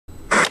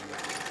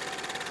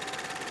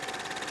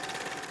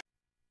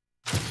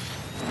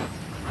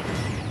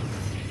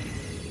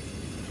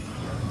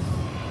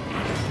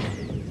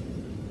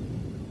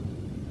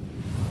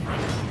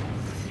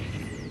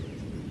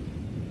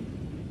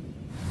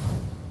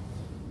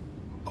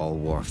all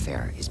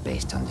warfare is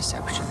based on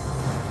deception.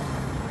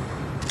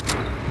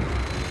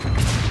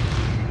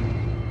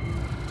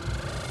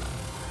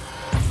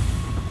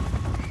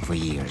 For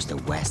years, the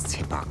West's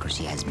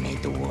hypocrisy has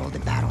made the world a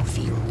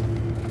battlefield.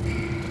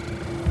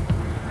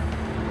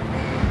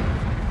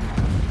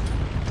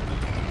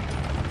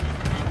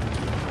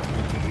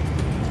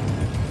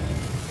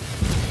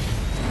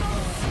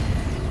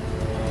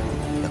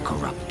 The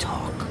corrupt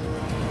talk,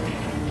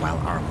 while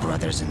our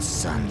brothers and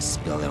sons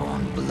spill their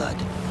own blood.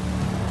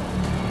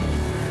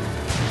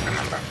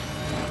 Remember,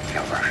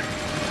 Silver.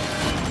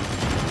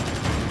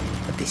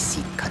 But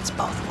deceit cuts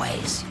both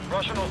ways.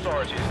 Russian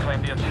authorities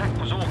claim the attack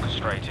was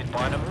orchestrated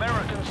by an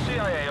American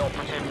CIA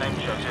operative named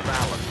Joseph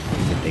Allen.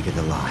 The bigger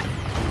the lie,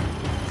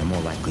 the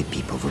more likely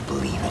people will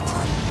believe it.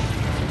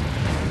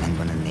 And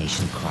when a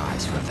nation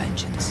cries for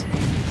vengeance,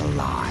 the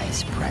lie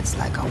spreads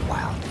like a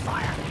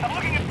wildfire. I'm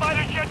looking at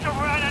fighter jets over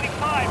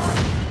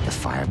I-95. The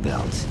fire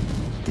builds,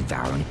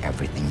 devouring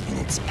everything in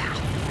its path.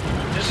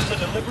 This is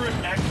a deliberate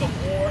act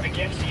of war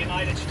against the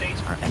United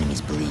States. Our enemies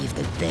believe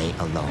that they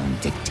alone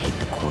dictate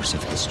the course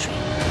of history.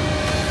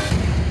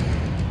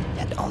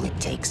 That all it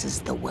takes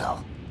is the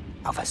will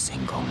of a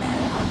single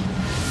man.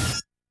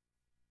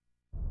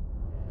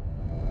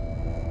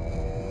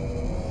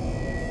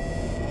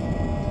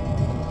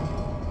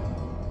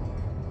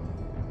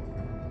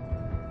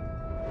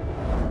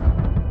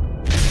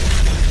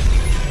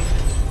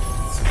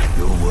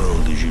 Your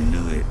world as you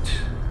knew it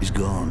is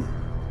gone.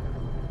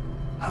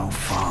 How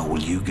far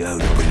will you go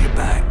to bring it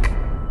back?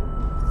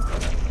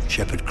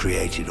 Shepard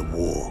created a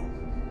war,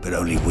 but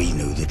only we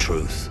knew the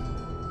truth.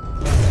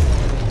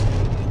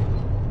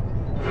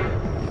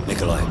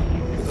 Nikolai,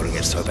 we're gonna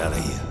get Soap out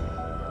of here.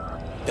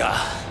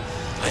 Ah,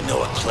 I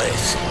know a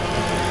place.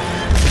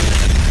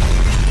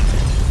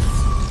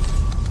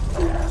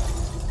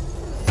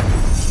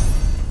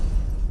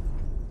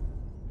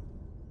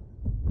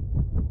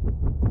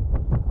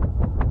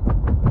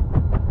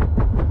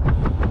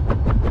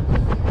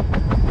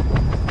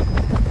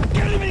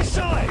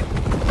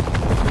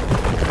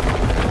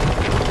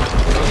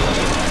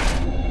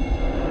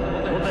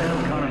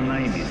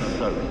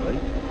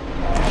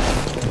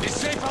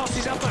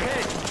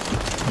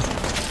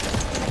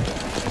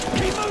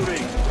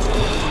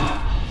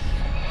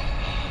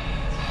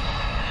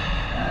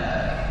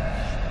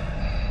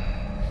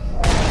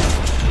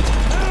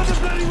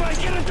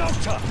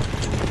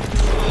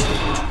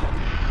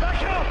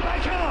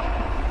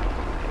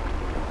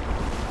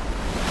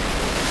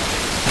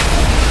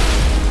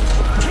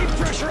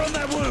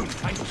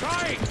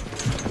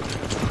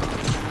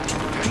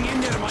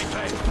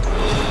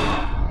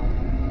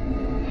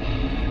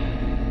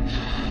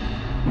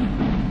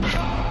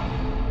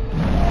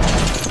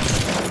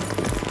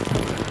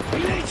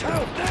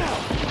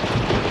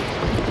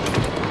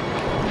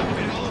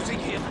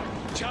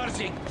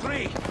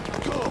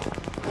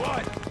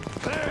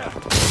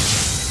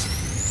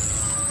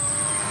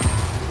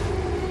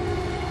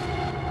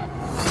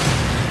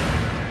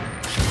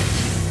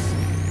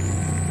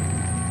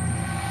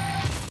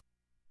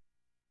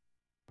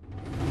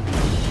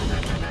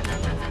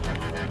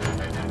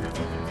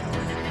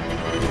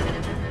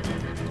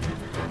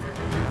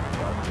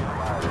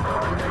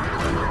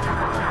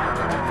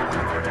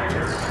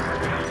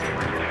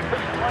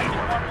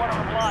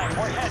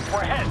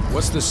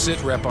 What's the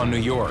sit rep on New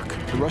York?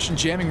 The Russian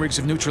jamming rigs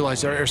have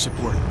neutralized our air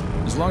support.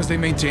 As long as they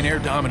maintain air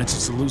dominance,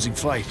 it's a losing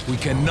fight. We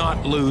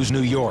cannot lose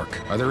New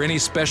York. Are there any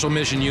special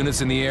mission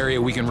units in the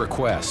area we can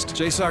request?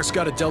 JSOC's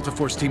got a Delta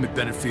Force team at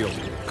Bennett Field.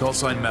 Call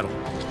sign Metal.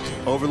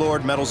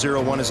 Overlord, Metal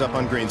 01 is up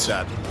on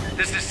Greenside.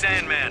 This is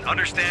Sandman.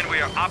 Understand we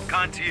are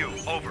OpCon to you.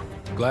 Over.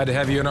 Glad to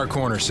have you in our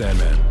corner,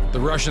 Sandman. The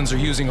Russians are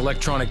using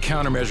electronic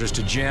countermeasures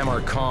to jam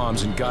our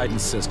comms and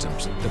guidance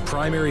systems. The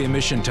primary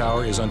emission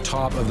tower is on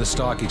top of the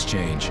stock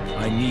exchange.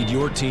 I need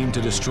your team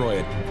to destroy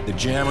it. The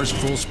jammer's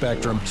full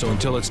spectrum, so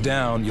until it's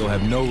down, you'll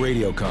have no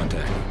radio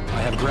contact.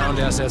 I have ground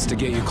assets to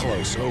get you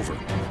close. Over.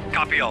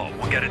 Copy all.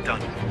 We'll get it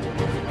done.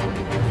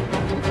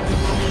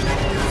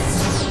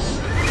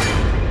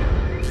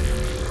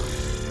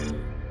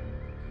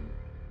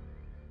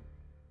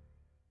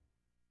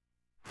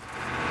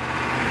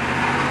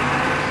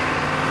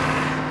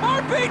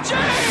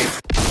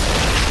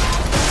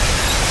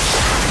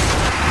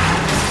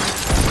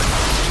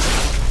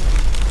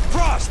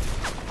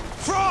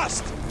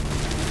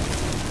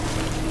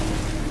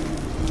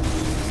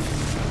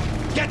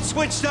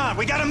 Switched on.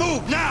 We gotta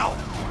move now!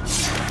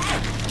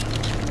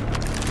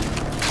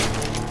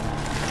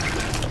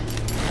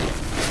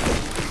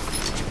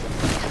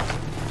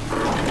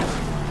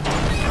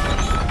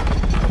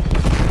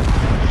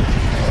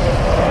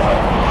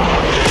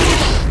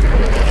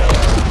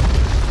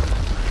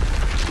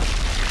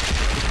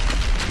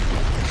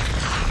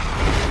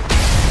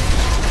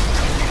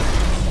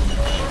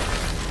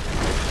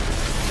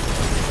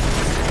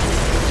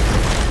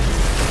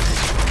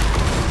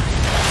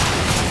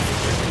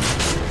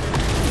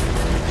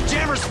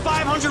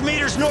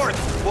 Meters north.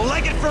 We'll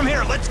leg it from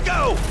here. Let's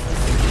go!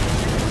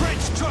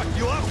 French truck,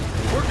 you up?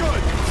 We're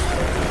good.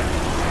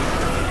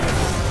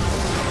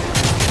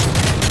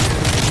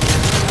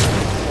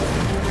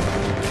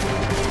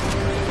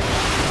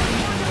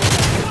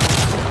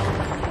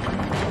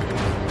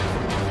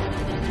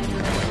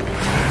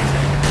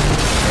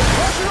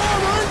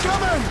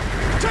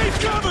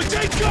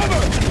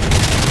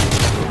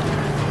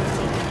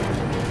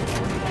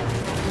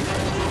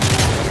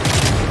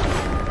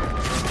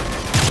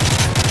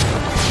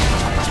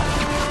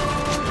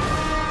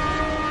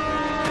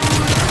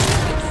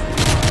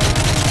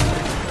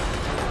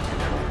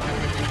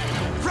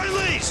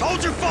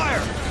 Under fire!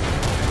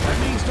 That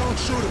means don't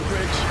shoot him,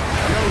 Griggs.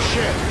 No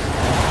shit.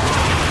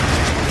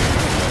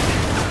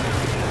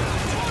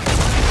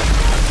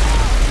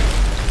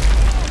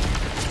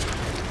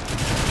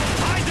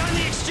 Eyes on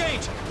the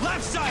exchange!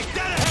 Left side,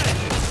 dead ahead!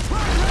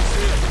 Right, let's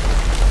see it.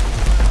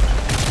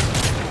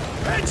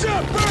 Heads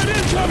up! Bird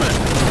incoming!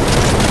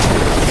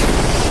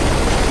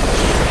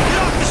 Get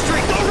off the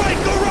street! Go right!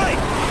 Go right!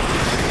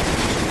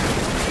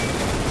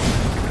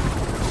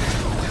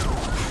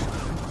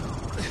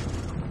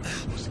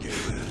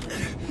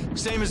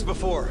 Same as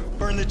before.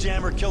 Burn the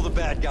jammer, kill the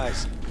bad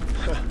guys.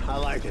 I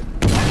like it.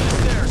 Up the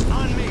stairs,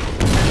 on me!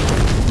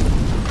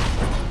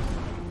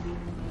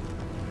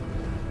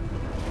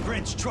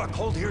 Grinch, truck,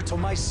 hold here till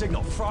my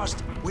signal.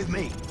 Frost, with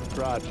me.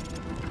 Rod.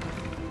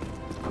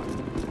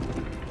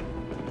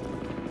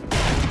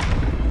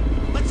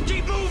 Let's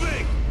keep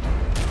moving!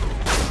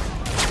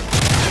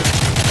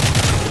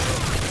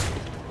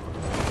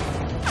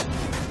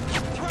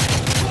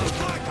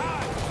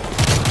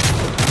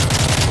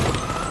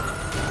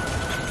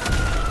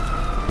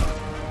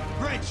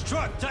 Grinch,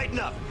 truck, tighten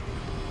up.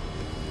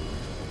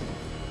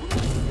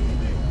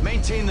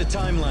 Maintain the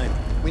timeline.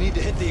 We need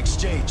to hit the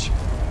exchange.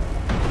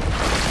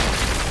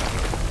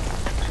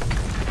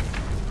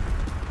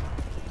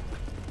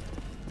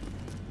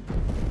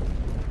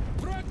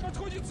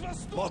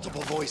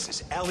 Multiple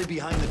voices. Alley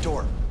behind the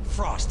door.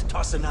 Frost,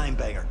 toss a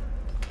 9-banger.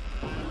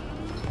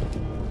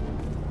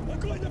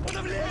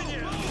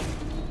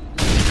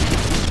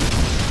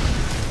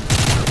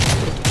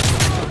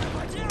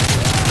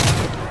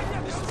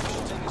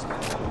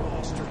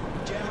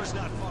 Jammer's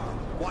not far.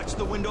 Watch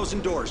the windows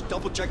and doors.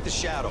 Double check the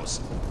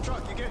shadows.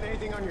 Truck, you getting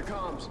anything on your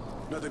comms?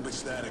 Nothing but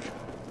static.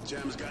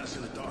 Jam's got us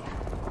in the dark.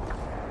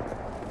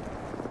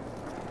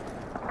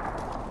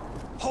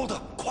 Hold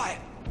up, quiet.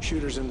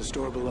 Shooters in the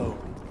store below.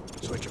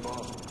 Switch them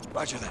off.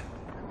 Roger that.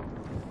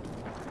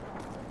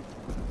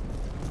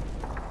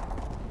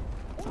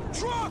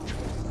 Truck!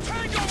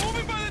 Tango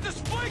moving by the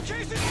display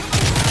cases to the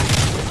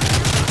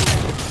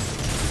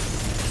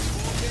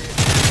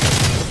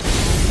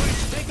Wait,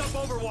 take up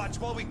Overwatch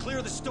while we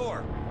clear the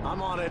store.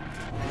 I'm on it.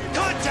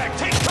 Contact!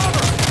 Take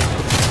cover!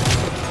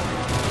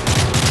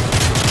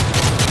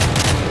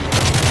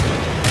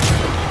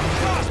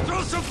 Frost,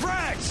 throw some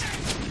frags!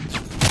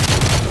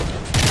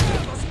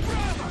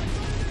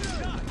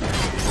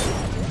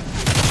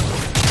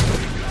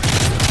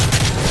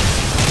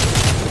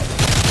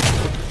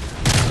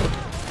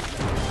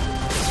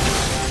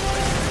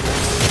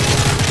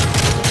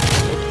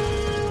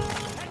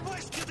 Head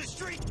west to the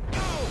street! Go!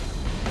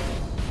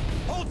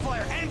 Hold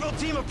fire! Anvil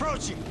team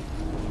approaching!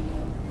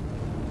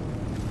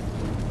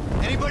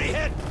 Anybody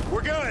hit?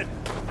 We're good.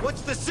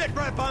 What's the sit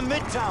rep on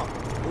Midtown?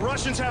 The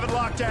Russians have it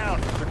locked down.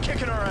 They're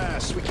kicking our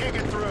ass. We can't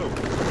get through.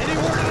 Any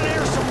word on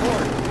air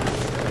support?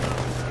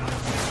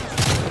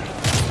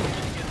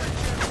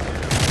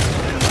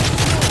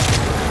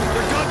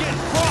 They're dug in.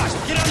 Frost,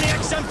 get on the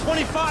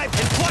XM-25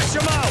 and flush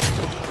them out!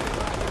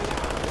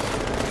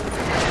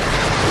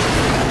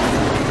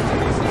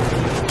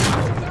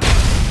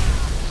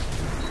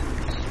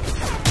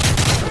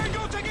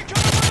 Tango taking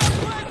cover from the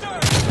planter!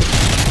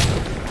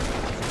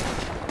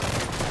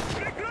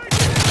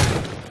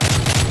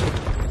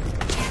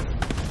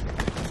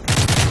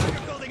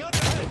 Building up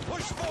ahead.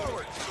 Push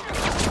forward.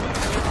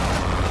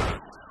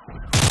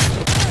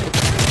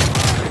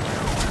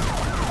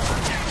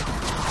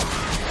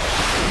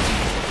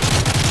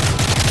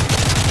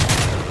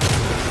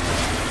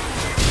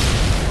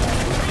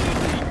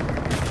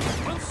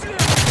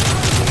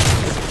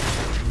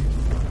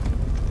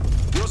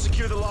 We'll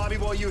secure the lobby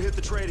while you hit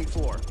the trading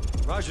floor.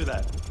 Roger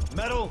that.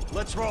 Metal,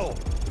 let's roll.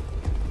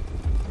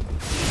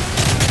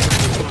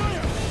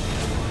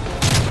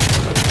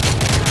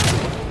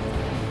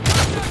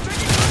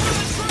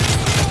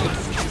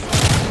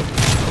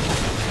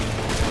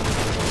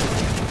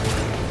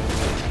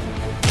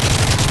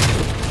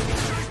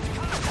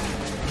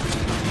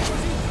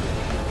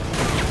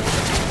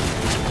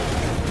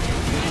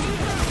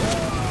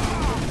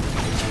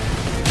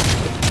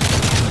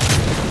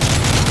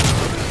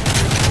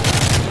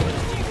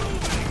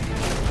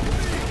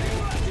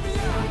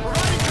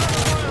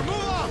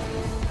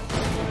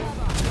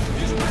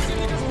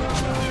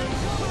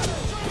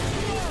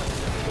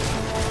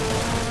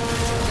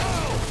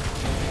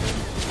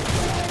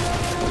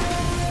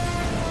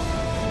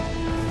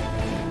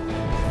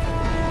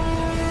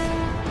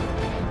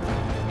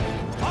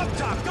 Up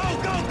top, go,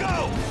 go,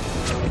 go!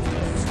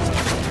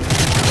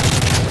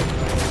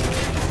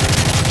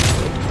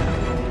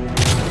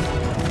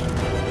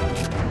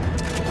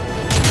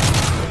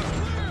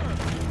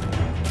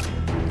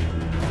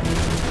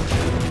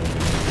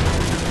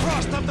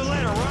 Frost up the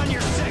ladder, we're on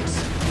your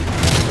 6.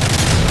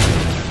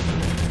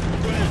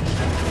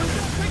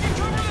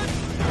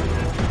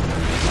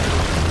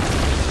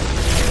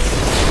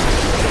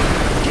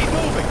 Keep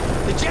moving!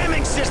 The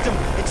jamming system,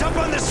 it's up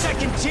on the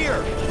 2nd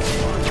tier!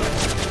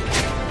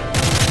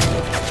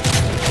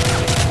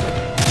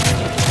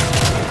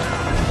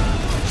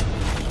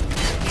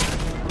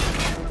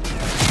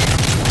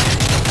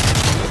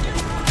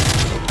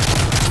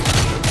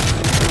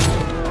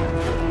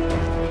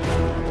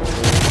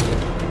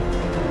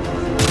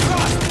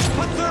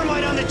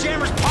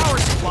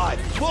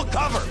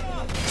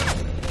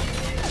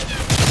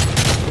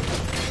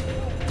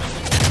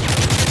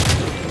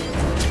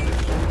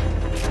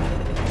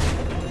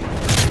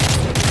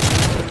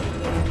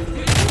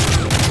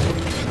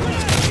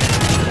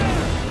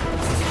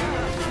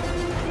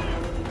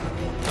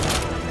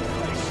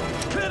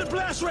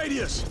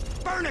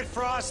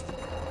 Frost!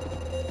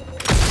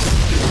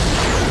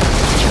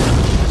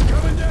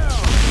 Coming down!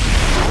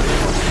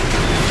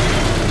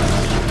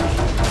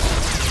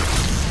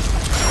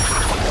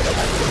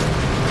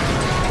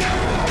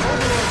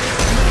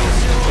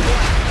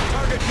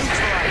 Target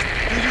neutralized.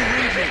 Do you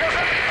read me?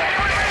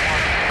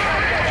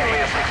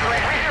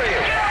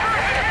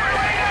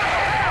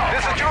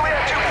 This is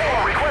Juliet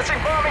 2-4, requesting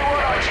bombing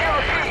run on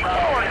GRP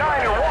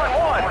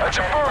 4911. That's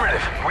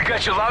affirmative. We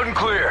got you loud and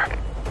clear.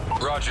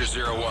 Roger,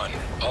 01.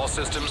 All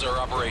systems are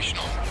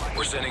operational.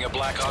 We're sending a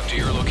Black Hawk to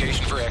your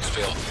location for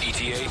exfil.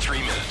 ETA 3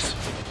 minutes.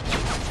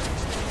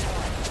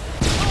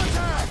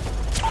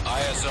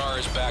 ISR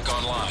is back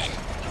online.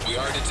 We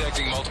are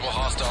detecting multiple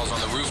hostiles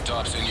on the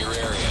rooftops in your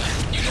area.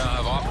 You now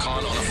have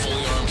OpCon on a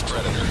fully armed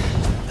Predator.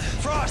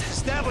 Frost,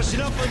 establish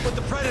an uplink with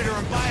the Predator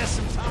and buy us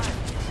some time.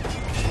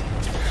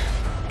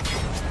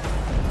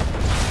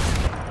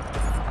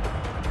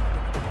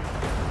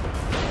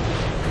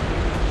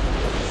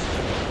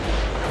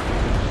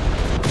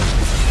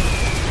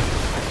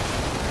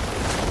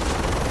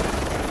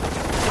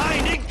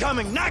 Hind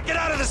incoming! Knock it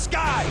out of the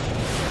sky!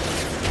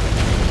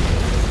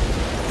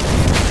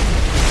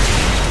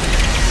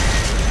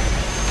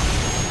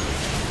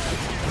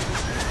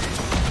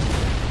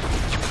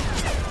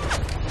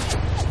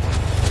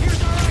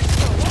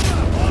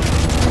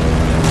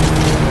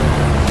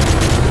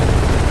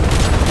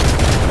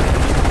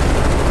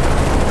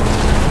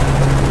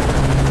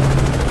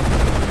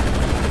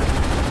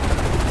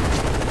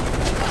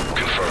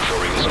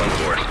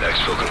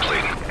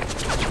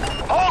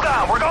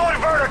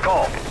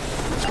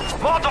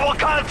 Multiple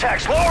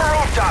contacts, lower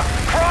rooftop.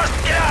 Frost,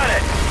 get on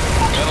it!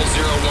 Metal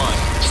 01,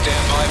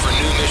 stand by for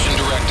new mission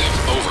directive.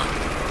 Over.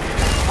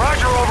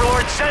 Roger,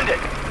 Overlord, send it.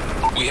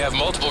 We have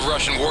multiple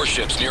Russian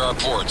warships near our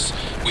ports.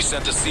 We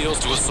sent the SEALs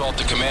to assault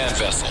the command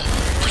vessel.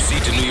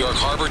 Proceed to New York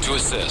Harbor to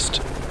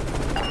assist.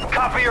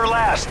 Copy your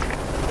last.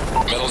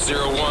 Metal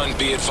 01,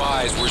 be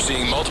advised, we're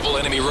seeing multiple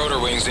enemy rotor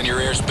wings in your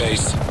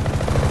airspace.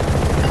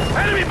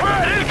 Enemy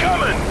bird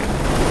incoming!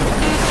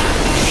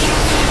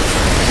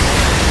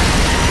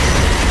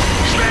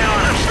 Stay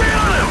on him! Stay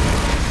on him!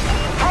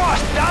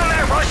 Frost, down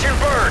that Russian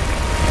bird!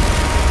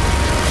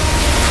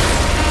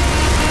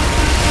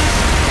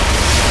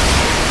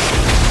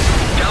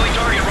 Tally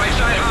target, right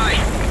side high.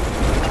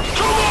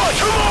 Two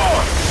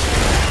more!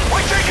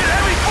 We're taking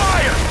heavy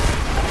fire!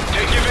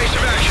 Take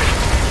evasive action.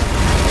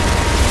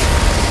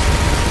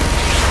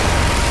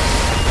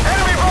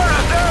 Enemy bird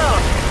is down!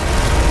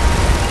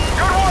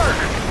 Good work!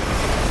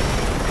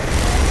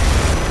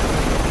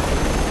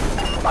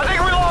 I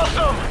think we lost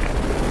him!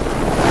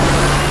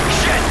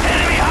 Shit!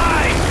 Enemy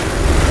high!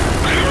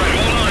 Alright,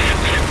 hold on.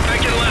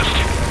 Back and left.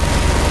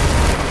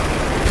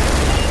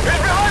 He's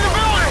behind the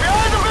building!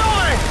 Behind the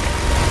building!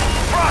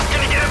 Frost, can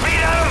you get a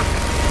beat at him?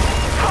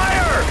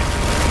 Fire!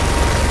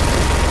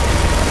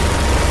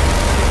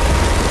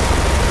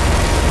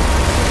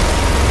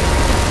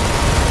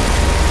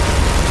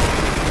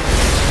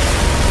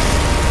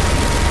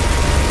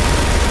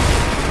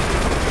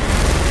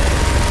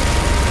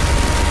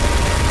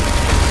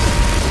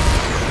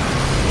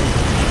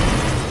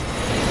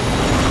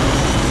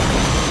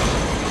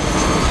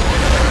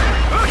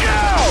 Look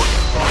out!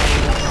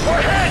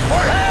 We're hit!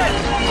 We're hit!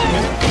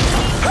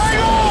 Hang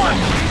on!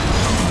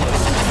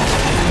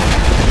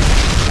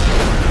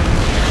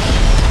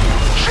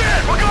 Shit!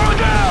 We're going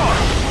down!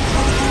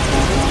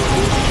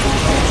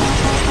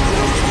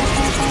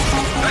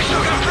 I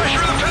still got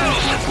pressure in the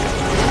pedals!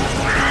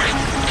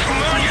 Come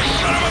on, you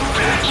son of a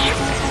bitch!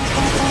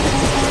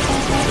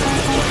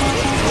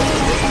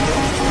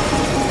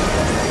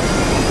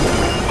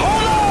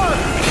 Hold on!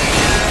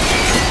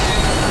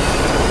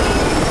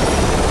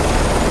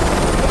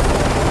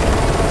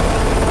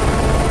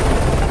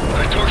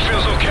 The torque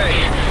feels okay.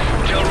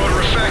 Tail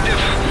rotor effective.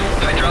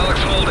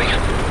 Hydraulics holding.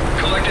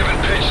 Collective and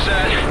pitch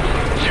set.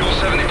 Fuel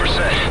 70%.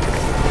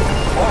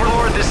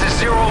 Overlord, this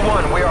is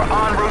 01. We are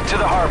en route to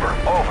the harbor.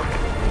 Over.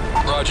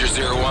 Roger,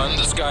 01,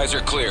 the skies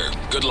are clear.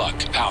 Good luck.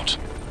 Out.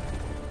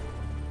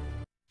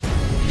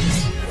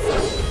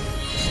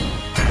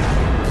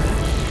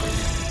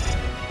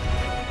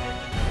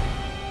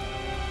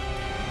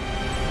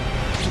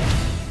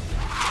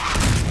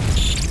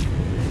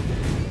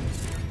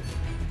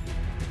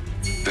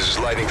 This is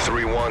Lightning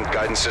 3-1.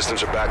 Guidance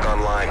systems are back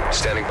online.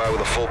 Standing by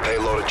with a full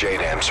payload of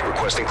JDAMs.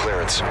 Requesting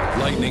clearance.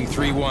 Lightning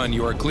 3-1,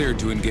 you are cleared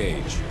to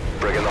engage.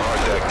 Breaking the hard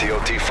deck.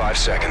 DOT 5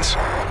 seconds.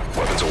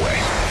 Weapons away.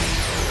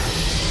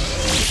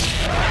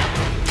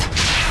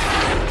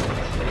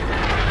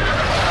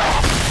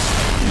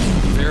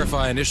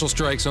 Verify initial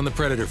strikes on the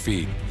Predator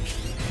feed.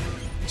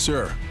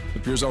 Sir, it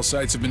appears all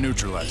sites have been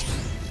neutralized.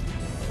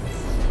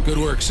 Good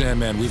work,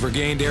 Sandman. We've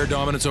regained air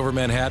dominance over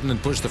Manhattan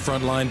and pushed the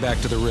front line back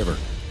to the river.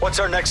 What's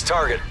our next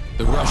target?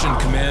 The Russian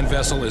command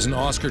vessel is an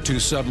Oscar II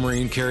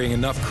submarine carrying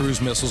enough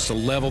cruise missiles to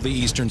level the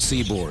eastern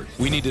seaboard.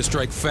 We need to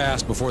strike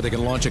fast before they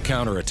can launch a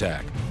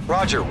counterattack.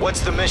 Roger,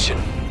 what's the mission?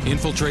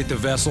 Infiltrate the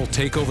vessel,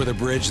 take over the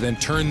bridge, then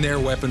turn their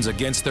weapons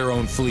against their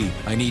own fleet.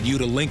 I need you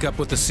to link up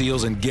with the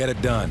SEALs and get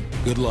it done.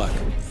 Good luck.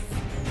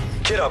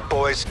 Get up,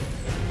 boys.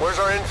 Where's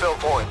our infill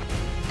point?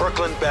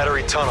 Brooklyn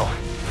Battery Tunnel.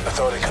 I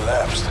thought it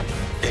collapsed.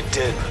 It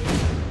did.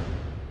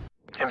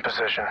 In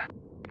position.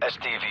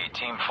 STV,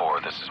 Team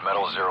 4, this is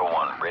Metal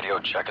 01. Radio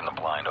checking the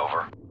blind,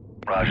 over.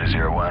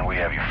 Roger, 01. We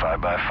have you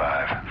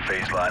 5x5.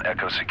 Phase line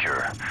echo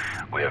secure.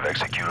 We have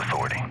execute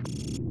authority.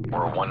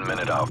 We're 1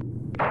 minute out.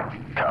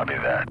 Copy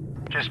that.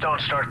 Just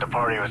don't start the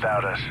party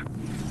without us.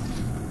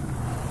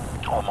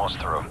 Almost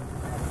through.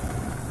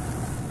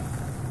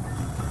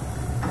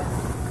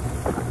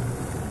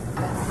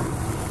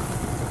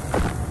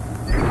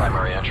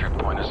 Primary entry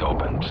point is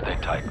open. Stay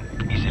tight.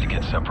 Easy to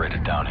get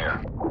separated down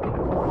here.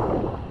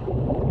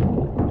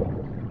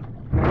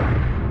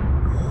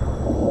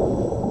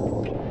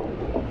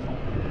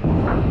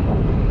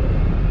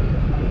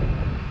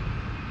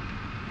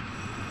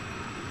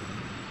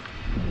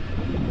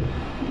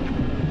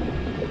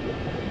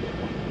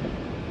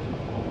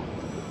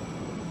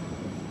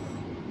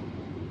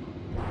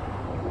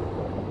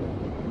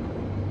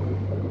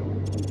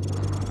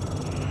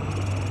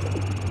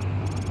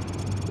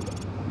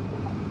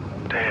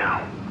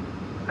 Damn.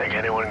 Think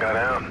anyone got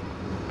out?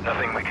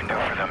 Nothing we can do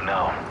for them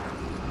now.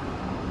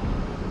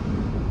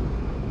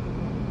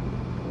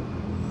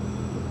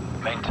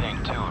 Maintain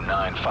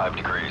 295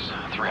 degrees.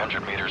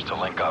 300 meters to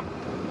link up.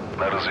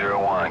 Metal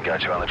 01,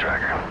 got you on the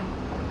tracker.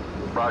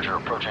 Roger,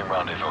 approaching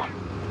rendezvous.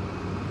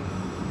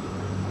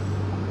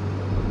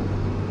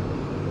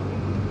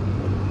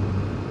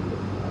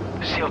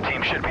 SEAL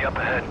team should be up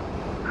ahead.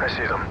 I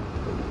see them.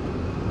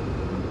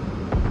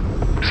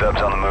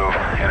 Sub's on the move.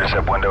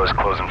 Intercept window is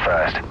closing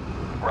fast.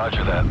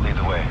 Roger that. Lead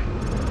the way.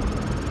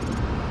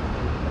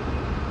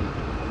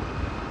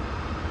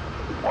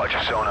 Watch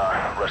your sonar.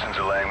 Russians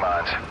are laying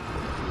mines.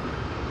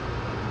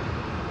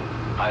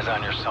 Eyes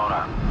on your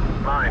sonar.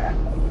 Mine.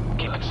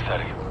 Keep it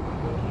steady.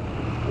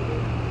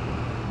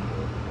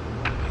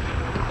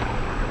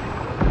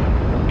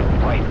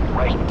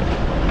 Right.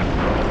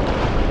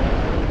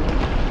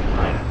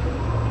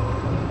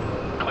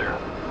 Clear.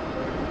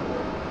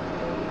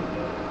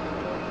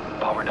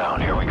 Power down,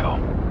 here we go.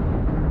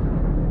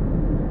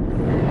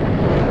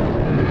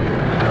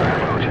 Start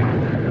approaching.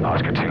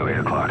 Oscar 2, 8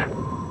 o'clock.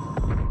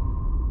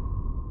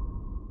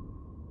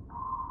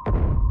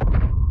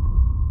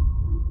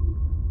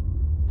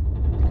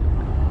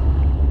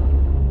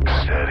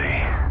 Steady.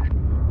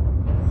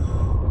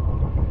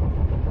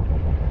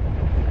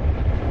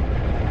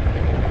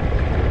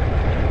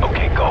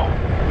 Okay, go.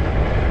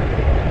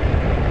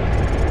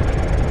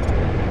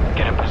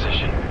 Get in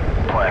position.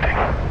 Planting.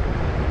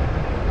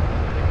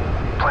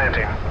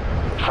 Planting.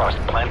 Frost,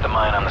 plant the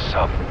mine on the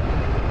sub.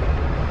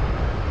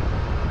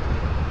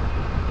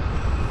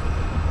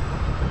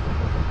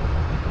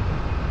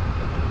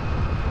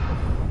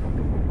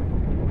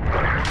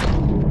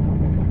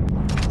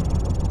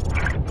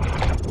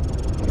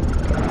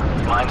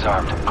 Mine's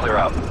armed. Clear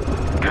out.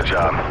 Good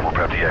job. We'll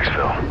prep the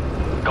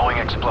exfil. Going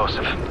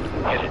explosive.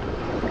 Hit it.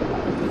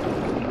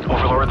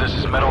 Overlord, this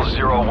is Metal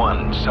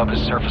 01. Sub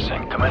is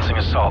surfacing. Commencing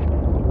assault.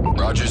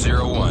 Roger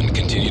 01,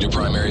 continue to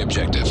primary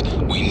objective.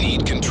 We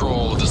need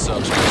control of the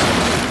subspace.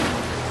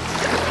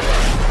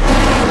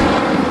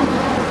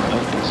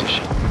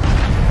 Position.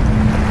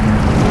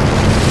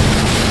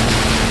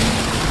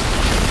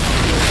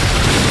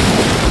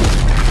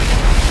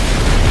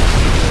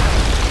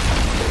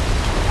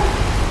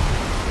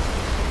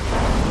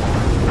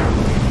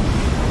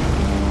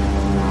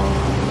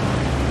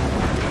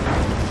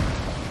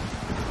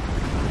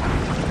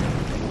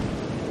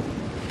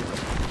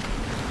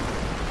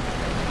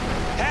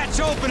 Hatch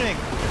opening!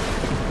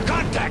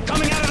 Contact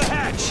coming out of the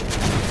hatch!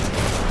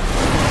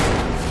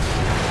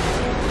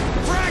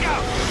 Frag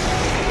out!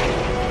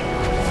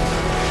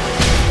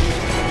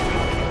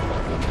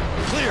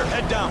 Clear,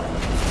 head down.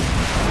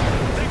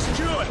 Things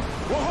secured.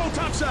 We'll hold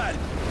topside.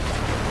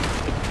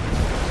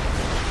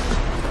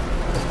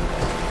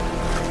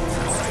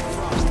 All right,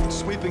 Frost.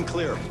 Sweeping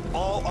clear.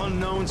 All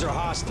unknowns are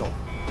hostile.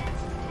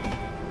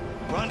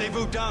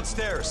 Rendezvous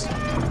downstairs.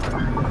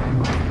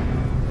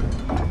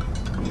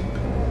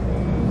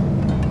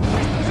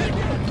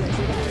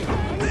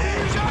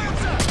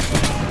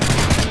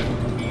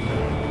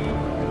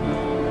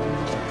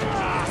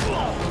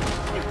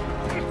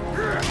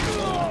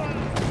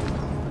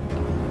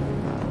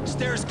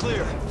 Stairs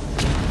clear.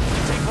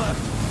 Take left.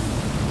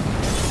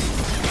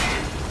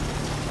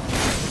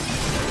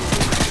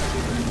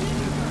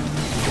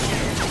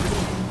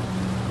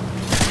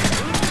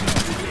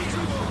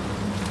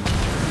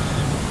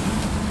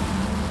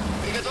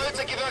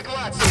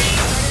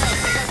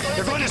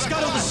 They're going to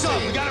scuttle the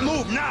sub. We gotta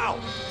move now.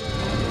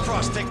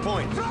 Frost, take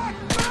point.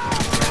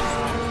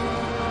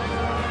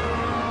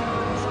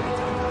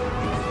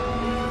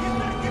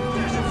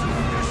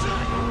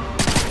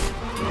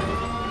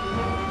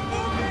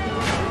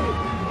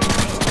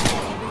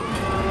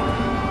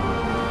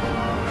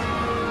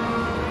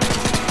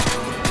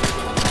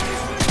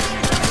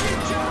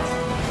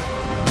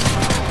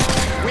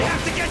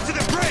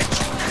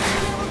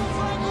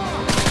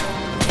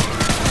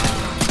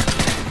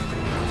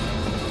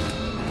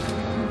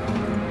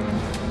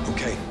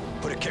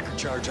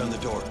 Charge on the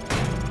door.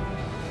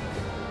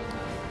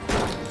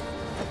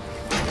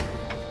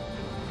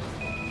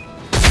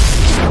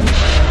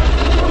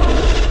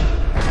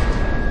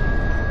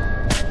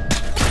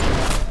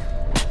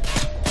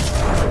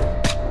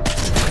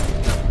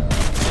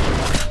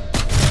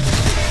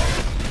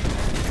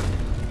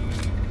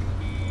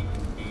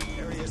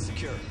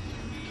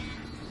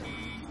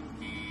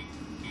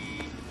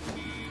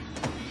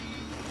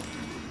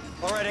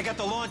 All right, I got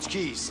the launch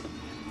keys.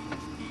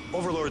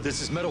 Overlord,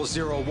 this is Metal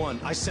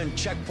 01. I send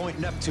checkpoint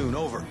Neptune,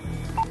 over.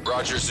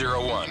 Roger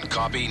 01,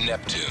 copy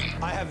Neptune.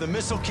 I have the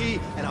missile key,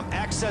 and I'm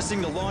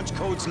accessing the launch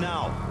codes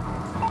now.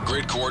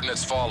 Grid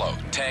coordinates follow.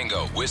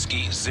 Tango,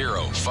 Whiskey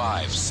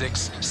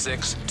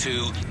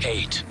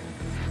 056628.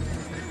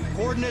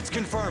 Coordinates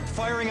confirmed.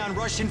 Firing on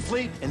Russian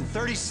fleet in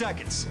 30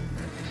 seconds.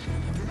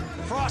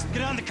 Frost,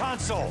 get on the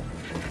console.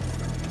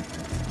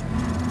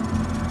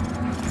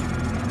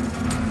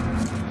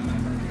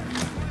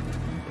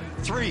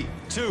 Three,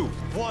 two,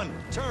 one,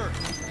 turn.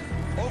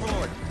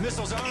 Overlord,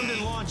 missiles armed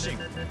and launching.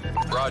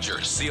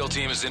 Roger, SEAL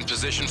team is in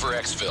position for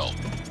exfil.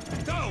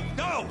 Go,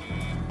 go!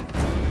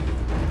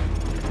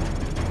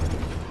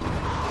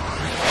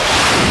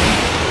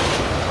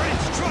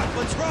 Prince, truck,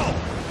 let's roll!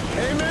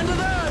 Amen to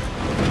that!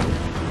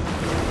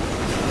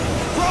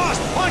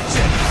 Frost, punch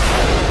it!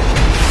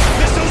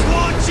 Missiles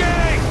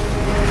launching!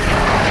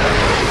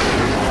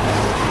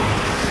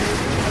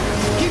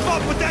 Keep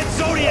up with that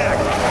Zodiac!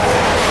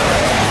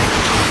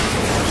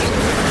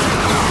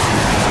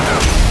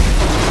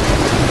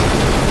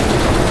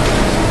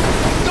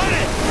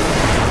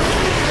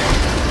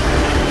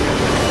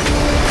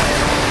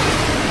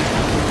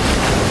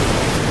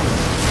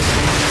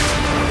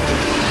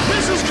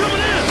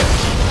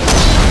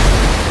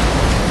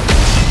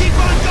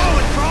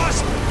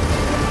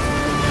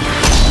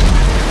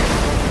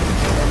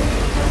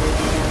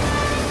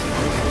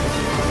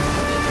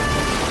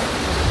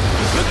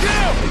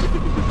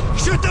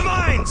 Shoot the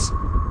mines!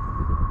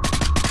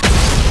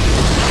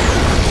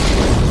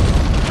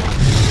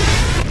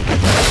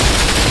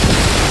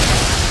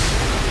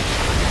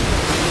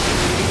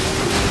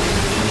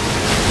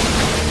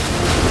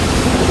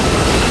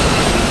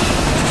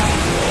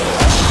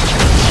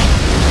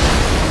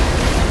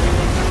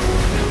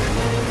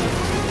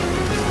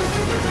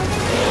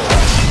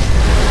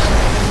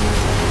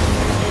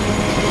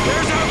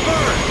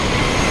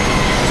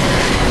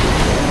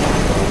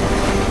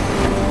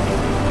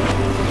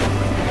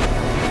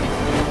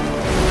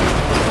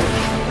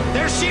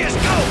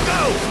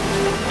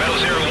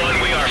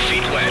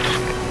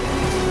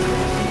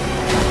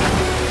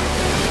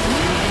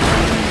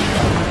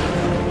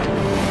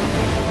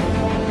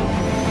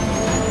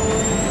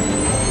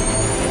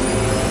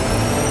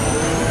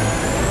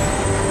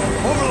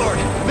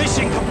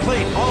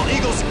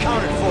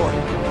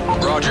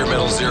 Roger,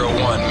 Metal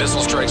 01.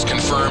 Missile strikes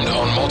confirmed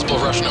on multiple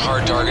Russian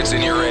hard targets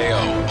in your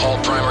AO. All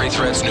primary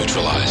threats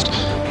neutralized.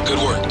 Good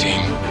work,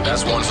 team.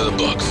 That's one for the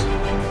books.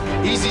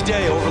 Easy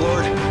day,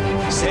 Overlord.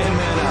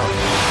 Sandman out.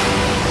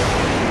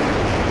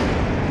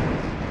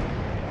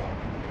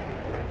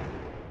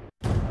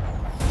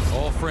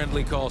 All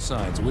friendly call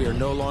signs. We are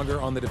no longer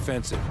on the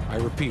defensive. I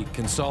repeat,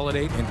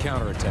 consolidate and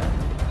counterattack.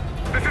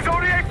 This is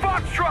 88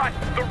 Foxtrot!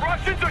 The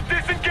Russians are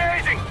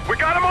disengaging! We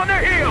got them on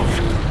their heels!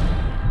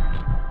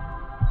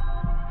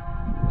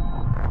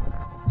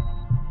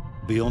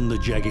 Beyond the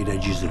jagged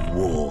edges of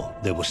war,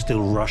 there were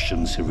still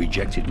Russians who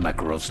rejected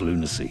Makarov's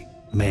lunacy.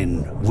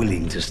 Men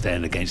willing to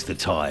stand against the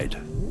tide.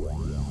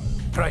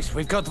 Price,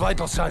 we've got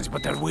vital signs,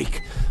 but they're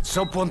weak.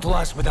 Soap won't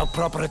last without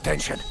proper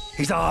attention.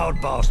 He's a hard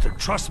bastard.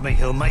 Trust me,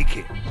 he'll make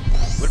it.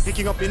 We're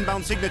picking up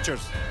inbound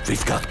signatures.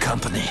 We've got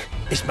company.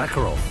 It's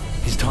Makarov.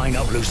 He's tying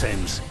up loose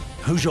ends.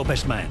 Who's your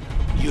best man?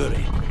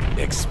 Yuri,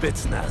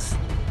 ex-Spetsnaz.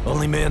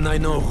 Only man I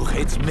know who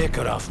hates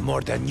Makarov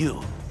more than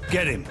you.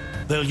 Get him.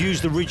 They'll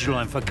use the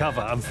ridgeline for cover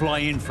and fly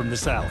in from the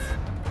south.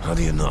 How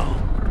do you know?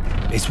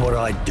 It's what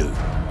I'd do.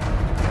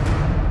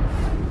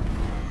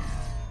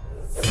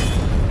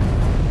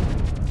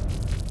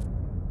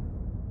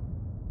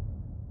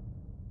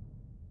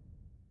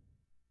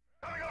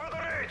 Coming over the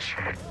ridge!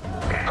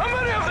 How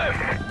many of them?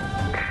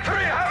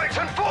 3 Havocs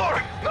and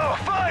 4! No,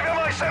 5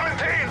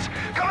 Mi-17s!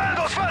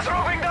 Commandos fast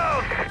roving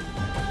down!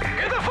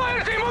 Get the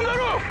fire team on the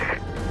roof!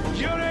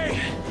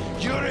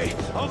 Yuri,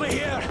 over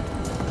here!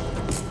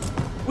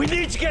 We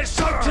need to get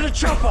Soap to the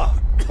chopper!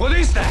 What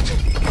is that?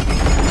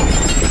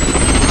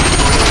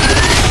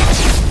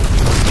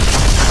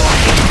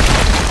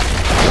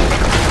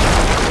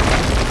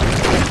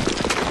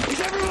 Is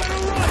everyone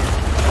alright?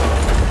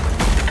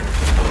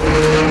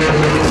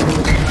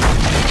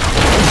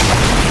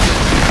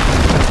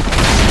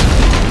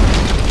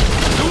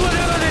 Do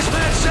whatever this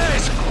man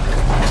says!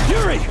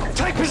 Yuri,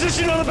 take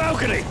position on the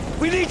balcony!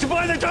 We need to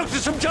buy the doctor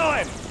some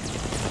time!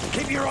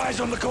 Keep your eyes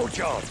on the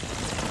courtyard.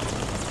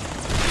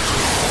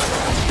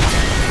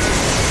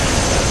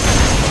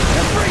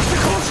 Embrace the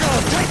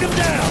courtyard! Take them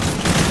down!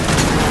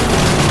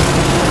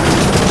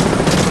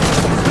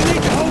 We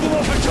need to hold them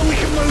off until we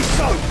can move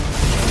Soap!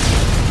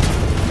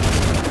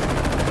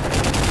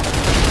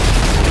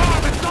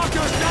 It's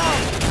doctor's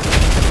down!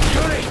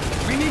 Yuri,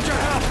 we need your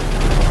help!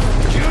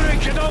 Yuri,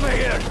 get over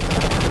here!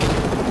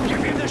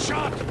 Give him the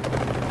shot!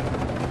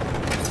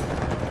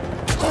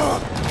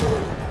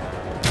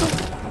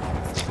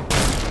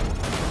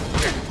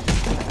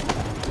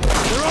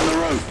 They're on the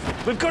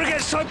roof! We've got to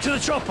get Soap to the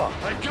chopper!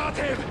 I got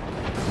him!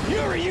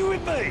 Yuri, you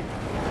with me?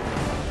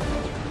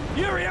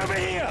 Yuri, over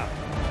here!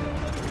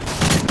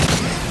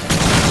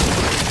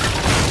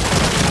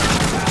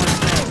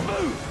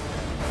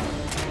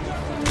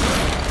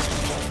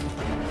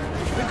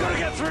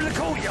 through the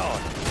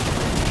courtyard.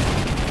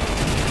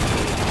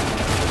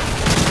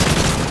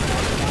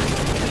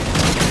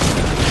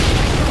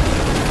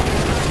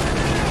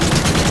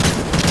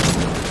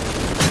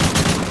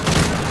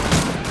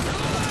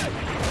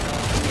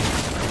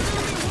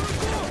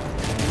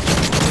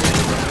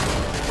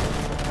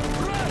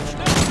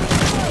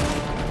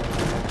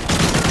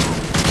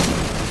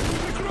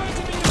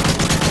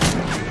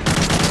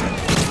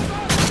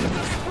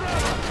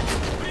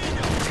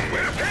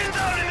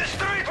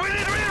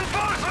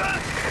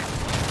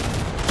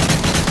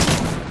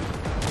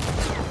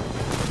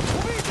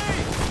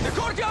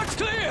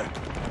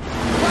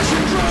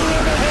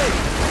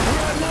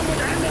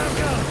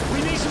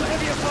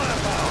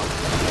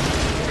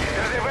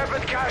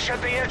 At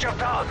the edge of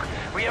town.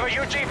 We have a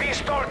UGV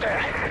stored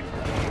there.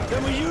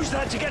 Then we use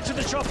that to get to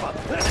the chopper.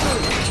 Let's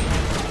move.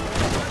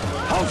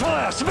 Hold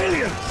fire,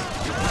 civilians!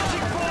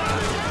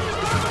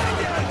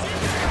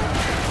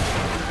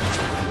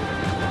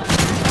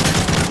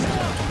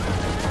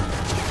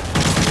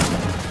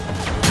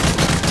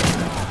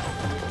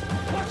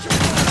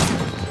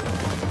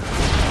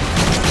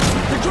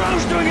 The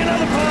drone's doing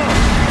another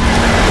pass!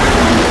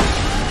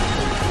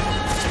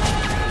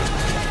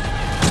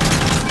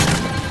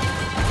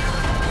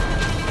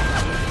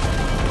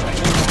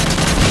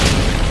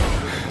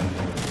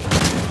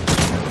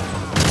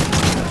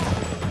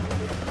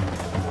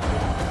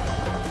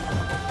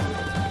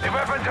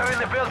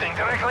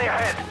 Directly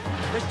ahead.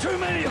 There's too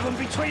many of them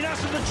between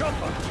us and the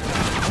chopper.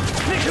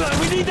 Nikolai,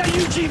 we need that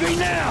UGV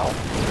now!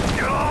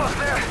 You're almost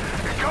there.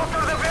 Go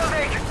through the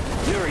building!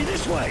 Yuri,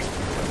 this way!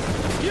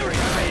 Yuri,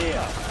 over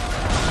here!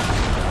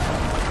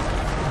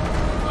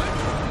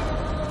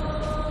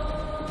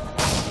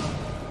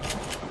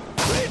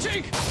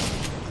 Reaching!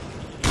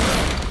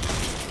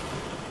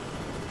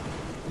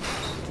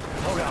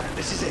 Hold up,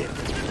 this is it.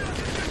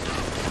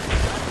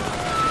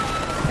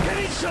 Get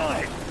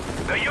inside!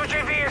 The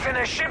UGV is in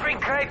a shipping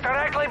crate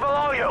directly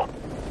below you.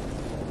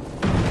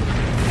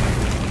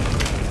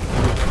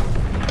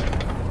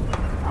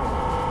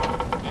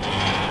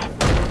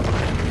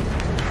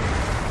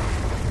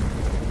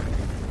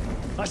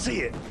 I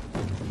see it.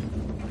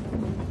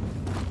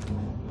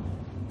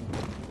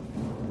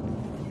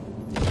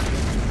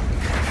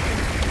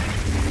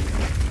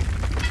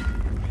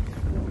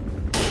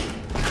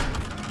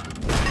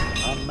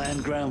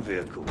 Unmanned ground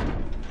vehicle.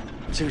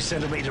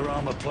 2-centimeter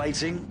armor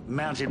plating,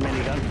 mounted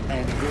minigun,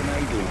 and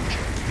grenade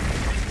launcher.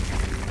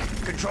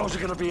 Controls are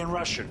gonna be in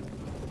Russian.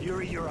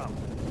 Yuri, you're up.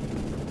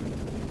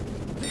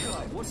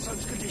 Nikolai, what's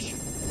Soap's condition?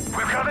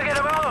 We've got to get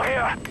him out of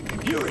here!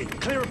 Yuri,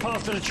 clear a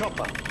path to the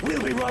chopper.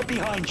 We'll be right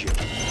behind you. The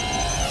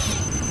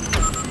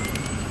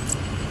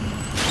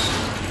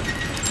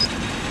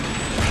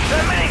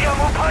minigun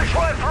will punch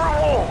right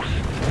through walls!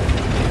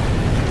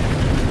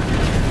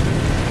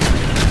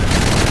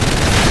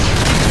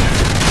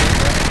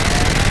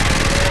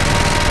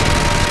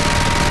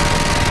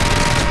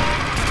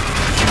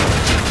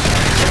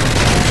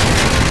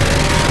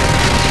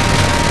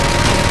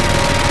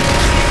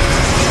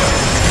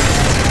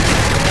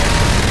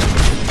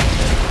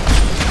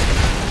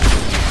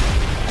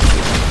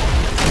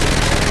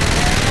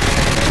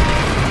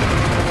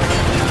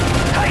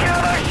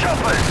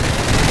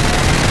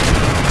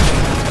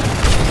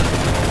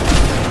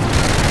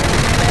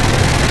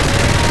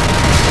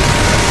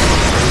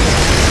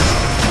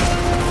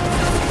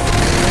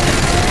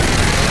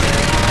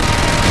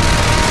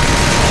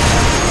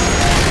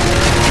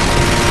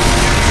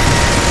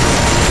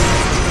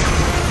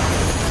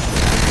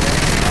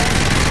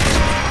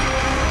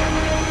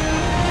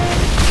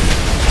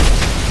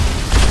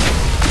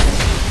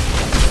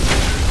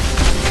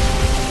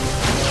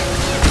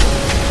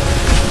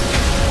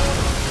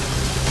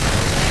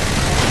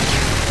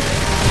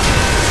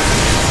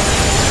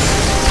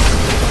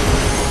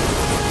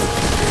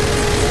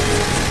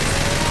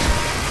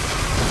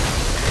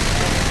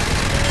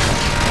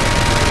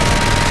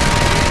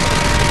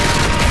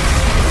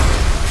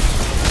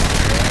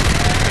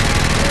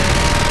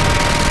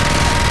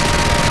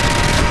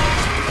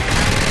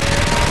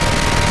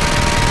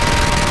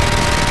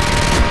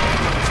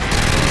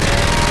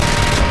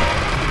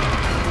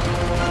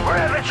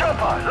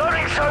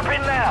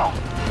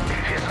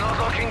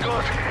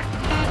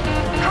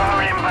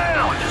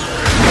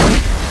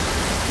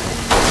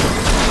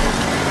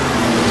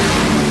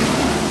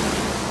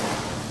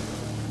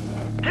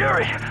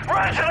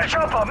 Run to the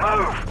chopper!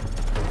 Move!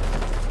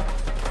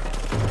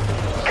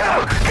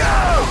 Go!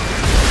 Go!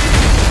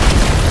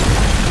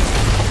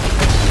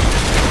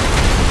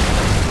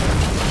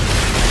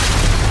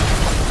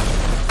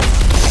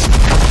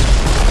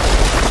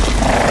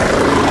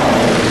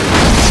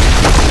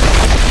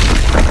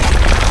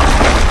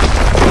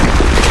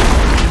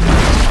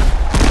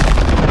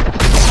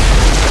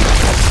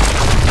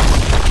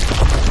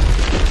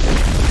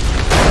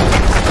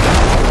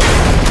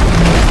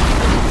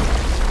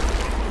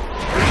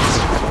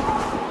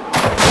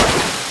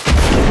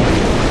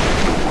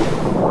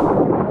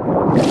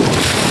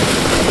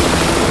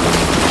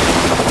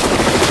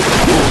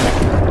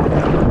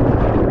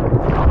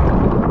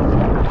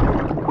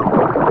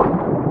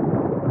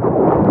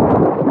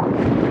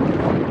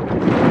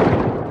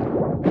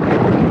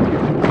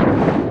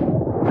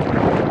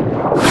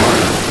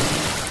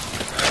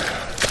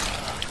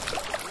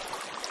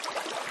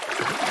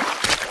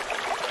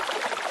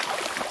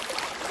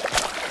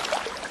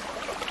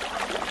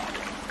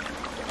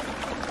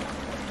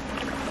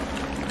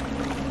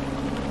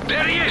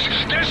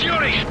 Boys, there's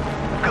Yuri!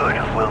 Good,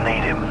 we'll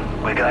need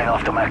him. We're going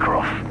after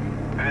Makarov.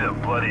 Who the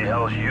bloody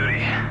hell's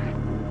Yuri?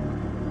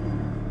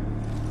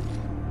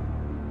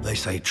 They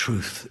say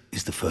truth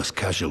is the first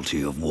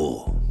casualty of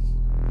war.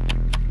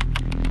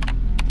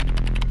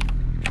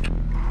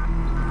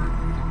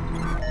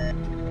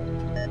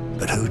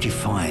 But who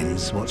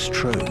defines what's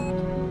true?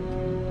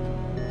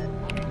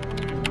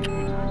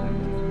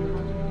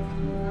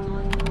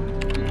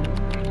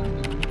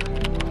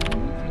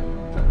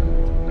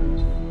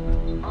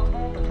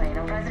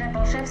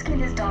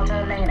 His daughter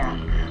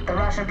Elena. The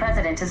Russian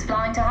president is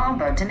flying to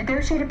Hamburg to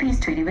negotiate a peace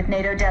treaty with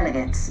NATO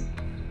delegates.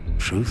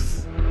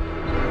 Truth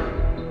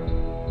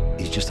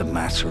is just a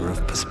matter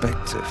of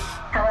perspective.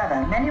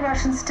 However, many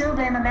Russians still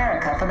blame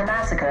America for the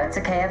massacre at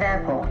Zakhaev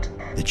Airport.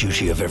 The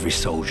duty of every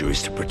soldier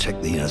is to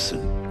protect the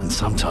innocent, and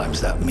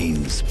sometimes that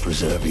means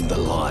preserving the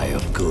lie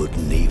of good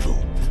and evil.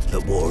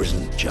 That war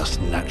isn't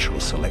just natural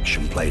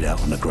selection played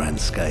out on a grand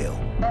scale.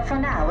 But for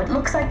now, it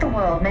looks like the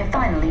world may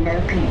finally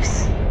know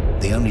peace.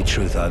 The only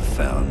truth I've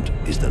found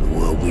is that the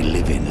world we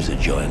live in is a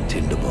giant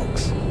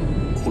tinderbox.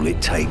 All it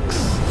takes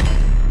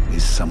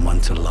is someone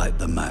to light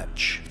the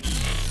match.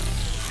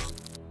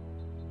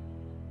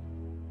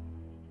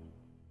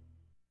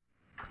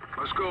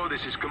 Moscow,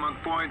 this is command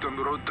point on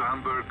the road to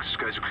Hamburg.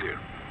 Skies are clear.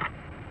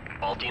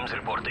 All teams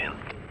report in.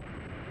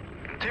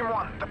 Team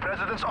 1, the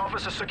president's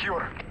office is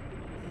secure.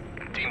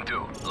 Team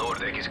 2, lower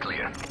deck is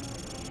clear.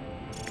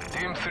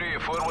 Team 3,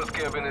 forward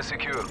cabin is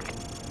secure.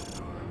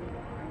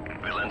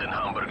 We land in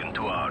Hamburg in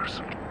 2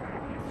 hours.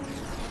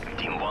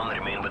 Team 1,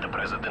 remain with the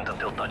President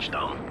until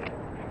touchdown.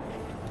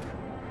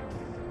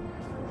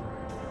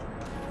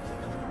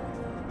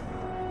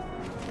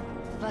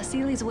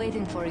 Vasily's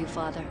waiting for you,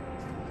 Father.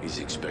 He's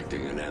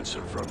expecting an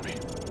answer from me.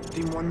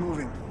 Team 1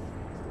 moving.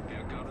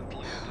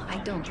 I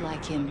don't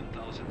like him.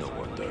 No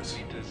one does.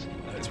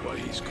 That's why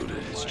he's good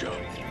at his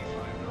job.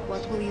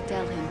 What will you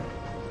tell him?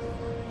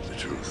 The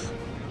truth.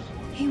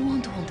 He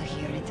won't want to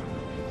hear it.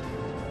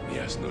 He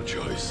has no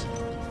choice.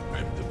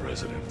 I'm the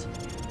president.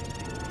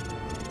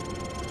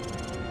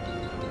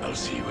 I'll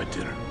see you at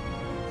dinner.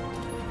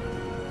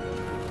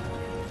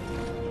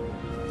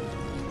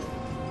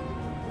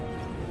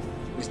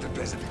 Mr.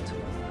 President.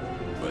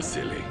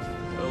 Vasily.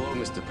 Hello,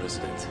 Mr.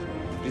 President.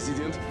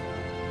 President?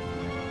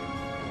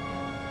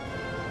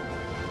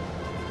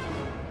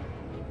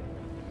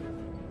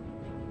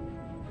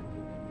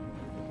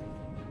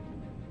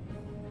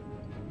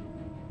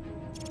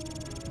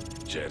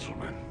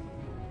 Gentlemen,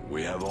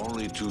 we have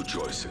only 2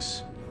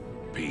 choices.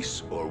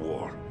 Peace or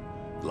war.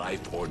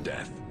 Life or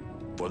death.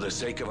 For the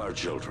sake of our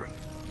children,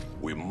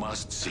 we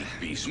must seek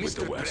peace with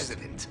the West. Mr.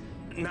 President,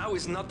 now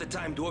is not the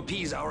time to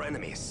appease our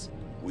enemies.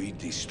 We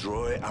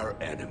destroy our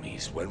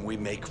enemies when we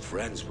make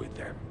friends with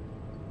them.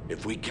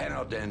 If we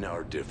cannot end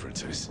our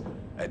differences,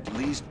 at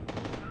least...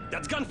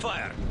 That's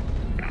gunfire!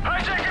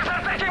 Hijackers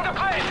are taking the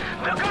plane!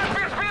 The gun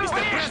is being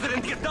Mr.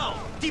 President, get down!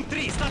 Team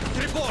 3, status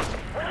report!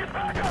 We need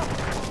backup!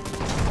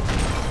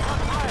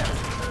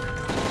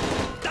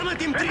 Down on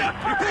Team 3,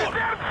 report!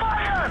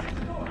 Fire!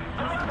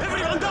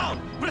 Everyone down!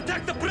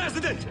 Protect the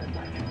President!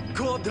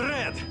 Code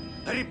Red!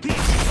 I repeat!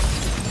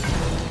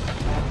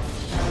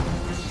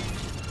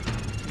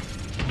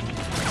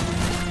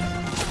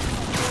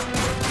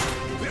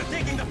 We're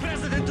taking the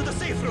President to the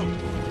safe room!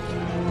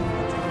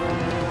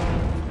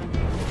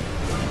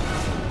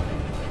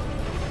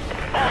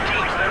 All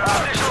teams, there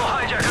are additional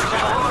hijackers on the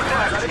lower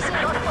deck!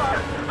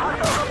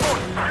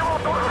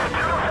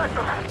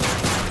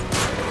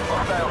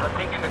 Hostiles are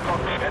taking the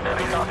cockpit and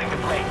they're starting the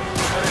plane.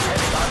 Current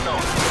heading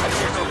unknown.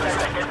 Additional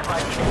threats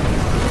identified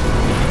immediately.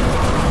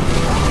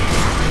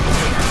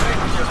 Take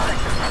your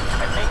sectors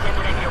and maintain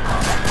radio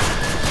contact.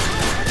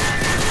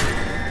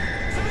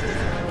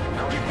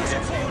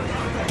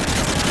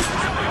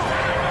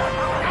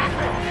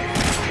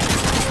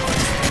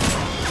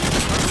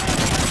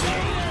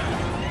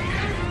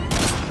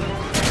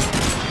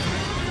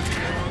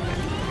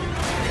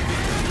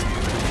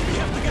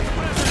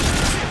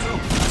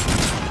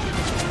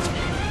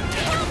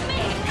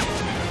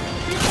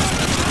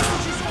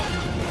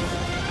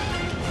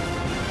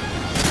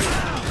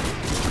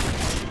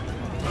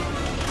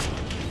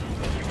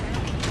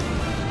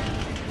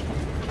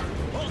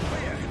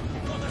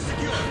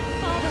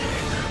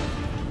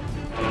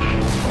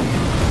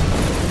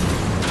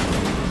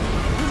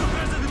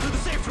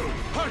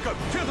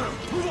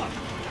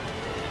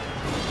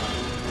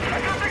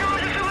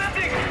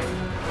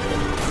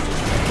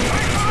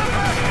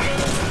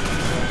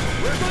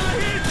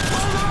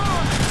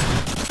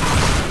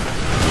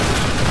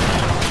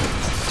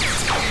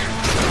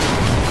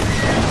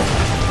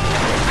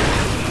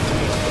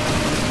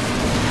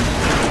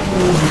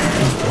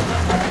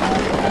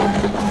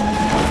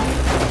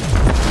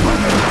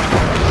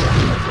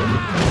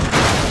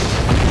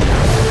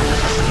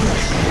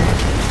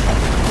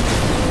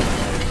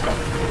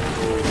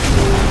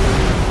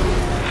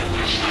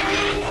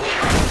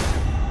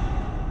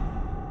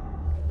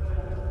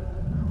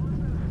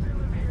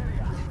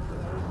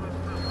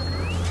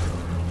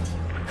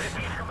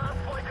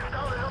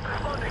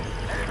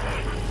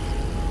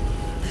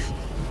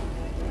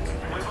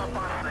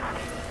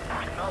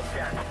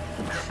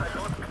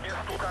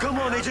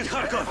 on, Agent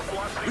Kharkov.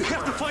 We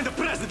have to find the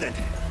president.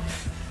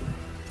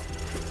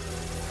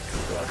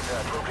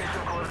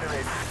 Location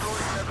coordinates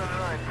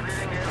 279,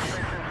 clearing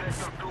airspace in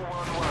sector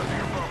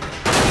 211.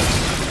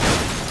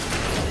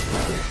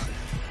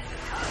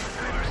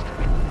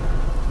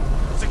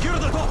 Secure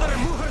the daughter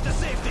and move her to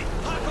safety.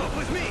 Kharkov,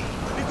 with me.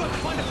 We've got to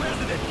find the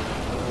president.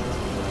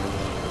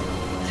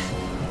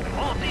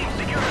 All teams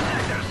secure the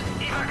sectors.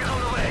 Evac is on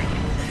the way.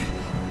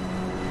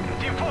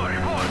 Team 4,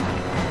 report.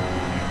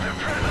 The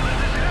president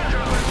is in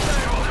Andrew with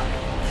stable.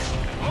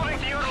 Moving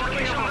to your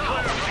location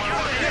now.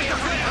 Secure the area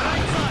from the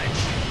right side.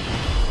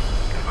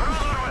 We're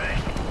on our way.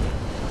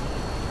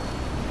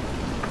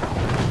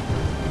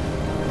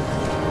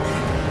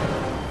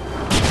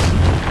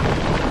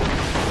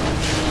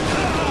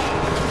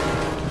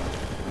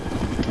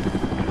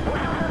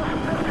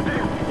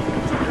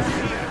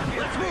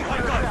 Let's move,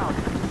 Kharkov.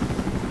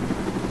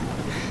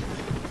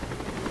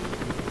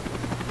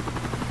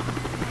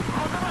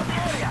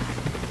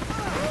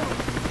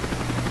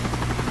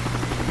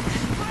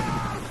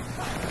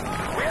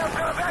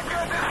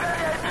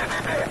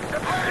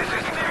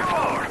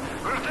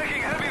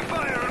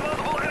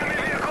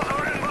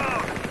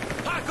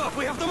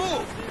 We have to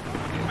move!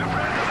 The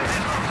president is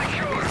not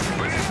secure.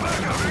 We need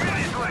backup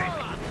immediately.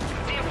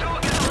 Team 2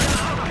 get the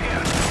hell out of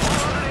here. All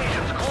other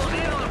agents, close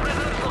in on the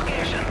president's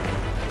location.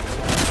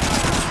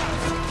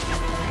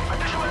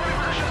 Additional enemy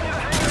positions near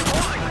the hangar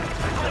closing.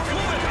 Let's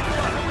move it!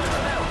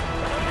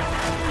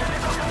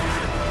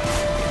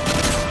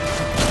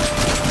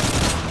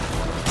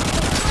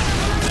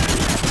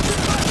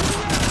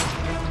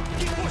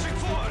 Keep pushing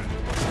forward!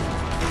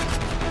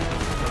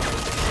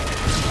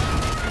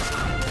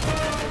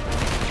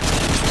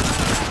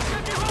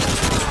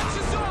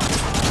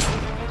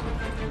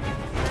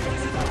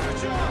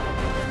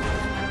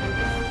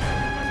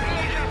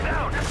 Agents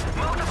down.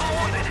 Multiple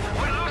wounded.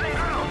 We're losing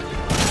ground.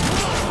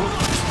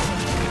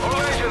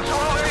 All agents,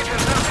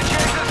 the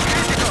situation is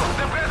critical.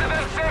 The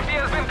president's safety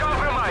has been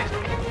compromised.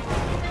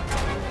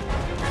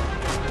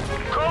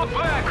 Code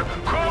black!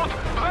 Code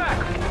black!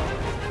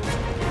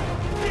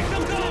 Keep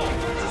them down!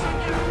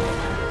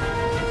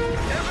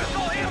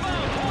 Eversol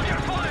inbound! Hold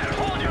your fire!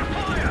 Hold your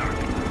fire!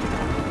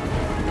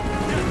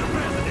 There's the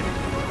president!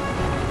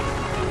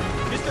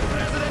 Mr.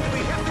 President, we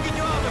have to get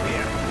you out of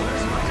here!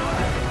 Where's my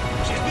daughter?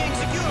 She's being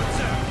secured,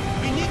 sir!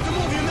 We need to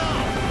move you now!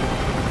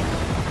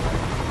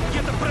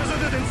 Get the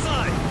president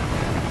inside!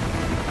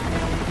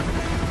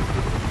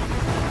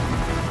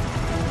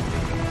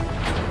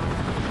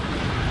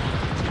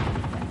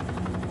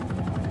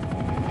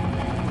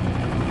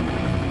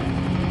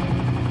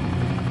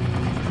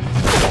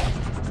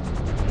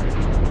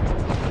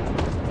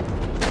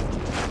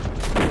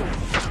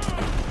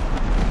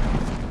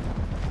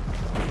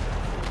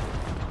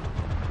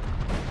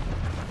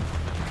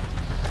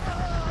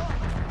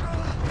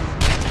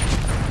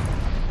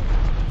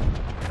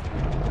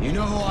 You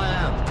know who I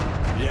am?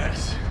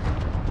 Yes.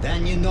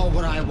 Then you know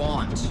what I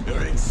want.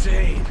 You're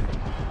insane!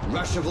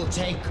 Russia will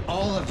take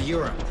all of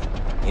Europe,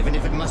 even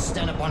if it must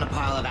stand upon a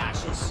pile of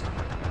ashes.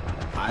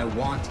 I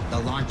want the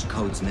launch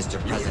codes, Mr.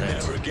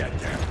 President. You'll never get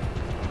there.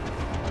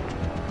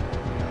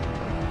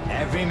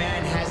 Every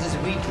man has his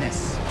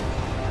weakness.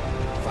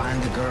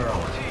 Find the girl.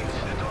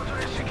 The daughter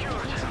is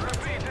secured.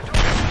 Repeat, the daughter...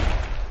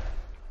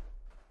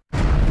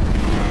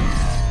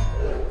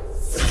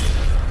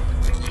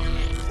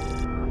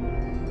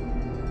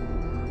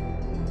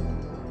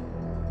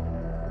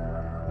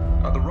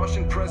 The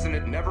Russian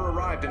president never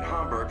arrived in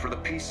Hamburg for the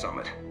peace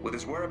summit. With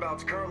his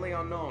whereabouts currently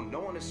unknown, no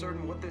one is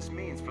certain what this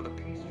means for the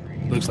peace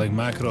treaty. Looks like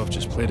Makarov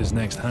just played his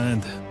next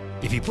hand.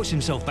 If he puts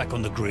himself back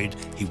on the grid,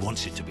 he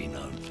wants it to be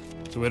known.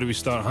 So where do we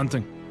start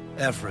hunting?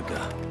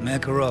 Africa.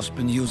 Makarov's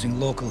been using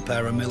local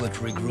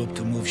paramilitary group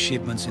to move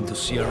shipments into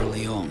Sierra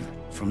Leone.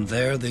 From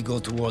there, they go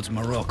towards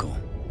Morocco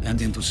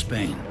and into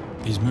Spain.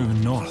 He's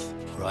moving north.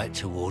 Right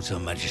towards Her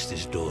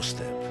Majesty's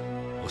doorstep.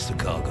 What's the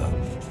cargo?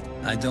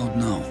 I don't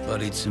know,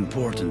 but it's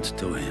important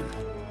to him.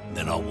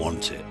 Then I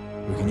want it.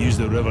 We can use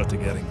the river to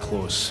get in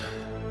close.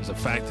 There's a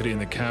factory in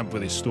the camp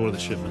where they store the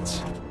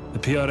shipments. The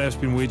PRF's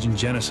been waging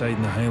genocide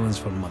in the Highlands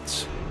for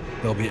months.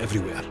 They'll be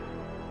everywhere.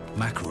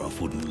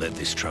 Makarov wouldn't let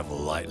this travel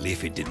lightly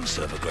if it didn't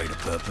serve a greater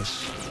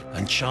purpose.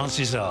 And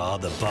chances are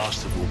the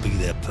bastard will be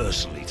there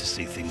personally to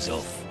see things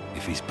off.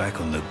 If he's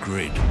back on the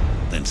grid,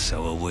 then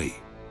so are we.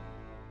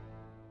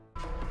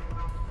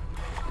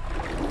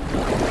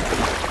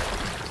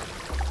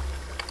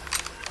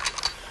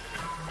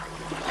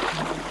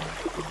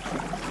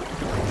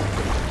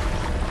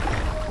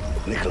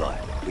 Nikolai,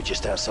 we're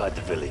just outside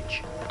the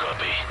village.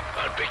 Copy.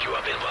 I'll pick you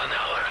up in 1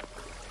 hour.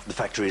 The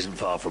factory isn't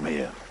far from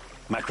here.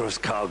 Makarov's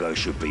cargo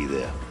should be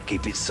there.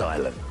 Keep it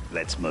silent.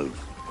 Let's move.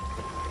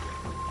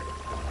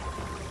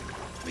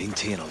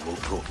 Maintain a low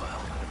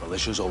profile.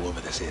 Militia's all over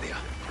this area.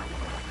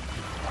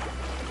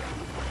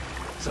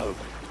 So,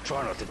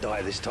 try not to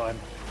die this time.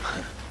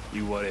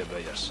 You worry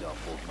about yourself,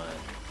 old man.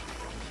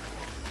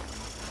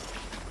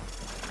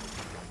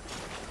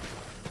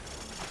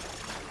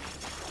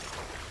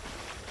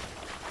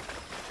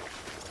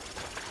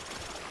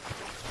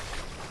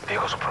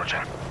 Vehicles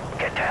approaching.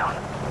 Get down.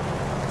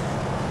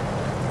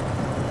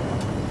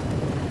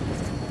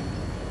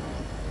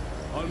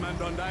 All man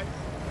don't die?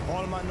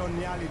 All man don't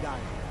nearly die.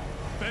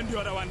 Bend the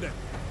other one then.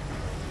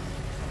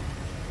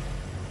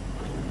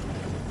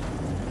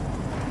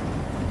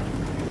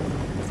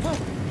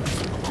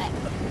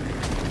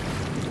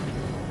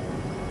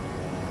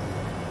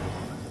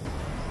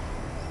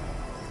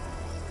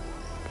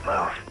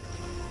 Move.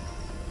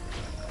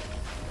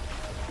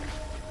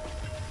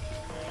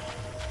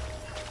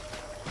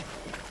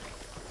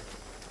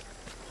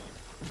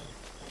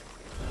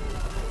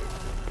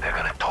 They're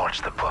gonna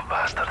torch the poor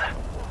bastard.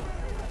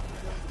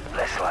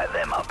 Let's light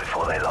them up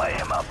before they light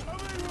him up.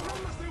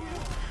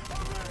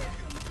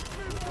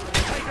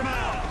 Take him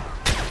out!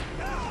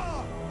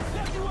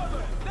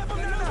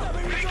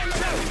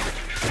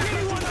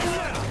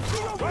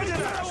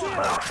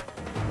 Move.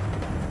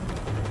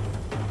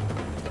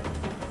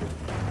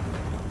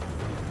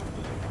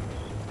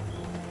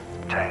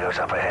 Tango's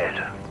up ahead.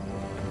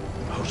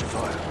 Hold your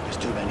fire. There's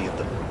too many of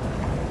them.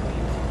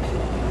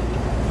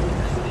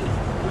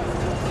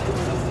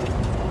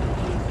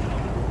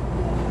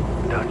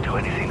 Don't do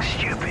anything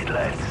stupid,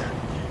 lads.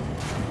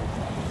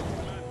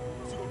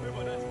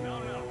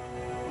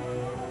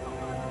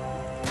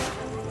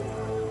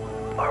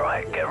 All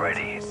right, get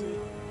ready.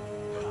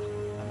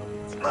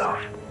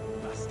 Move.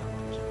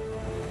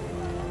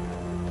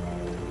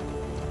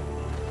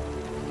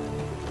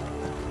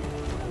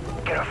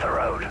 Get off the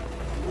road.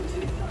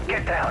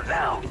 Get down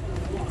now.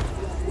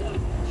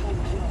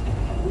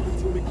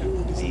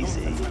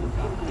 Easy.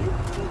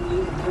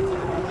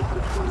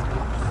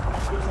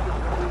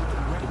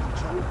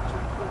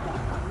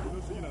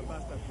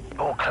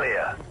 All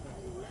clear.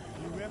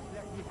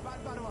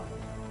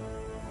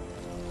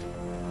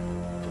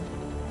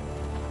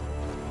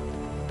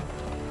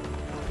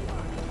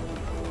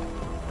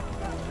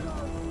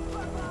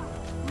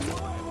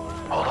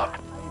 Hold up.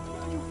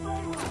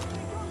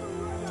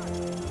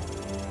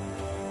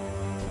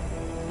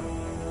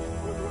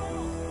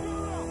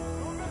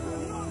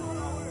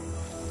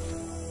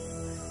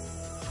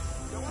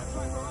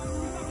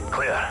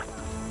 Clear.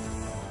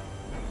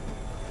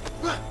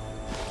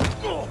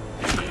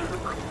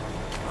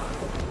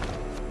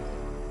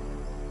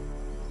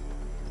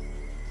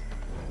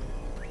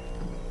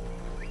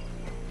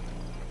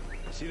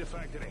 See the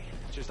factory,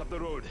 just up the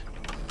road.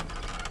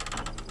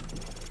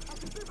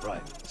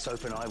 Right,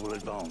 Soph and I will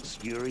advance.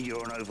 Yuri,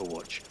 you're on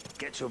Overwatch.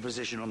 Get to a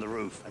position on the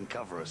roof and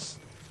cover us.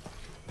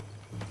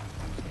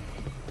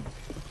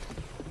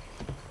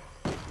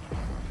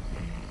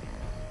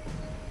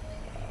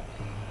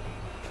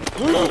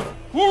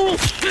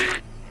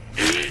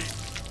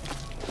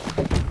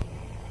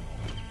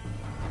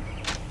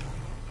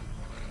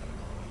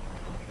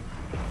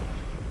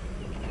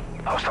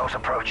 Hostiles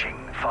approaching,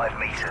 5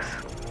 meters.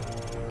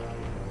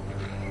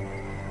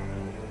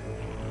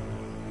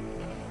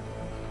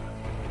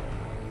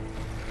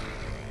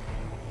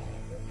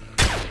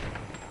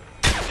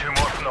 Two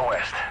more from the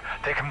west.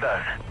 Take them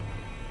down.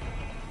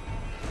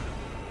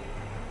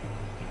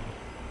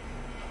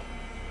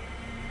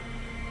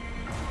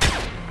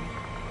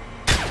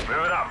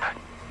 Move it up.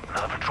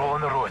 Another patrol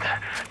on the road.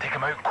 Take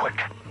them out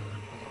quick.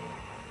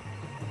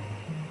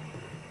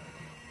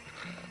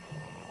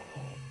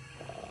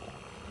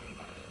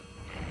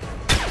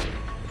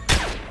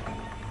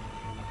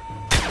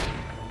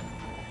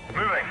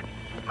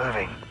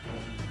 Moving.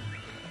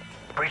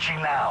 Breaching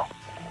now.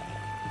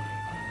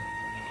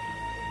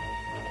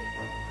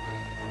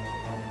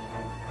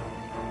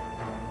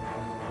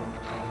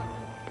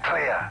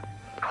 Clear.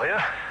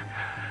 Clear?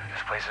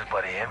 This place is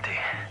bloody empty.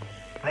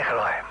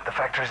 Nikolai, the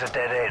factory's a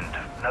dead end.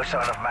 No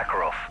sign of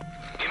Makarov.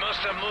 He must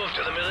have moved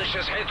to the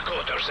militia's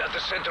headquarters at the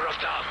center of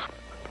town.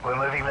 We're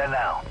moving there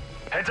now.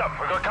 Heads up,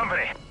 we've got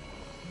company.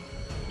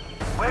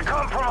 We're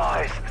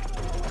compromised!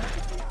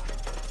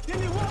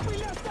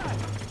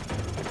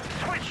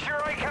 Switch your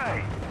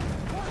AK!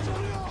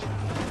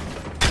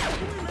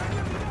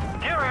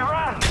 Yuri,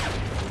 run!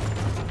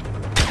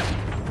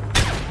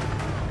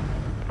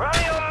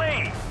 Rally on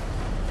me!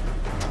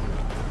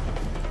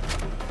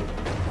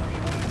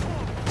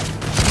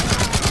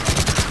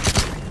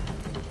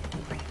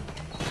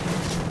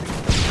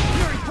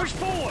 Yuri, push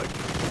forward!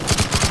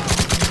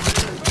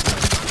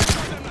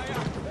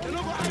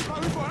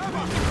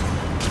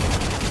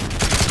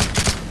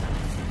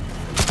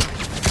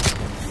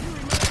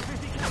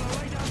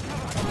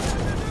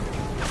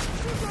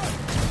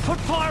 Put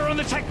fire on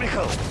the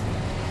technical!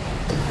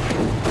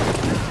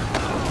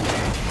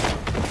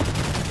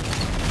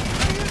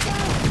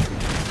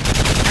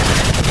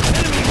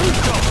 Enemy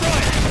rooftop,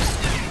 right!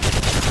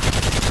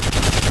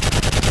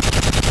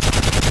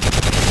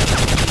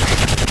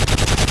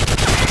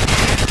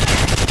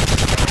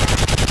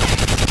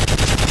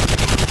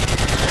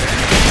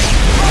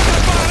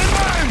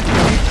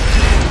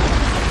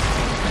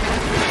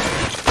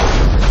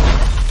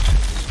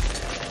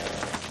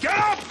 Get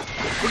up!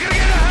 We're gonna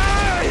get the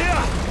hell out of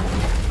here!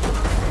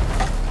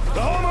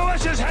 The whole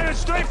militia's headed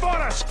straight for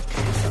us!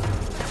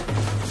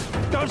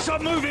 Don't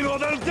stop moving or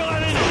they'll die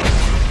in it!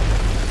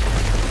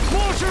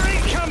 Mortar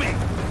incoming!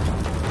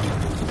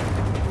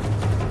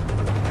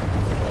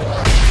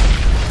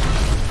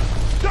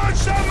 Don't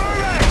stop moving!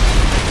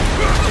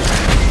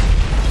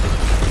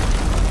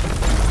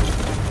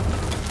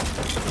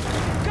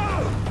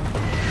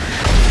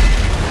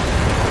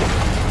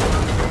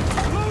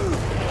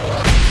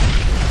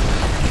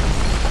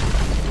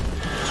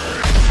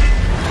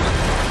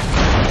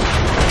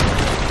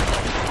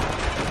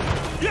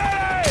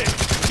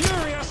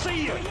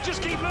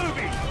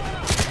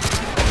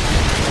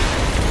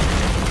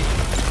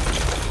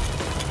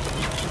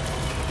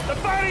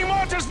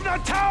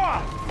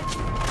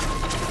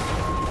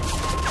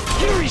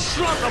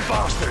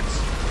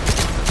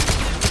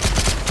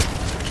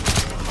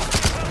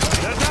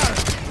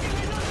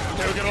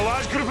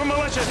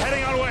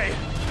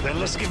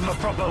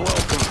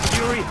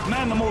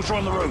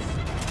 On the roof.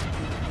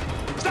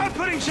 Start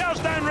putting shells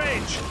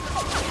downrange!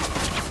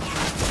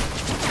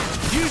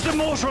 Use the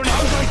mortar and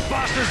hose those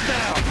bastards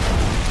down!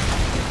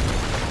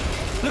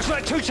 Looks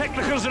like 2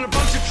 technicals and a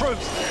bunch of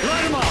troops.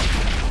 Line them up!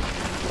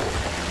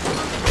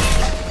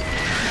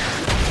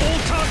 All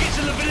targets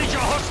in the village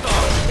are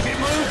hostile. If it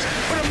moves,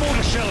 put a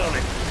mortar shell on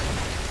it.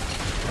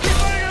 Keep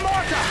putting a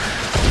mortar!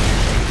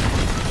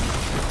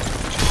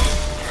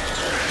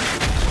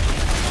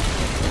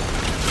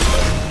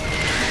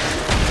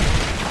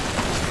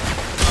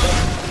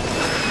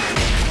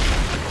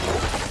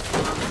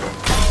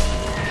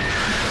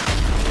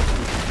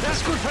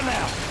 Good for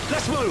now.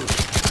 Let's move.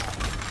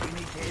 We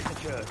need to hit the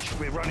church.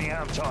 We're running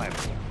out of time.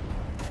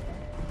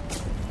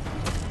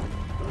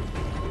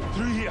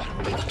 Through here.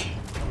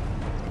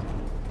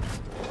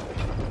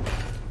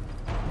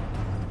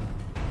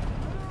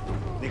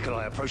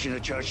 Nikolai, approaching the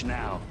church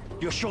now.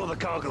 You're sure the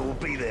cargo will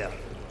be there?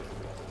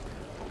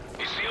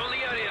 It's the only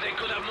area they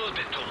could have moved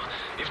it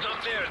to. If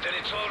not there, then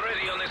it's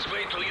already on its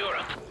way to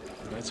Europe.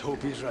 Let's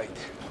hope he's right.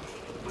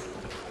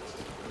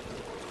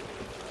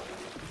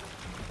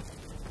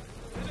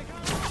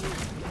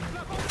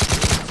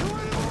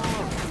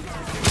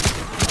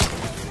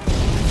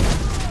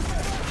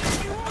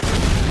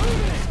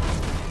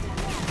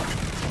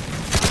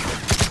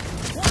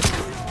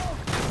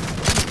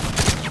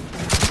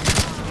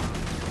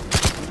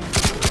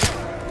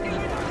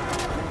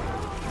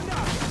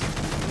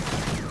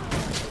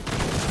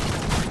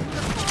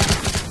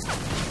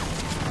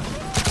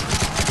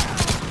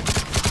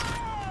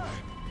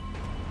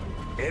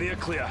 Area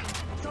clear.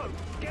 So,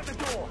 get the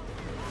door.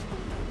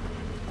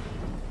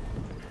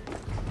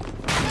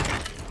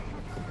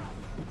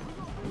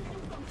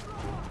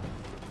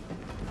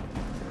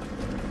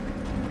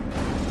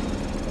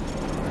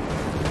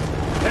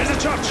 There's the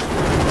church!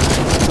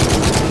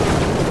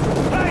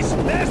 Nice!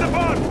 There's the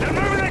boat! They're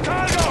moving the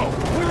cargo!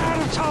 We're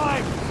out of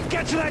time!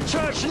 Get to that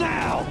church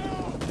now!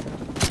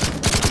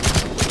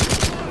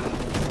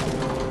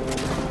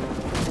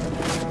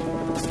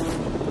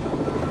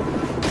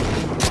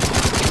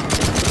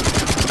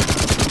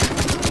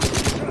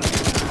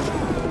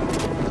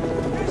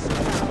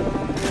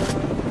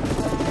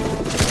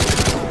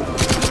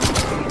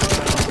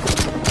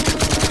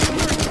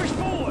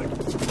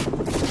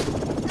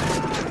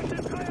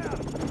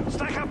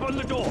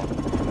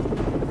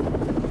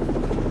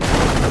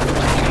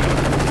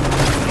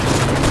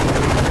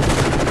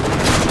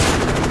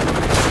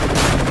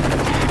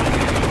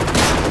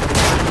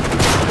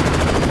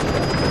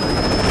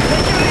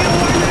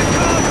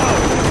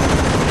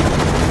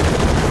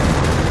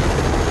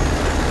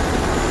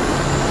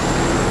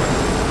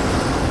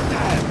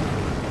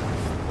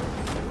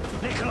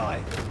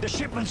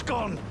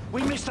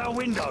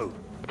 Window.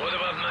 What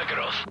about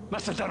Makarov?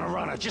 Must have done a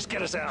runner. Just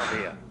get us out of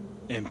here.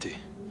 Empty.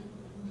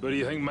 What do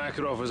you think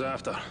Makarov was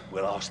after?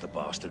 We'll ask the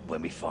bastard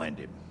when we find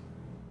him.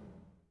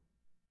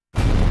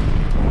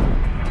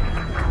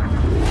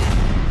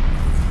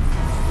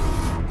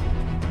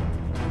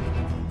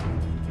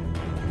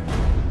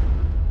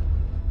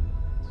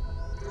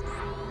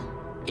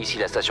 Ici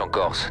la station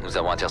Corse. Nous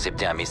avons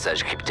intercepté un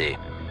message crypté.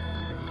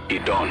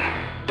 Idon,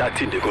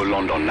 that's it to go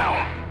London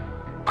now.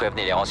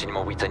 Prévenez les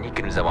renseignements britanniques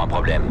que nous avons un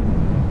problème.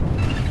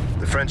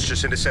 The French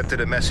just intercepted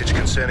a message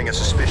concerning a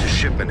suspicious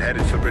shipment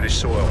headed for British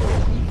soil.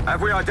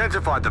 Have we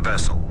identified the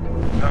vessel?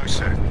 No,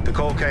 sir. The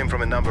call came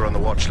from a number on the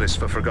watch list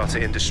for Fregata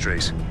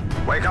Industries.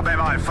 Wake up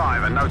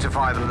MI5 and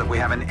notify them that we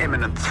have an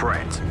imminent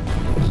threat.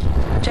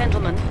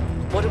 Gentlemen,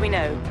 what do we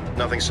know?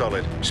 Nothing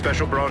solid.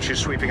 Special branch is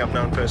sweeping up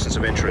known persons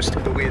of interest,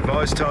 but we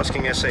advise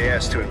tasking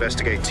SAS to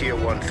investigate Tier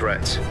 1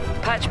 threats.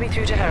 Patch me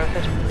through to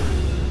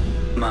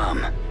Hereford.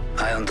 Ma'am,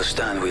 I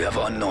understand we have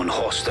unknown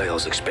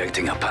hostiles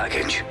expecting a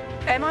package.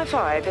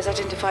 MI5 has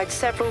identified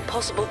several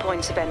possible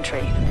points of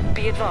entry.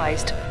 Be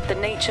advised, the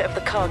nature of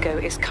the cargo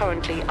is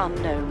currently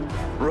unknown.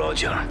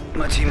 Roger.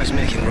 My team is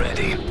making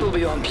ready. We'll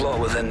be on plot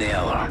within the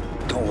hour.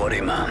 Don't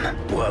worry, ma'am.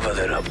 Whatever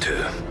they're up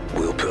to,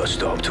 we'll put a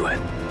stop to it.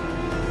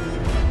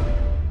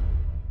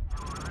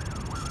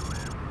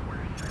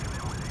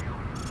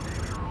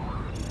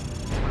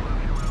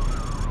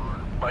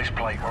 Base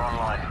plate, we're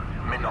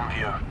online. Mint on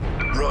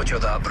view. Roger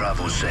that,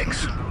 Bravo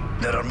 6.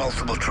 There are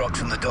multiple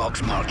trucks in the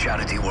docks marked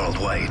Charity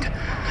Worldwide.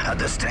 At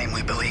this time,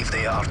 we believe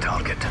they are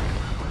target.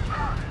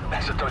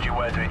 That's a dodgy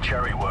way of doing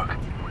cherry work.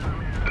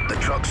 The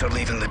trucks are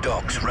leaving the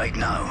docks right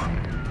now.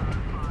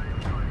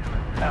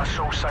 Our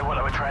source say what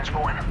they were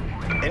transporting.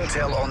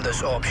 Intel on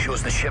this op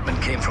shows the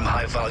shipment came from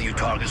high-value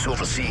targets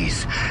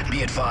overseas.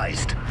 Be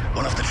advised,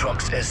 one of the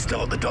trucks is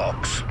still at the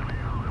docks.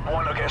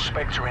 Why not get a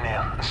Spectre in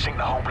here and sink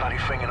the whole bloody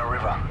thing in a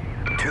river?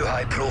 Too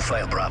high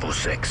profile, Bravo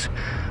 6.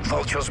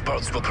 Vulture's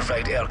birds will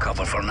provide air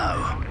cover for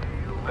now.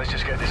 Let's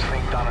just get this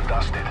thing done and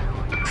dusted.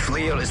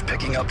 FLIR is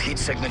picking up heat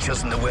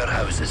signatures in the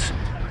warehouses.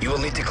 You will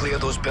need to clear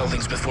those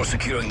buildings before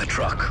securing the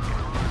truck.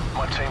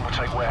 My team will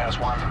take warehouse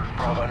 1.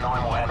 Bravo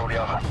 9 will handle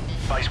the other.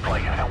 Base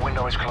plate, our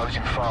window is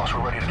closing fast.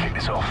 We're ready to kick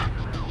this off.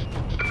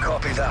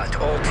 Copy that.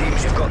 All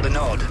teams, you've got the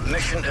nod.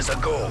 Mission is a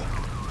go.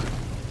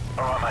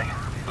 All right, mate.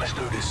 Let's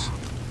do this.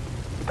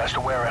 That's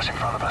the warehouse in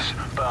front of us.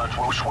 Burns,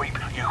 we'll sweep.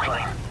 You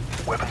clean.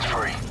 Weapons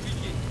free.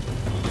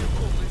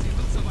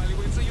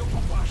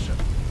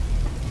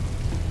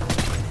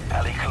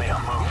 Alley clear.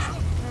 Move.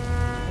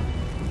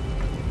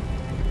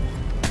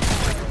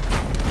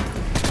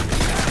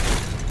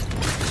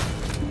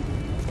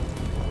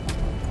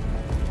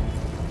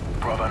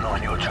 Bravo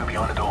 9, you're 2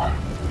 behind the door.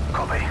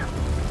 Copy.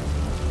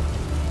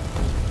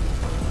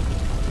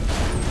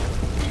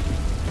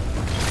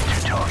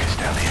 Two targets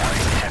down the alley,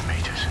 10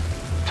 meters.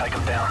 Take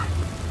them down.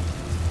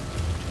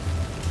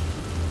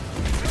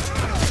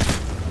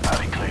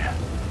 Alley clear.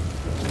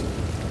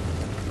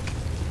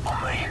 On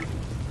me.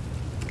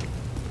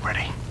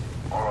 Ready.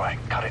 All right,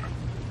 cut it.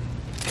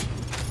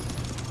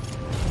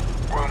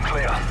 Room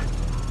clear.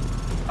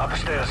 Up the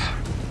stairs.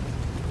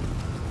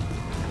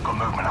 Got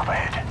movement up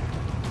ahead.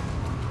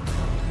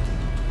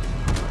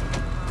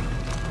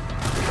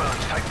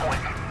 Burns, take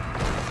point.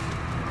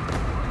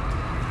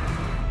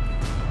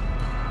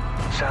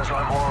 Sounds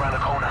like more around the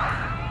corner.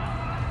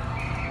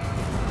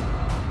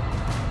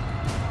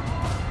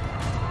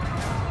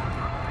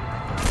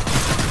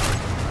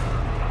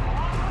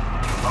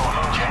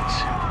 Oh, gents.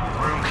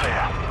 Room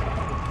clear.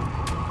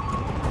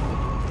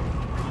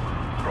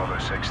 Bravo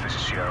 6, this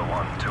is Sierra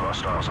 1. 2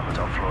 hostiles on the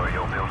top floor of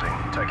your building.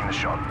 Taking the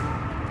shot.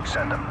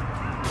 Send them.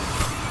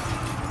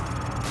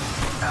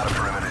 Outer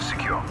perimeter is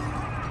secure.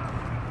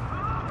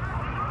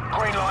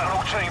 Green light on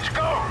all teams,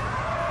 go!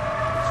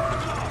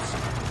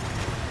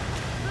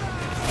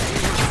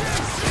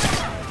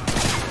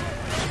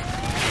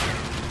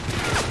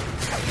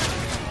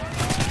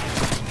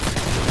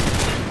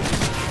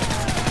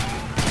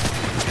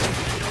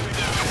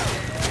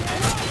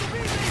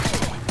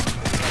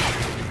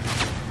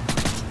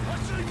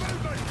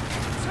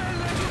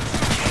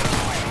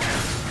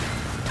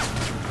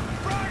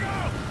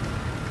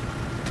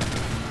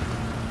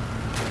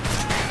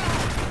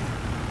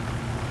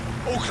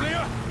 All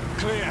clear?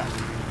 Clear.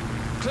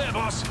 Clear,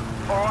 boss.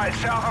 All right,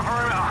 south of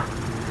perimeter.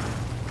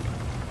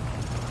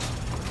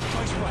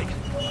 Base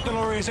plate. The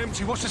lorry is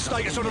empty. What's the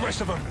status on the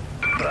rest of them?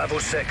 Bravo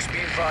 6, be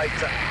advised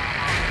that...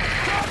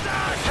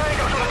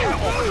 Tango's on the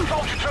catwalk.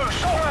 Vulture 2,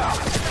 sold out.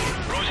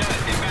 Roger,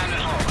 inbound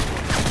and home.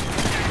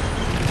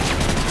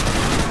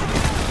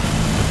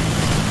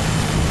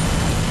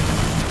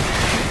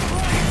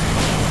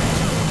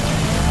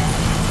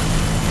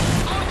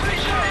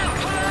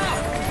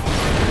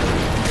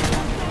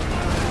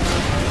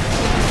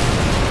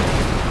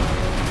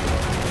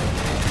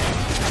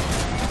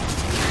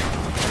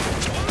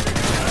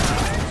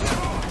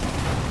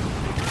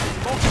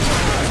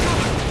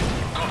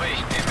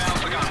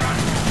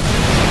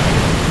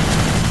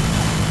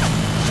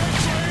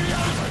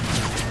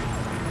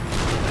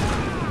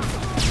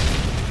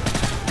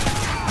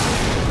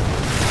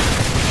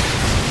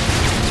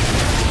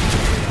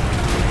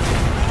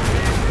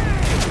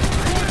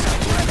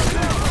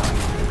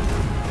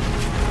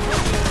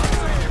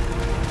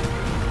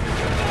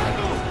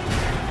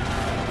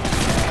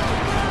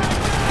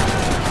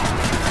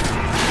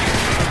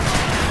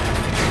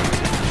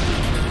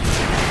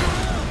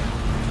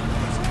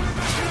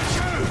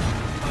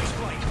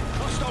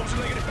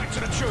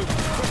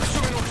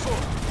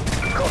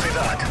 Copy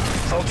that.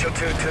 Vulture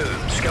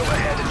 2-2, scout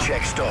ahead and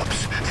check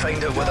stops.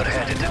 Find out where they're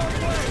headed.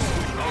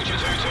 Vulture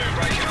 2-2,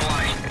 breaking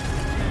away.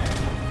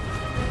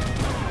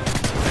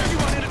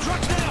 Everyone in the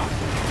truck now!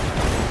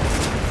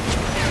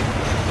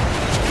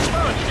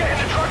 Burns, get in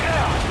the truck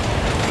now!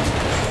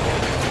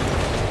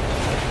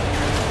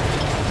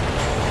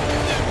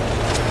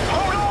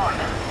 Hold on!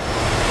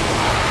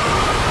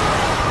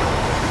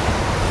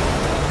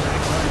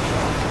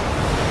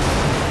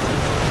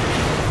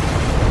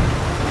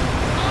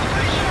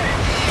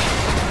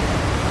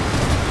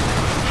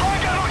 Try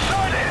and get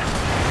outside it!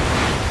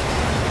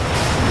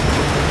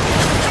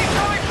 Keep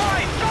going,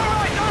 fight! Go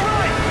right, go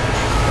right!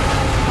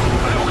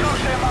 A little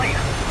close there, mate.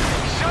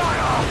 Shut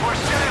up, we're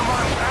still in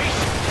one pace.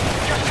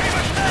 Just keep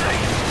it steady!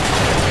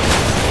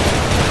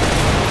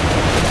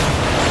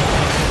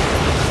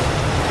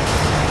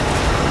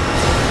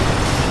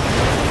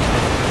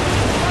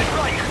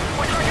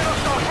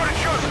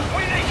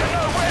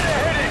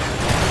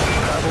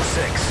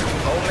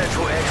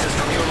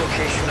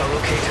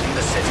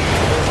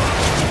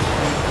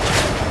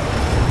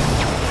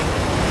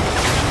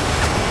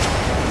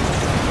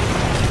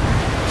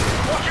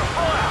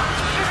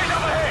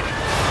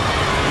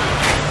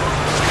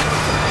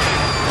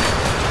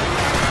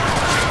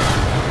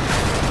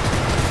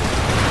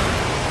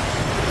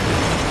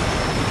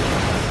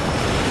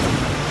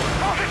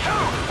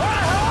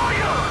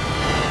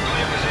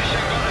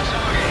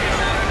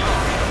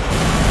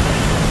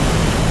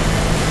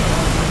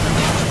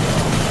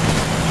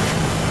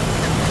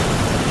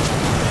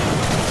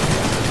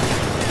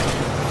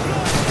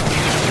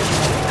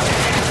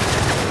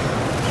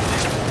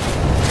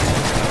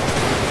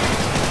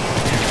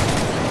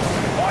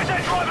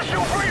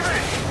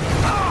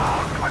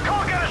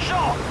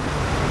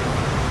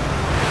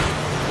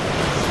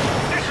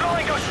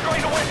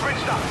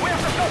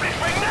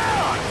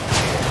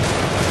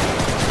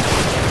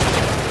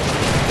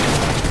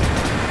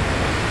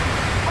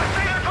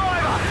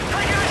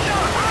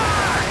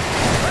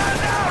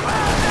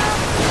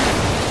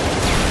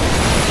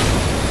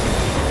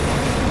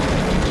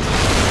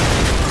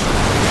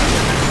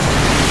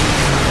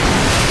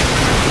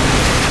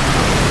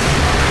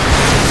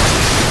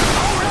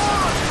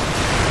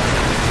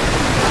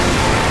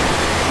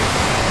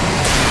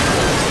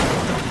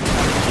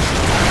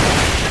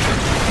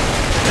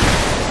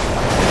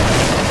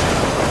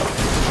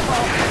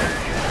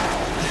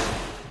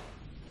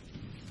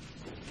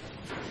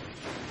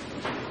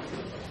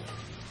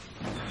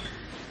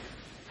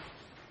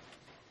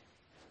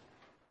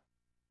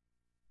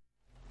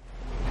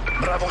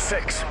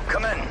 6,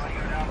 come in.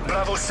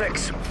 Bravo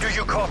 6, do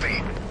you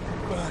copy?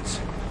 Burns.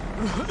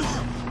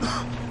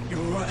 You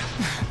alright?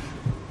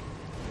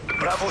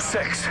 Bravo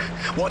 6,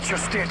 what's your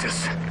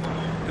status?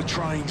 The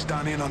train's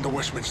done in under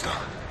Westminster.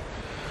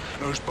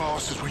 Those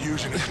bastards were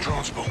using it for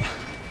transport.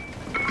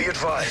 Be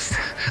advised,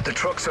 the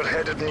trucks are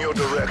headed in your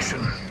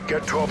direction.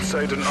 Get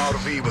topside an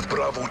RV with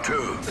Bravo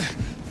 2.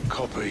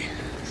 Copy.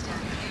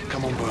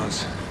 Come on,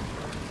 Burns.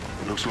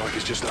 Looks like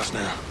it's just us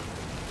now.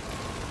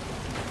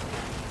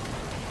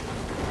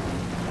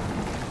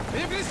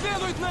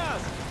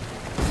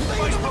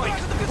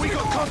 We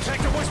got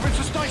contact at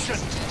Westminster Station.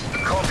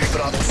 Copy,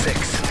 Bravo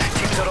 6.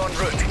 Teams are en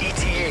route.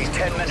 ETA,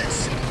 10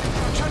 minutes.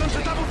 Tell them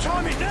to double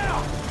time it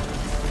now.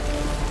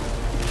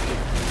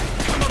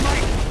 Come on,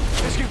 mate.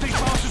 Let's give these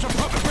bastards a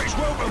proper British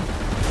welcome.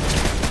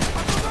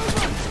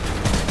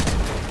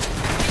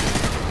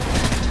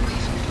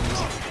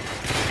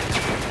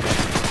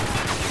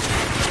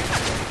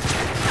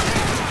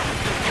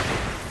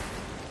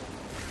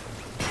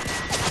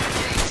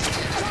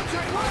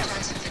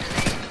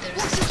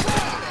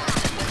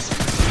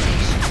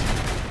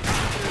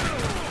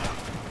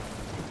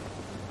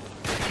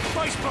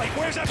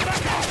 Where's that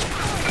backup?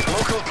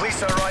 Local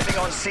police are arriving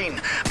on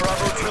scene.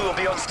 Bravo 2 will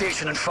be on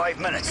station in 5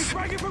 minutes. He's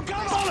dragging from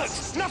cover!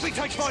 Bollocks! Nothing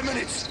takes 5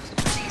 minutes!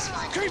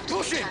 Keep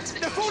pushing!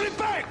 They're falling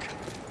back!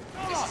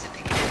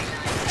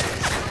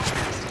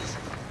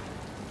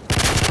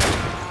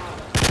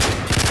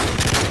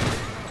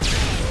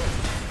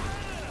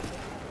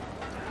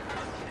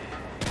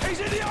 He's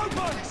in the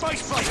open!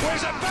 Faceplate,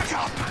 where's that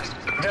backup?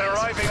 They're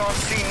arriving on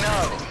scene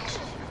now.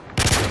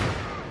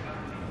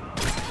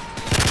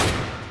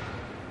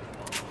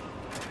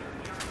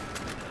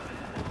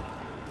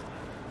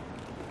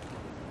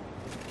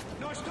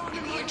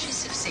 In the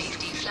interest of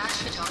safety,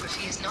 flash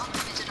photography is not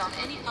permitted on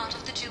any part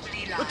of the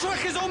Jubilee line. The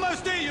truck is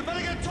almost here. You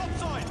better get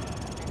topside.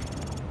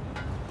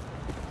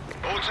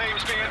 All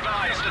teams be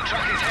advised, the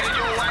truck is headed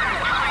your way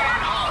and coming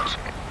in hot.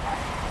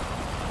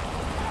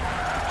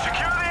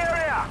 Secure the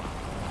area!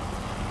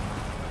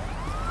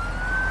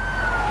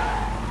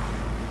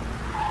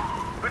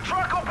 The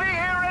truck will be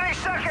here any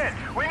second!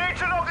 We need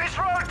to knock this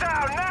road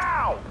down,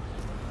 now!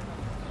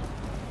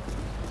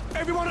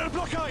 Everyone at the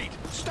blockade!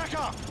 Stack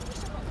up!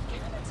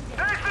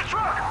 There's the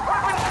truck!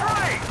 Weapons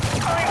free!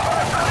 Coming for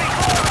the bloody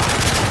corner!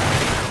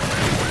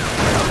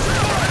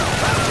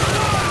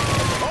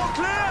 All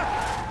clear!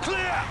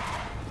 Clear!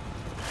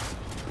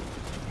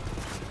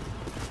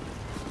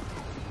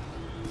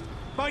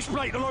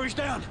 Baseplate, the lorry's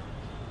down.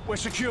 We're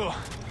secure.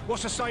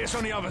 What's the status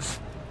on the others?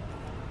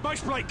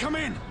 Baseplate, come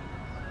in!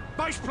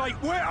 Baseplate,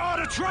 where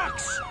are the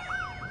trucks?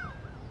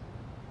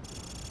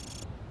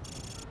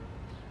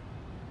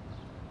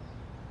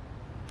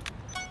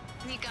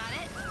 You got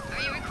it?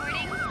 Are you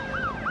recording?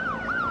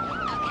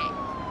 Okay,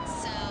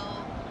 so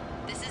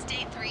this is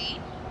day 3,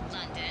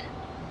 London,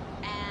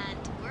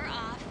 and we're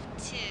off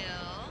to...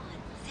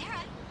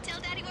 Sarah, tell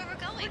Daddy where we're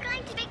going. We're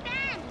going to Big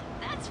Ben.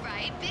 That's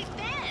right, Big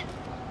Ben.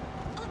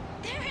 Oh,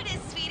 there it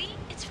is, sweetie.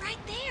 It's right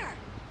there.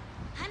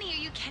 Honey,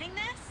 are you getting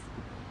this?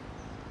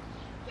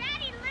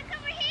 Daddy, look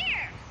over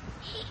here.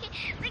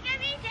 Look at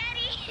me,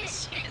 Daddy.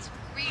 She is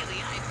really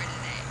hyper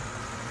today.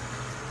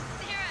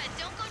 Sarah,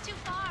 don't go too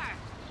far.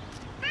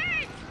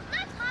 Birds!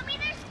 Look, Mommy,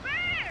 there's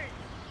birds!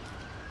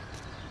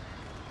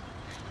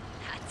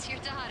 That's your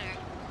daughter.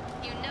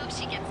 You know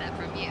she gets that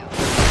from you.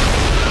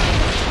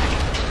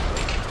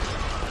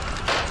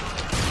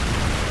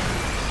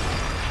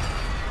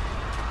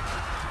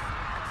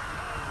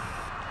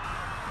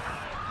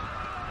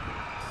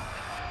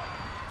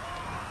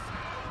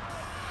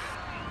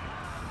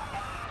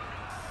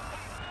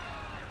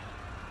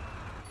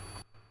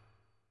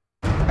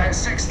 At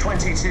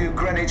 6:22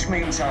 Greenwich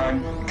Mean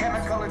Time,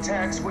 chemical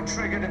attacks were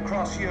triggered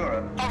across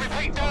Europe. I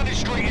repeat, Downing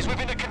Street is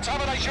within the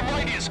contamination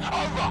radius.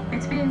 Over!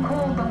 It's being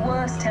called the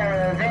worst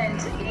terror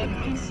event in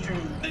history.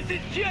 This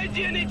is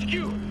GIGN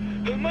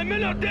HQ. My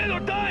men are dead or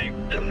dying.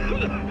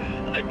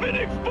 I've been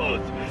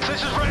exposed.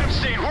 This is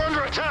Ramstein. We're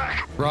under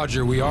attack.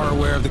 Roger, we are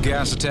aware of the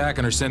gas attack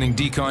and are sending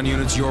decon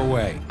units your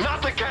way.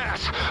 Not the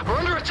gas. We're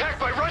under attack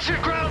by Russian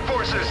ground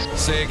forces.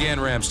 Say again,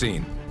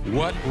 Ramstein.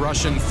 What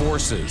Russian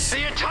forces?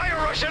 The entire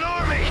Russian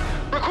army!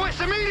 Request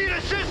immediate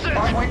assistance!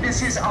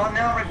 Eyewitnesses are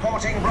now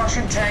reporting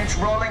Russian tanks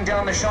rolling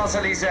down the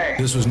Champs-Élysées.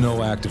 This was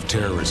no act of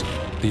terrorism.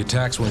 The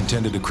attacks were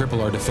intended to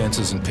cripple our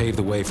defenses and pave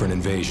the way for an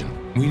invasion.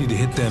 We need to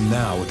hit them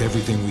now with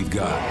everything we've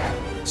got.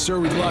 Sir,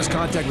 we've lost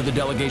contact with the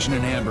delegation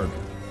in Hamburg.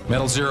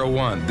 Metal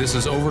 01, this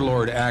is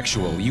Overlord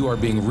Actual. You are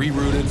being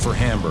rerouted for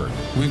Hamburg.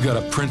 We've got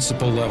a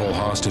principal-level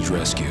hostage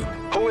rescue.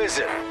 Who is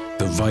it?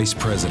 The Vice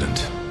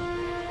President.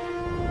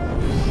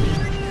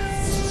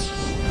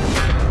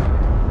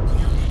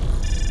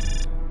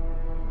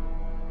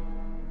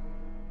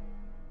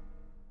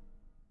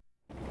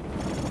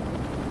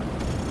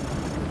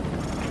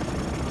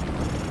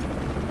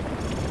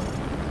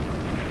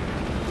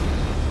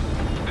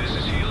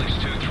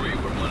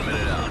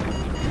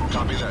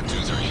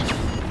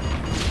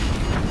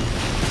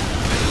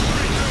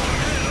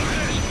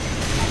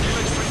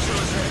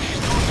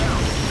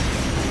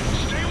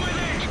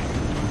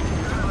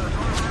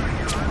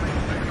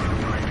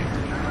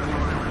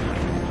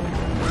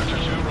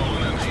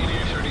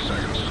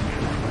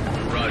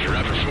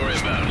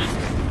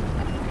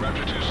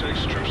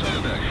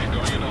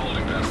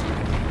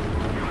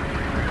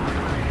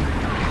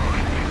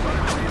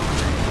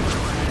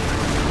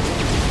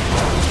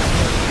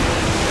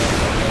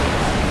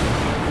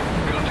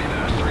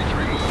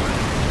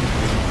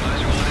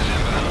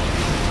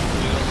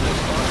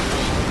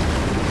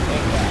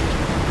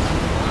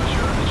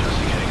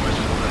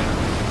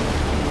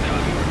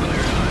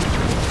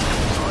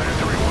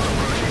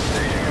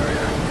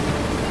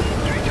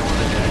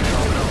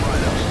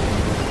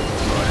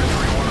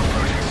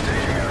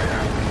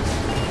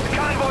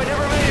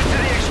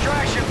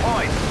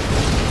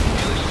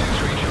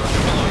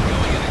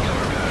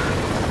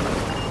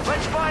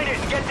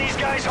 get these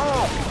guys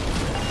home.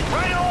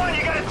 Right on,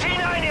 you got a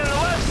T-90 on the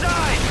left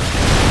side.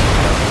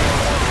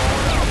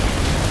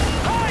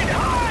 Hide,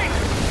 hide!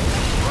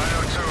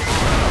 Rhino 2,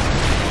 move out.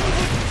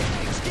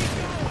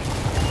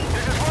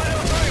 This is Rhino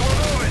 3,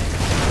 we're moving.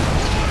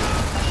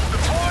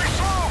 Deploy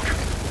smoke!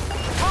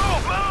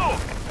 Move,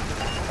 move!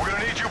 We're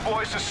gonna need you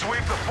boys to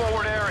sweep the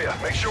forward area.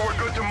 Make sure we're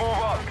good to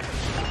move up.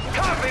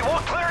 Copy,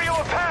 we'll clear you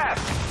a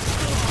path.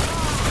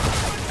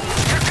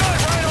 You're good,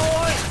 Rhino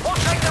 1. We'll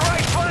take the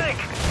right flank.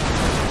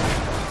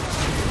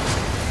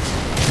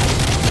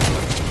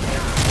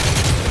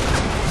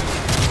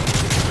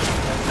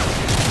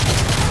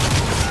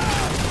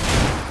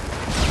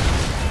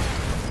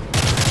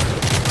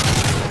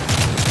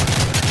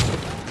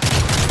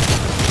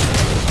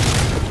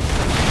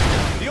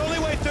 The only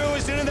way through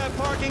is into that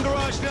parking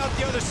garage and out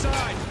the other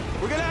side.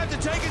 We're gonna have to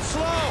take it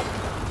slow.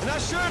 I'm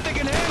not sure if they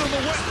can handle the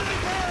weight.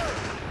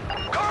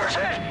 Car's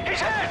hit!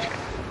 He's hit!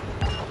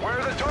 Where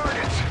are the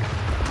targets?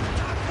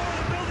 Top floor of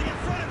the building in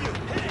front of you.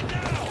 Hit it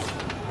now.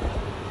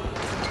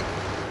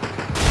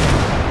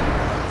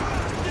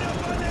 Get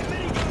up on that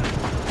minigun.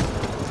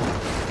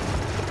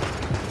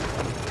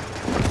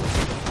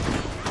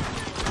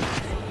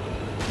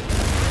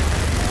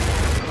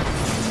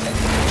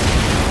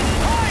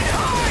 Hide!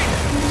 Hide!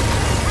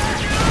 Back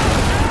it up!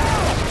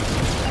 Now!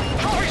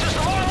 Trophy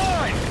system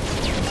online!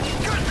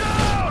 Get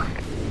down!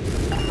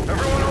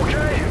 Everyone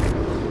okay?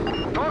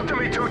 Talk to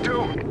me, Tutu.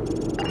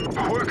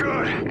 We're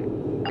good.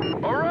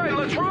 All right,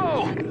 let's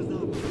roll!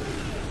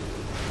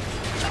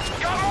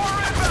 Got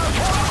more inbound!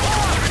 12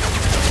 o'clock!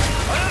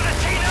 Another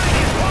T-90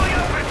 is pulling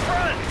up in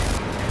front!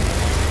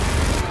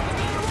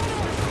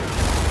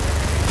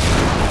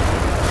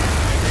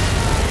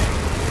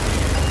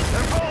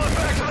 They're pulling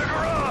back to the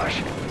garage!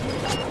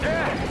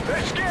 Yeah,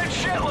 they're scared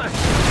shitless!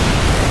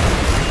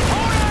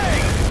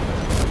 Holding!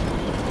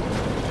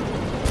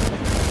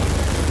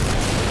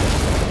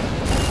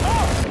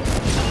 Oh!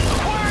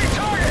 Acquiring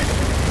target!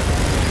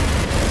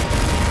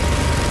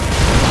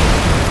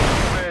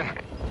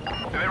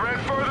 And they ran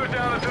further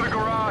down into the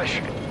garage.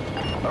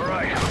 All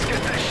right, let's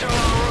get this show on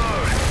the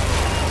road.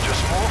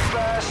 Just move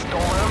fast,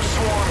 don't let them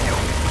swarm you.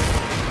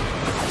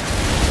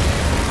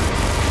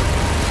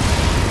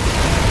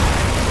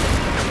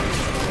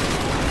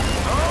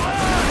 Hold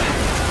on!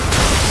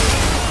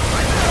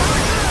 Right there,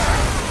 right there!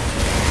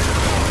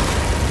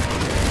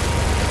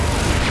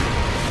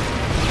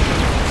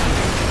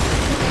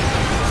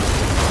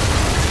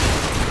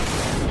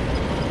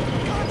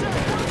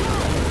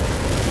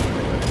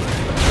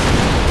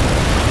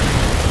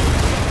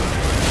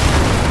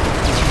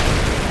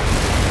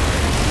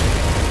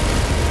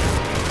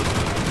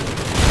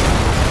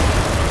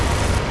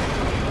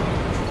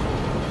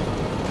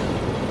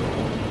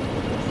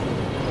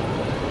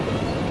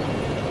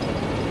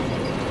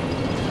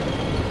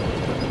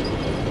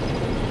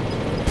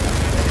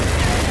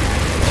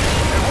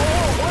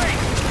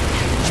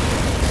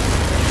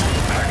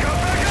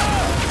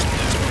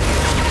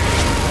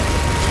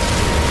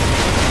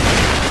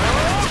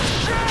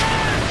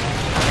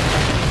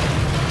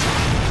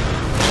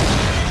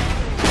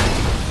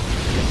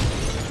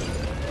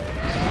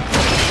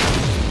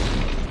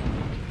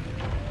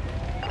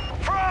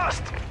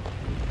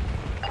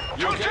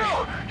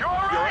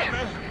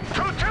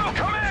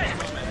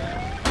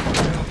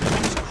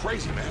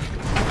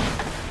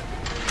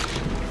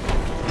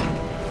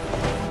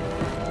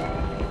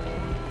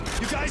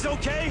 guys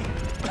okay?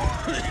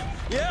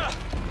 Yeah.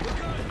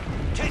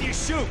 Can you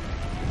shoot?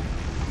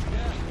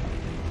 Yeah.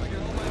 I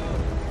can hold my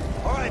own.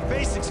 All right,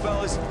 basics,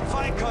 fellas.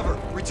 Find cover.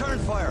 Return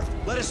fire.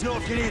 Let us know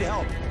if you need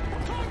help.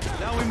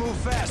 Now we move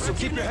fast, so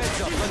keep your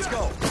heads up. Let's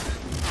go.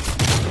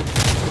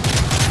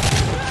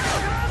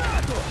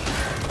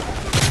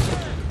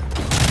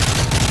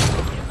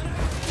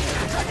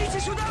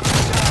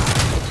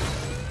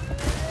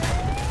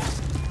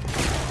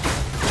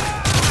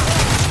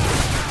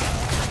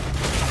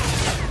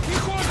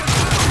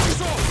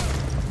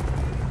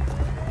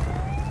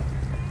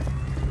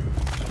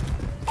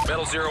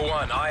 Metal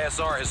 01,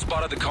 ISR has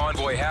spotted the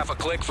convoy half a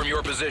click from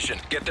your position.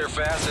 Get there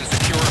fast and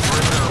secure a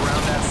perimeter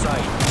around that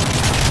site.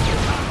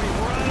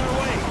 We're on our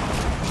way.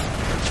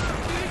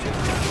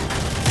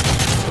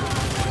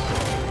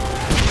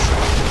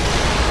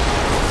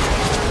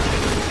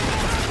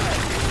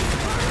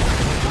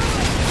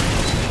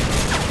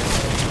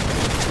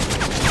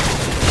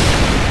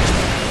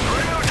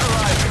 We're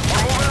neutralizing.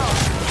 We're moving up.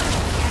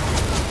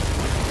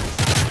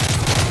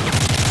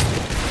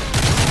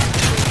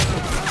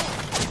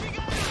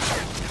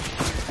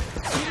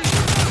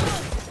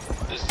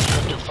 This is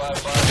Drifter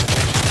 5-5,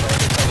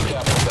 target on the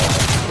Capitol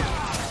Building.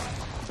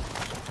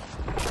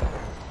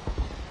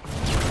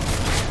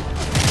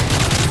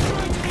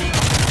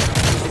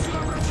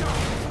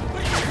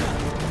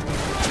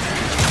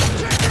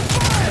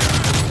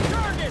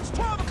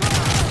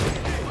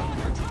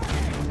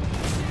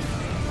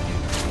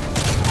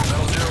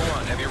 Metal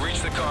 01, have you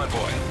reached the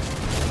convoy?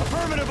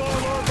 Affirmative,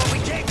 Overlord, but we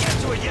can't get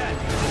to it yet.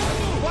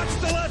 Watch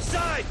the left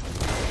side.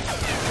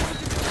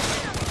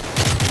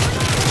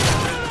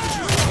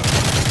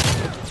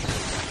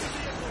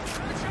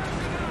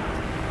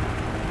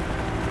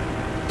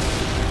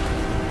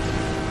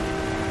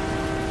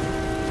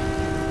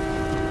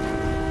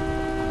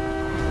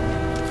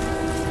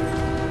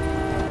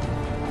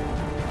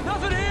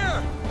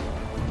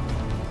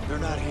 They're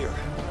not here.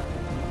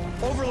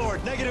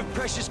 Overlord, negative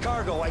precious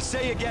cargo. I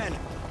say again,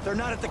 they're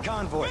not at the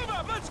convoy. Move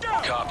up, let's go!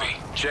 Copy.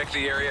 Check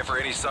the area for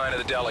any sign of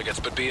the delegates,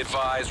 but be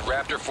advised,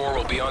 Raptor 4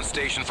 will be on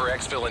station for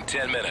exfil in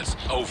 10 minutes.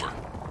 Over.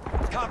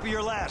 Copy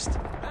your last.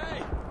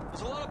 Hey,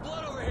 there's a lot of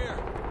blood over here.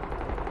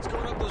 It's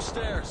going up those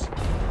stairs.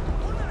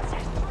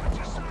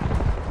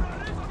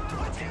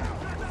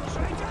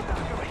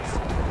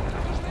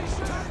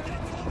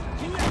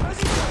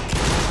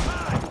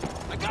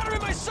 I got her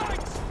in my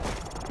sights!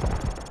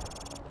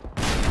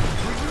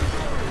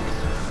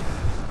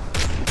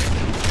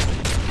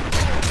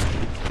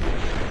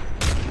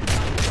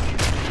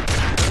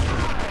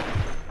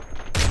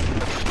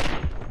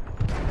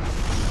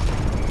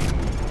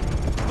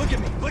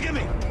 Look at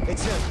me!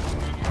 It's him.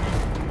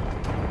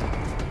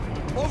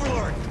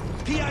 Overlord,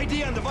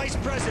 PID on the Vice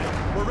President.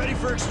 We're ready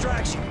for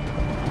extraction.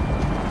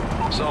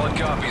 Solid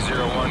copy,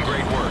 01.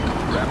 Great work.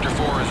 Raptor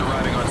 4 is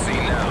arriving on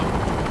scene now.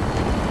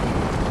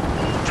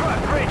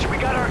 Truck, Bridge, we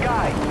got our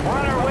guy. We're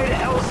on our way to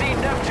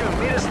LZ Neptune.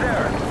 Meet us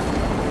there.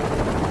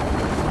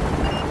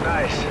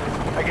 Nice.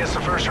 I guess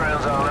the first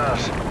round's on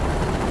us.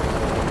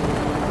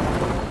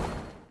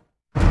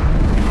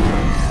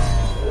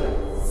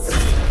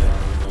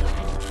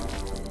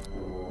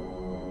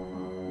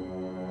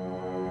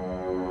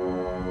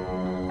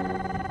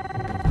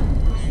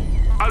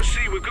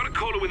 OC, we've got a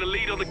caller with a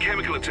lead on the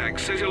chemical attack.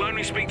 Says he'll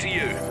only speak to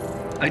you.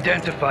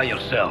 Identify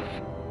yourself.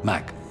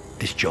 Mac,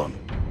 it's John.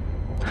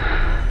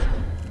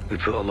 We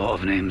put a lot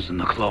of names in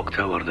the clock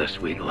tower this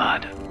week,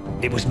 lad.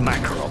 It was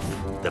Makarov.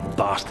 The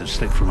bastard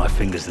slipped through my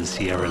fingers in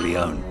Sierra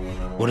Leone.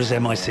 What does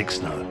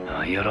MI6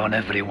 know? You're on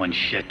everyone's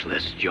shit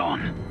list,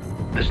 John.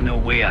 There's no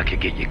way I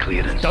could get you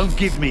clearance. Don't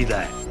give me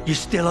that. You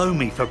still owe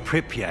me for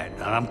Pripyat,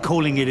 and I'm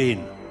calling it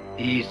in.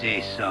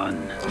 Easy,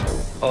 son.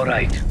 All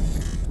right.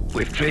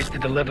 We've traced the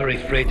delivery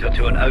freighter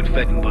to an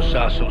outfit in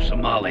Bosaso,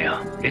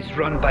 Somalia. It's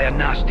run by a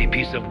nasty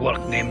piece of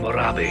work named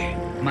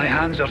Morabi. My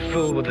hands are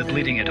full with it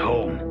leading it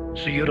home,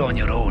 so you're on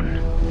your own.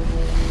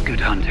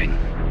 Good hunting.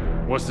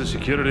 What's the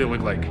security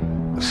look like?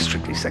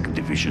 Strictly 2nd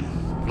Division.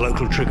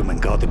 Local triggermen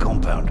guard the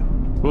compound.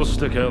 We'll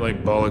stick out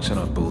like bollocks in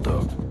a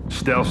bulldog.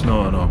 Stealth's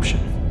not an option.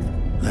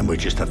 Then we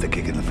just have to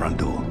kick in the front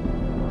door.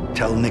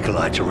 Tell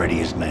Nikolai to ready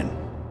his men.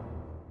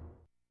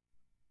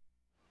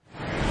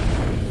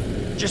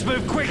 Just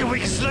move quick and we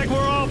can select where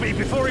I'll be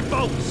before he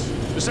bolts.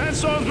 The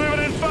sandstorm's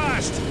moving in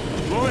fast.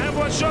 We'll have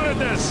one shot at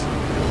this.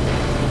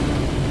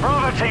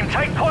 Bravo team,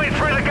 take point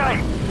through the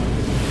gate.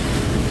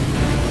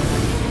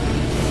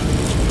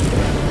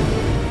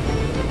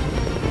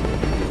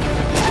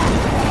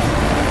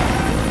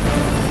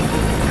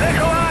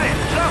 Nikolai,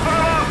 suffer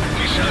them up.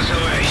 Missiles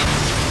away.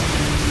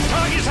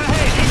 Targets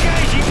ahead.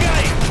 Engage,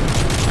 engage.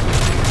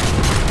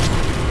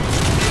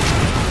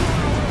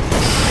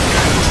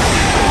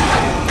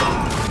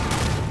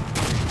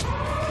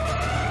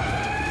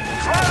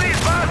 Slow these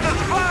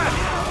bastards fast.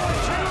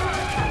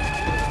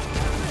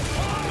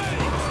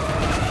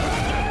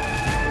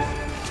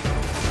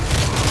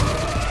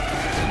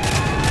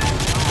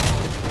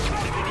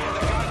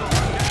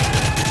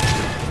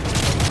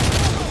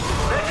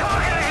 They're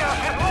targeting us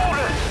with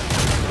mortars.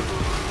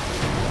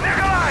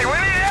 Nikolai, we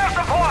need air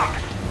support.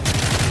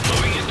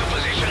 Moving into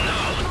position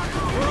now.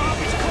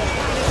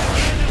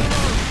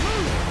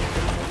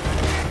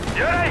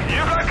 Yuri,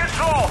 you got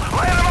control.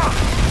 Light them up.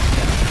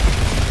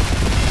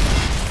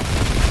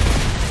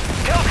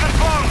 Kill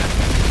confirmed.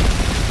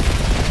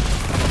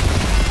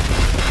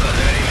 The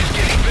aim is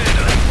getting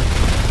better.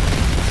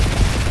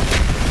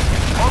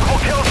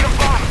 Multiple kills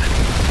confirmed.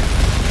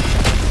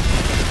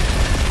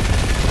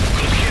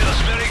 Good kills,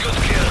 very good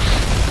kills.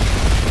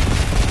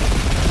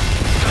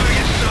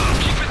 Target's down,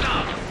 keep it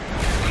up.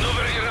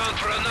 Maneuvering around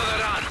for another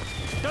run.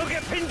 Don't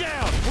get pinned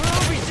down.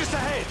 We're just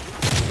ahead.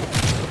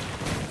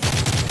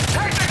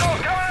 Tactical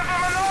coming in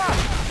from the north.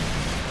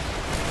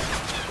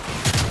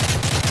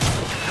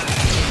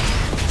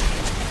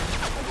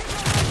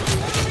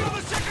 Enemy on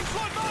the second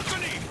floor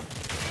balcony!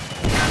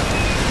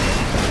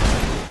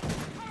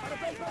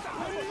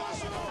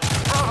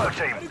 Bravo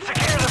team,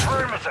 secure the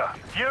perimeter.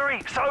 Yuri,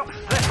 so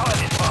let's find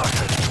this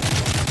bastard.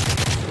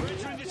 We're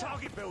entering the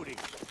target building.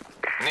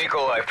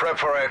 Nikolai, prep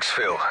for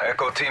exfil.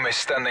 Echo team is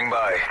standing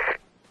by.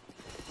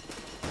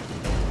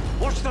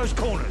 Watch those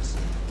corners.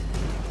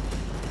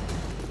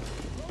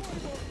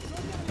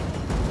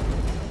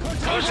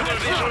 Possible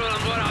visual on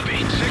Warabi,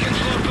 second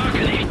floor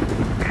balcony.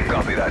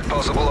 Copy that.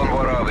 Possible on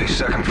Warabi,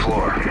 2nd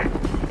floor.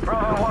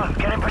 Bravo 1,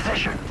 get in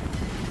position.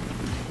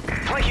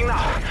 Flanking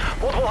now.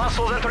 Multiple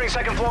hostiles entering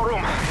 2nd floor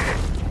room.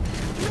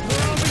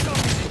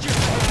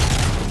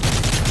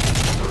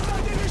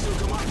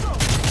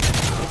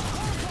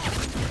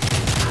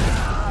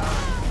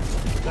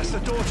 That's the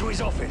door to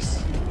his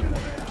office.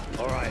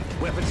 All right,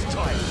 weapons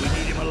tight. We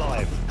need him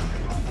alive.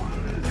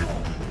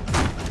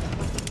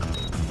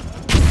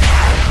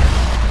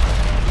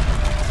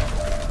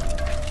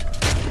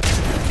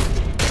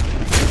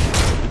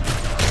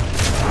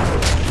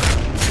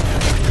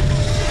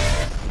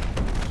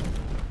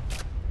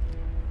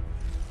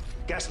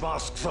 Gas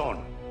masks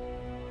on.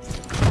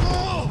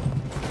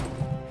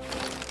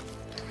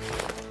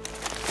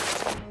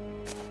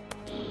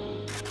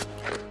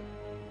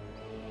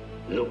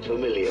 Look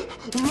familiar?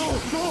 No,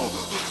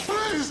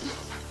 please!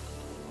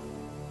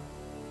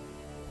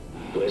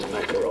 Where's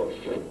Makarov?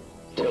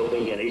 Tell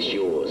me and it's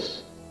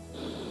yours.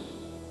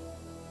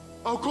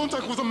 Our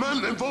contact was a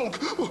man named Volk.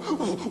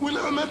 We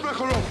never met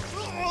Makarov.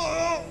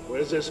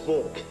 Where's this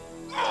Volk?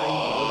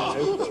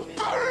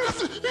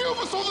 Paris! He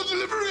oversaw the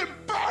delivery in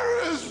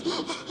Paris!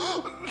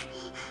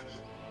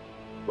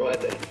 Right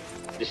then.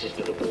 This is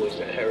for the boys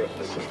at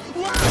Hereford.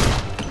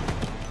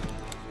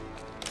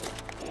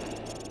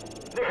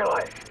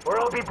 Nikolai, we're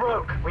RB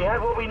broke. We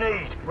have what we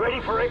need. Ready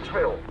for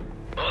exfil.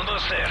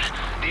 Almost there.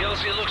 The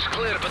LZ looks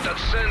clear, but that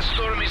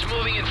sandstorm is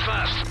moving in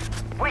fast.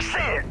 We see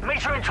it.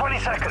 Meet you in 20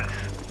 seconds.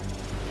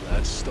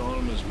 That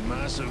storm is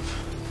massive.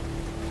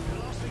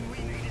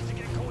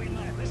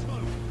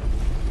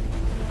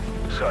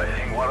 So, you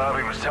think what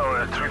Harvey was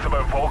telling the truth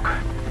about Volk?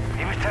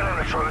 He was telling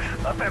the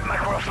truth. I bet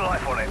Makarov's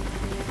life on it.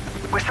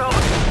 We're still...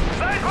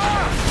 Stand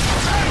by!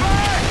 Stand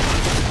by!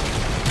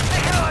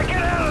 Nikolai,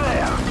 get out of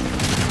there!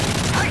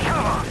 Take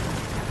cover!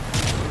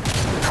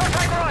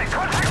 Contact right!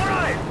 Contact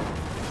right!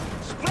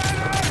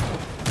 Splatter!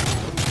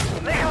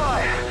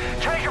 Nikolai,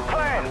 change your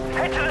plan.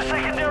 Head to the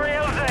secondary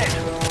LZ.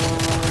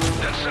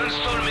 That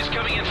sandstorm is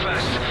coming in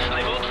fast.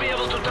 I won't be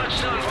able to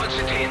touch down once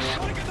it hits.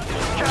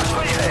 Just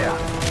be there.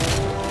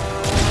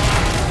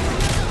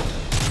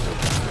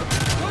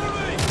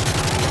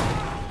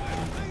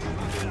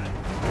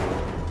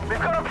 We've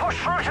got to push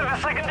through to the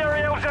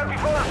secondary LZ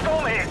before the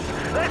storm hits.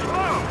 Let's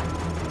move!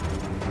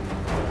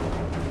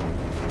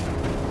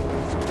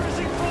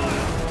 Suppressing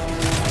fire!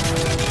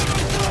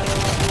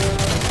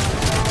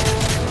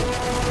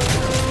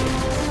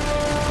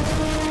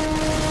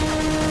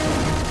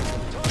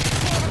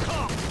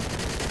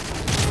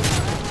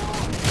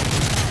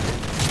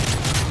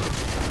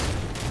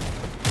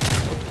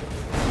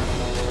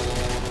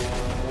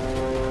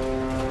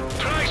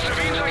 Christ, the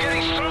winds are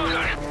getting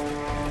stronger!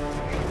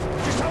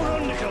 Just hold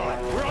on, Nikolai.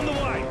 We're on the way.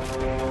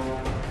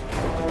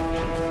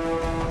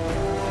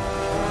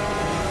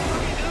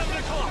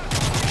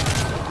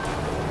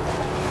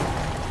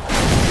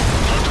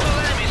 Multiple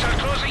enemies are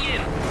closing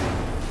in.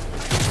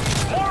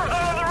 More of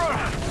them on the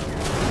roof!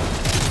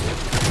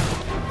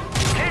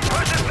 Keep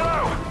pushing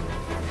through!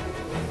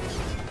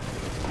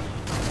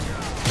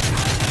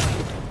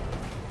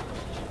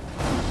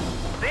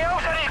 The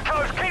LZ is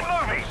close. Keep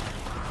moving!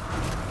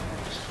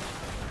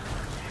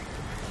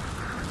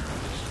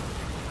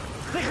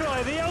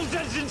 Nikolai, the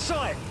LZ's in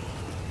sight!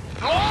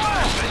 Move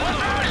fast! I don't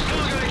know how much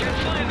longer I can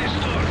fly in this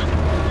storm.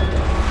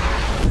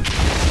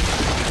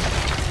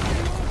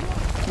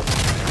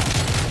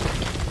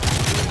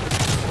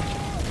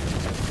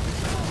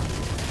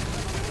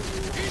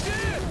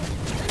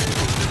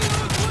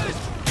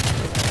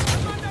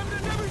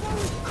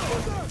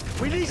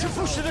 We need to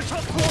push to the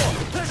top floor!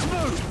 Let's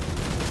move!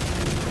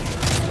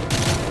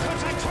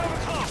 Contact 12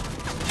 o'clock!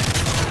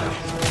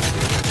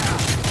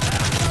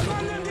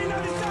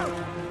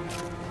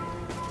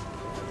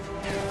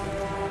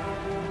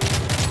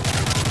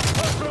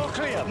 First floor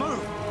clear,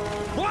 move!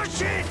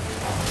 Watch it!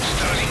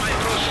 Starting my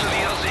approach to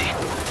the LZ.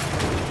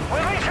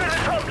 We'll meet you at the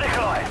top,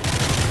 Nikolai!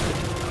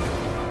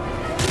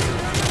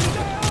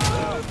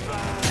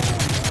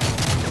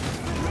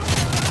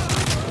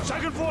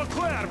 Second floor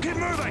clear, keep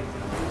moving!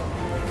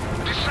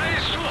 This side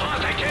is too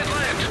hot, I can't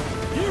land.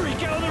 Yuri,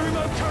 get on the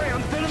remote turret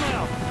and thin him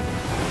out!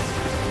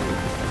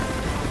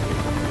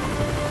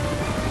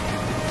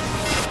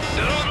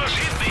 They're almost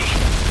hit me.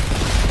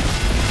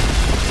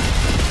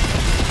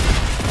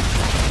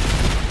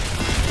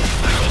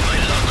 I hope my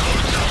luck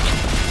holds out.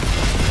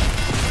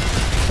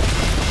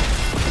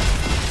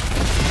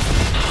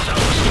 Oh, that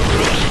was too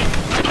close.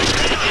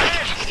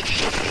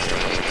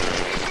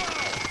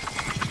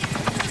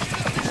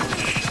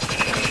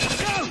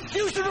 Go!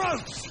 Use the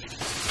ropes!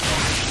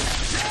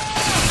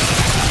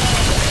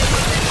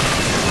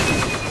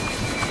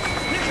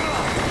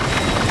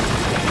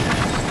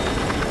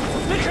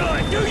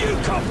 Nikolai, do you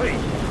copy?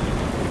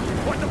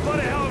 What the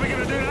bloody hell are we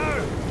gonna do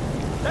now?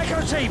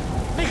 Echo team,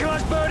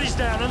 Nikolai's bird is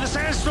down and the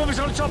sandstorm is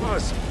on top of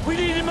us. We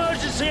need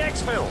emergency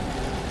exfil.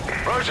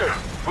 Roger.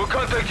 We'll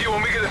contact you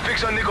when we get a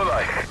fix on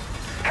Nikolai.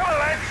 Come on,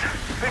 lads.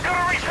 We've got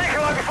to reach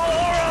Nikolai before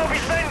more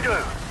armies then do.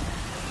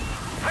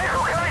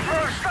 Vehicle coming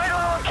through. Stay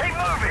low and keep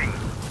moving.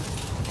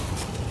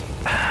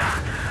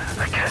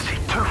 I can't see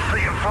 2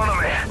 feet in front of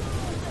me.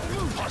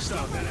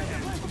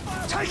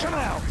 Take him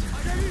out.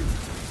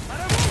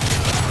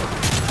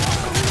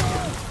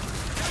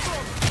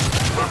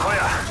 We're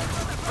clear.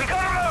 We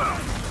gotta move!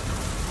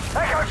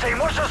 Echo team,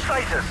 what's your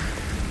status?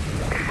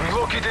 We've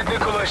located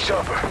Nikolai's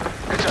chopper.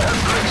 It's a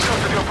handbrake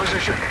south of your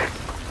position.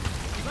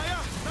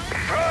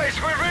 Right,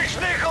 we've reached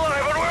Nikolai,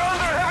 but we're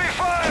under heavy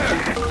fire!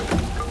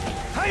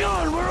 Hang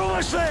on, we're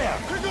almost there!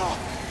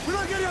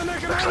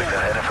 Looks like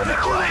they're headed for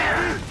Nikolai.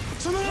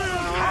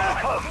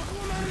 Help them!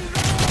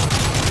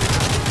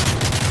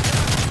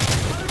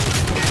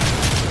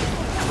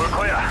 We're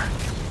clear.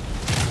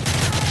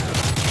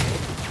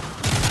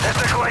 There's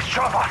Nikolai's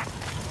chopper!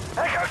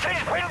 Echo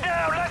team's pinned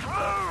down, let's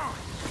move!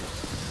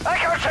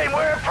 Echo team,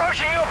 we're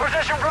approaching your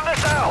position from the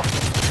south!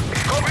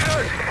 Copy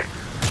that!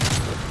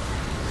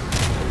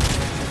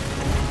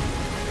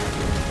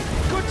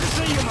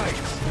 you, mate?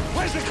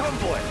 Where's the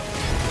convoy?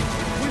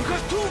 We've got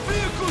 2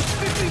 vehicles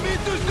 50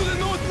 meters to the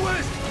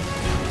northwest!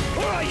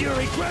 Alright,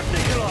 Yuri, grab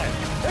Nikolai!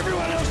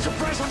 Everyone else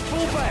suppress and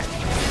pull back!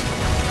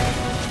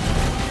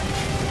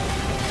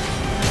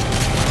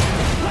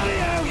 Bloody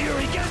hell,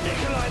 Yuri, get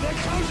Nikolai! They're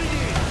closing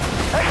in!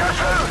 Echo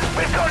 2!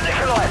 We've got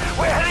Nikolai!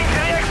 We're heading to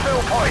the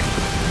exfil point!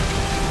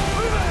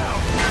 Move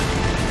out!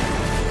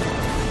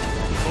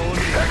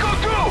 Echo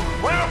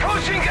 2! We're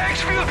approaching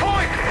exfil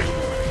point!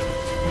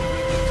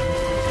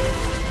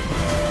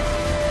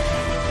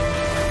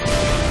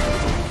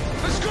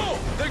 Let's go!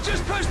 They're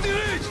just past the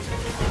ridge!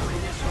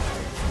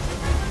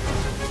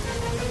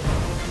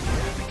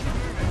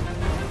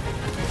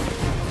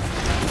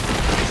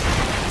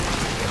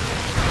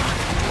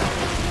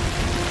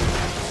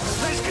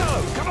 Let's go!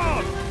 Come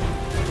on!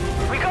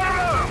 We gotta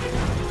move!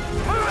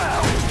 Move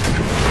out!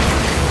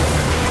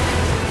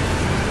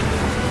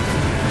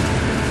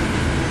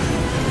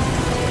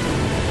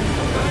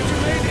 Glad you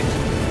made it!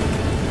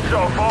 So,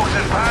 folks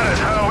in Paris,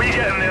 how are we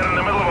getting there in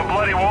the middle of a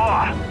bloody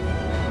war?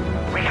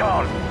 We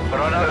can't, but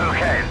I know who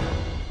can.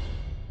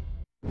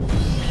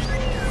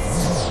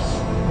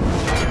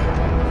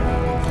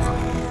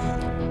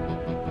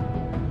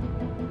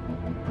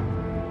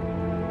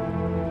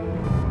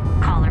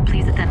 Caller,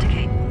 please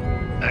authenticate.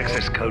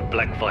 Access code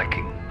Black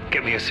Viking.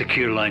 Get me a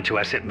secure line to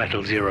Asset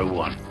Metal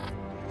 01.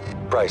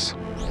 Bryce,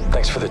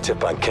 thanks for the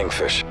tip on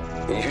Kingfish.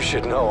 You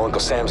should know Uncle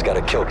Sam's got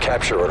a kill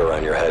capture order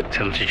on your head.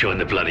 Tell him to join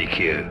the bloody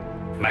queue.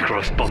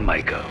 Makarov's bomb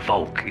maker,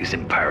 Volk, is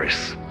in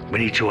Paris. We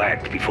need to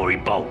act before he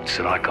bolts,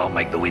 and I can't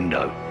make the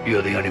window.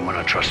 You're the only one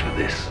I trust with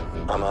this.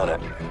 I'm on it.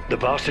 The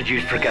bastard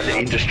used Forgotten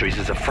Industries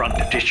as a front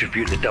to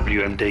distribute the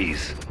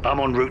WMDs. I'm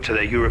en route to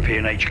their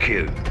European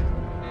HQ.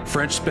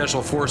 French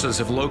Special Forces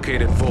have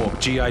located Volk.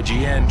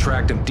 GIGN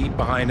tracked them deep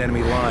behind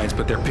enemy lines,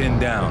 but they're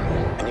pinned down.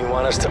 And you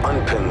want us to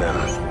unpin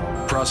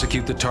them?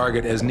 Prosecute the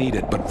target as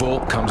needed, but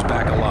Volk comes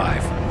back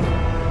alive.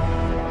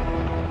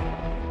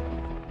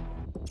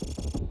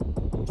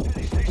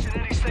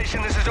 Any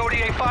station, this is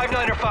ODA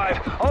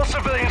 595. All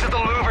civilians at the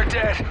Louvre are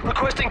dead.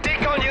 Requesting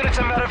decon units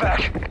and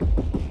medevac.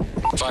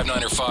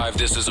 595,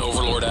 this is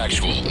Overlord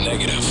Actual.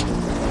 Negative.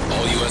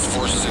 All U.S.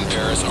 forces in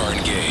Paris are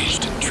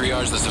engaged.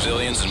 Triage the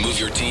civilians and move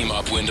your team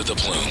upwind of the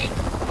plume.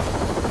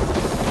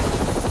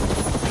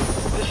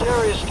 This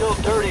area is still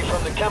dirty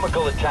from the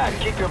chemical attack.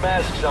 Keep your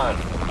masks on.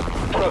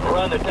 Truck, we're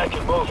on the deck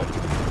and moving.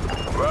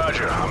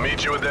 Roger. I'll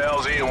meet you at the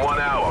LZ in 1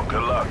 hour.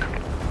 Good luck.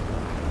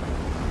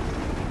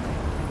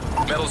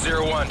 Metal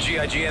 01,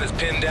 GIGN is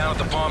pinned down at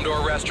the Palm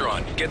d'Or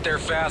restaurant. Get there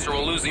fast or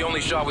we'll lose the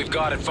only shot we've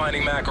got at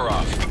finding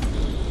Makarov.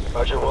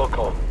 Roger, will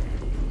call.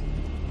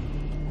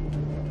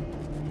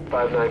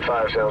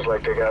 595 sounds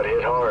like they got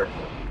hit hard.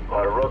 A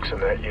lot of rooks in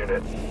that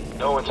unit.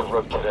 No one's a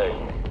rook today.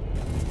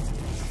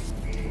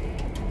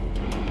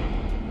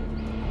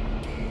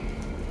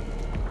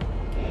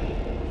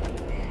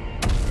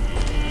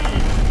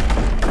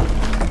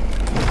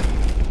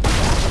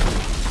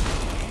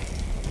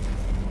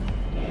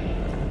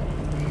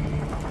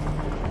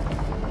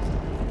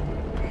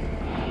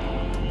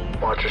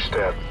 Watch your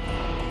step.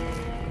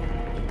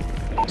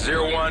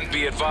 01,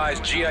 be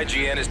advised,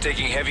 GIGN is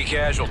taking heavy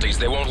casualties.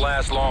 They won't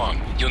last long.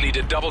 You'll need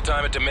to double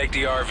time it to make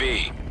the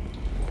RV.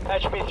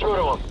 Patch me through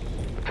to him.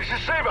 This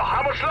is Saber.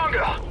 How much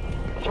longer?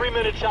 3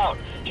 minutes out.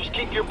 Just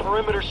keep your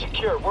perimeter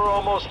secure. We're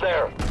almost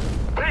there.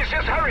 Please,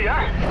 just hurry,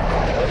 huh?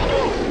 Let's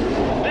go.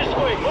 This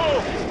way,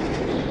 move!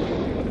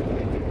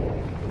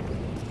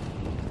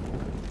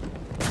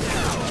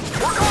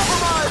 We're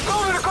compromised!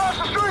 Moving across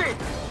the street!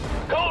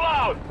 Go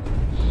loud!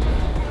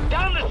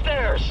 Down the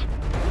stairs!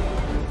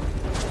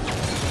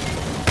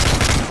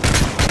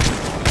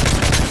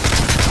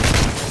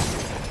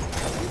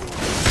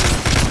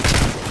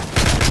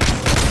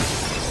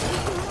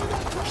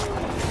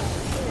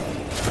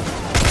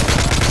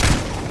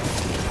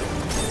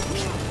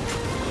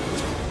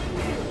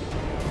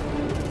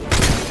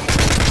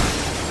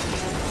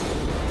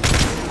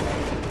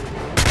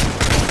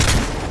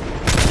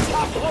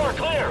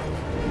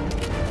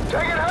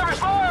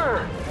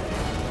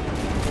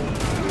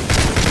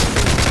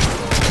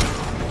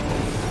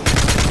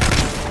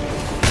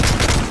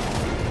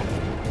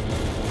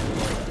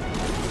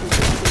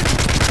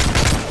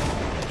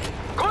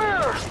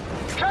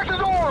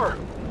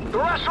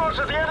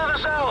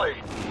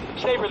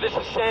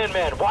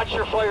 Watch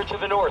your fire to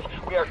the north.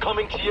 We are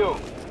coming to you.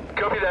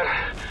 Copy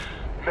that.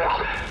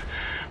 Merde.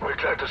 We're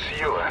glad to see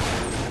you,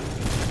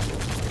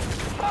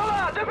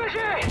 Hola,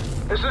 dépêchez!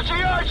 This is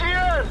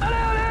GIGN!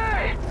 Allez,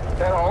 allez!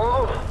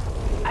 Hello?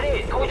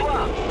 Allez,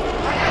 comptoir!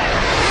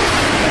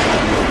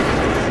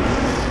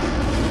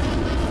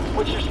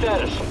 What's your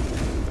status?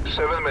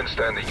 7 men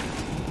standing.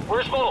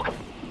 Where's Volk?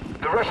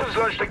 The Russians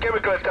launched a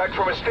chemical attack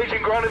from a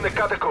staging ground in the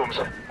catacombs.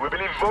 We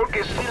believe Volk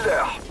is still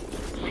there.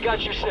 We got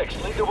you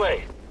 6. Lead the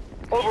way.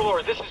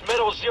 Overlord, this is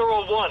Metal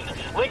 01.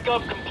 Link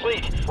up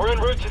complete. We're en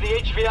route to the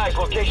HVI's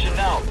location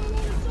now.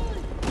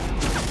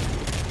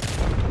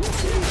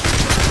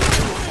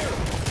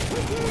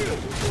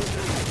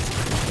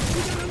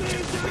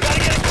 We gotta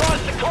get across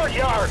the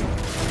courtyard!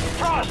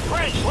 Frost,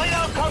 Bridge, lay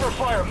down cover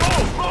fire!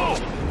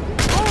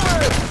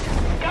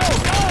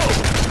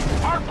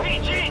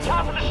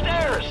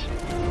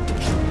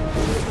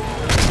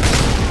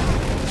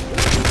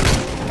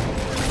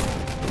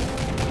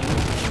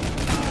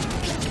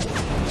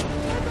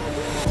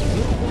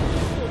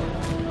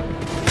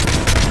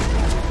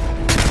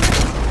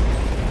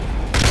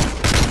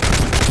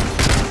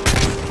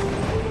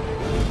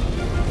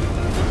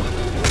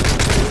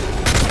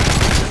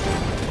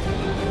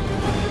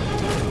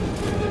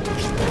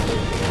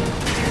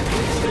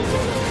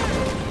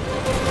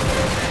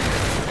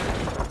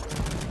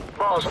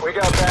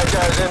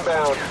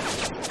 inbound.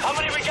 How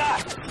many we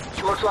got?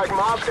 Looks like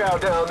Moscow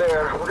down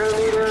there. We're gonna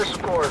need air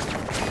support.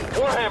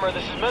 Warhammer,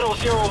 this is Metal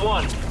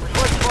 01.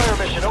 Request fire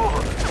mission,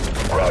 over.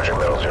 Roger,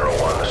 Metal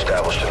 01.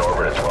 Established in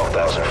orbit at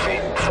 12,000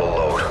 feet. Full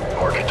load.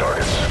 Mark your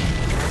targets.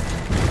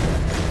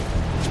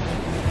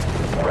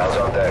 Rounds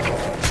on deck.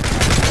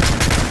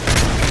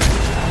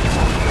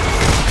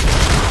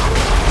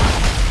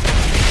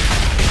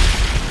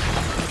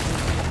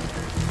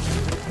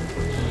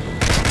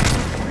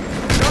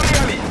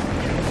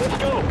 Let's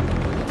go.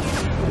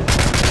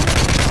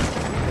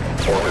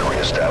 Orbit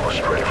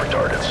reestablished. Ready for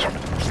targets.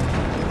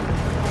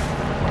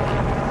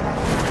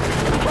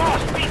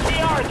 Frost,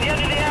 PCR at the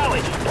end of the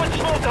alley. Put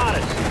smoke on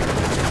us.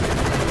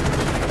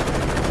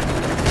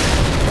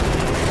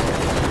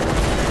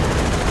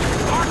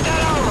 Mark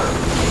that armor.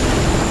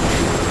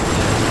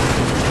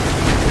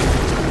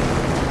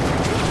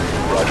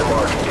 Roger,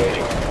 mark.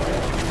 Engaging.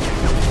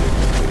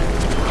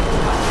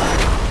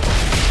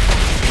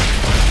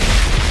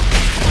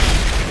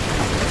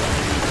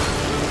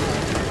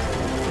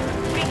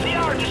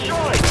 PCR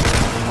destroyed.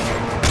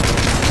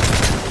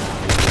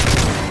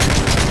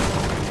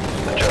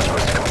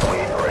 Adjustments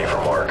complete. Ready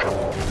for mark.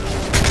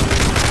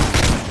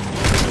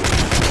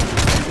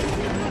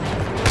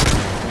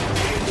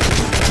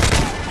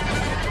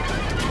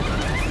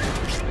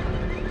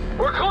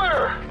 We're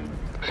clear!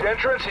 The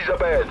entrance is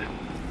up ahead.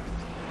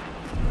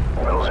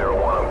 Metal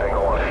 01, I'm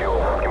bingo on fuel.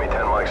 Give me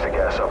 10 mics to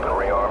gas up and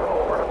rearm.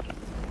 Over.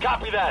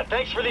 Copy that.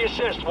 Thanks for the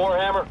assist,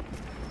 Warhammer.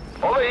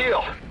 On the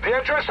heel. The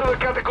entrance to the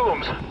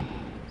catacombs.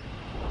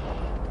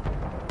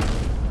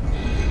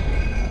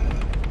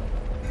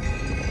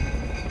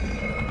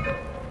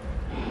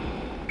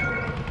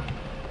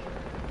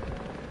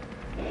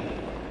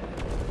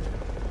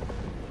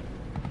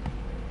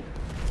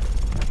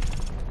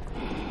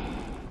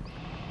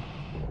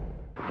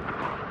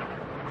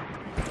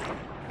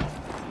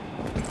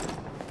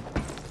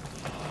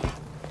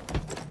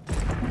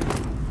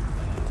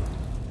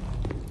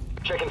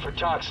 Checking for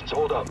toxins.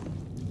 Hold up.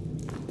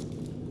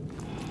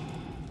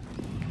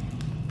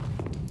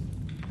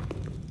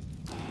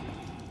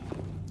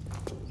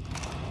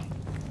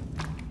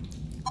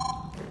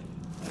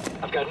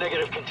 I've got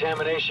negative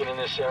contamination in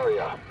this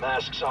area.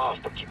 Masks off,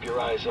 but keep your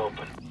eyes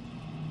open.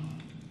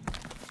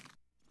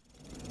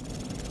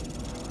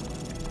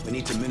 We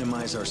need to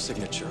minimize our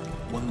signature.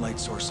 One light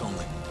source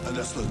only.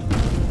 Understood.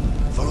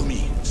 Follow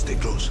me. Stay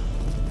close.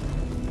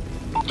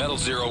 Metal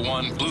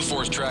 01, Blue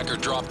Force tracker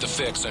dropped the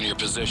fix on your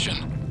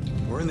position.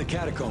 We're in the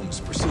catacombs,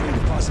 proceeding to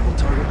possible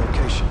target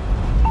location.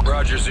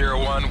 Roger,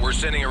 01, we're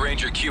sending a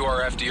Ranger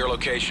QRF to your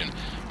location.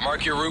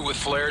 Mark your route with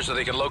flares so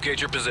they can locate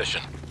your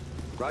position.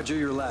 Roger,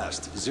 your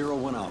last.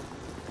 01 out.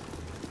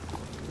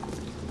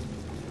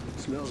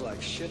 Smells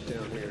like shit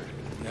down here.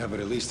 Yeah,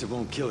 but at least it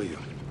won't kill you.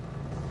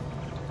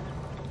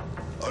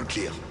 All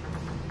clear.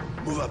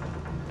 Move up.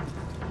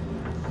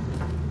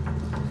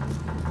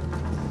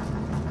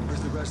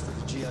 Where's the rest of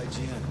the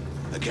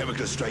GIGN? A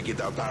chemical strike at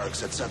our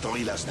barracks at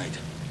Satori last night.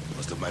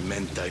 Most of my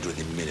men died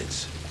within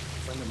minutes. A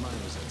friend of mine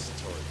was at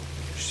Satori.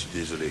 Je suis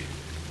désolé.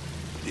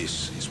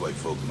 This is why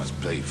folk must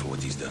pay for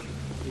what he's done.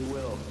 He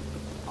will.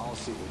 I'll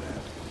see to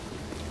that.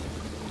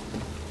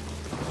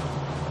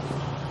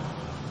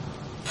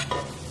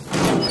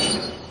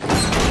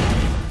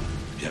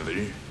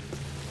 Bienvenue.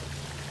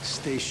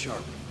 Stay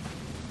sharp.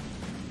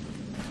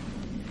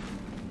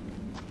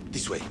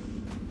 This way.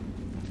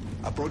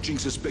 Approaching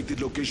suspected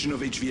location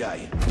of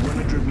HVI.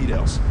 100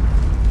 meters.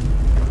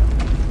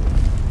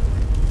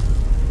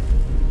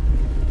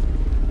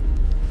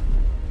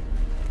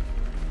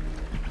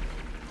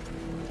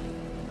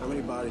 How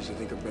many bodies do you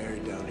think are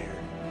buried down here?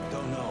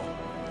 Don't know.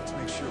 Let's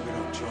make sure we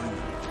don't join them.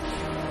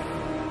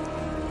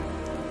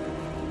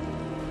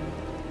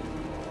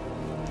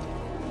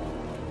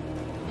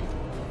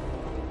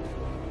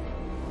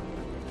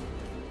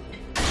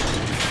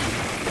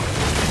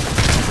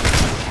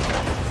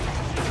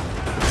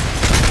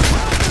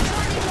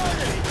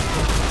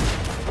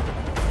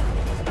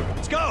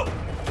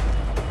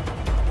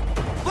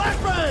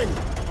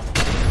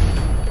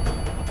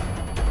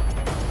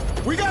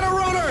 We got a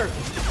rotor!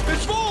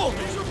 It's full!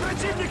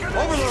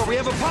 Overlord, we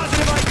have a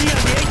positive ID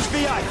on the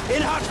HVI.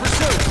 In hot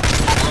pursuit.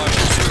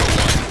 Roger,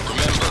 01.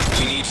 Remember,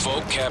 we need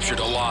folk captured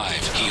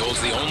alive. He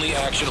holds the only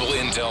actionable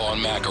intel on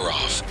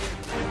Makarov.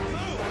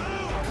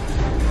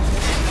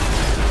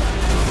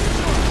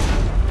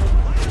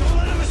 Don't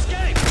let him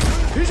escape!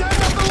 He's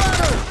heading up the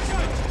ladder!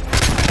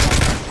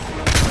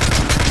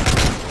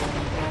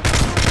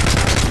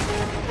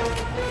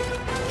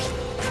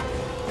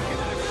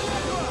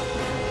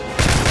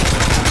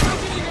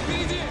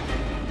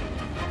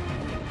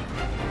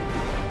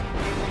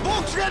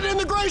 Get in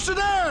the gray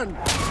sedan!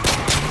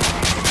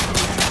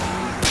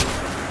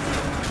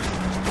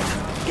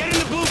 Get in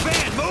the blue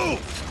van, move!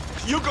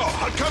 You go,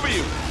 I'll cover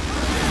you!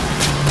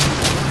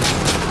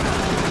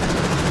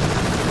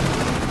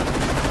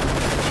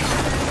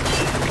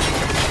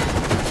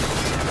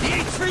 The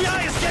HVI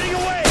is getting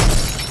away!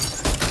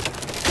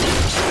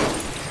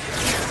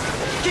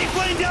 Keep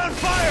laying down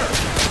fire!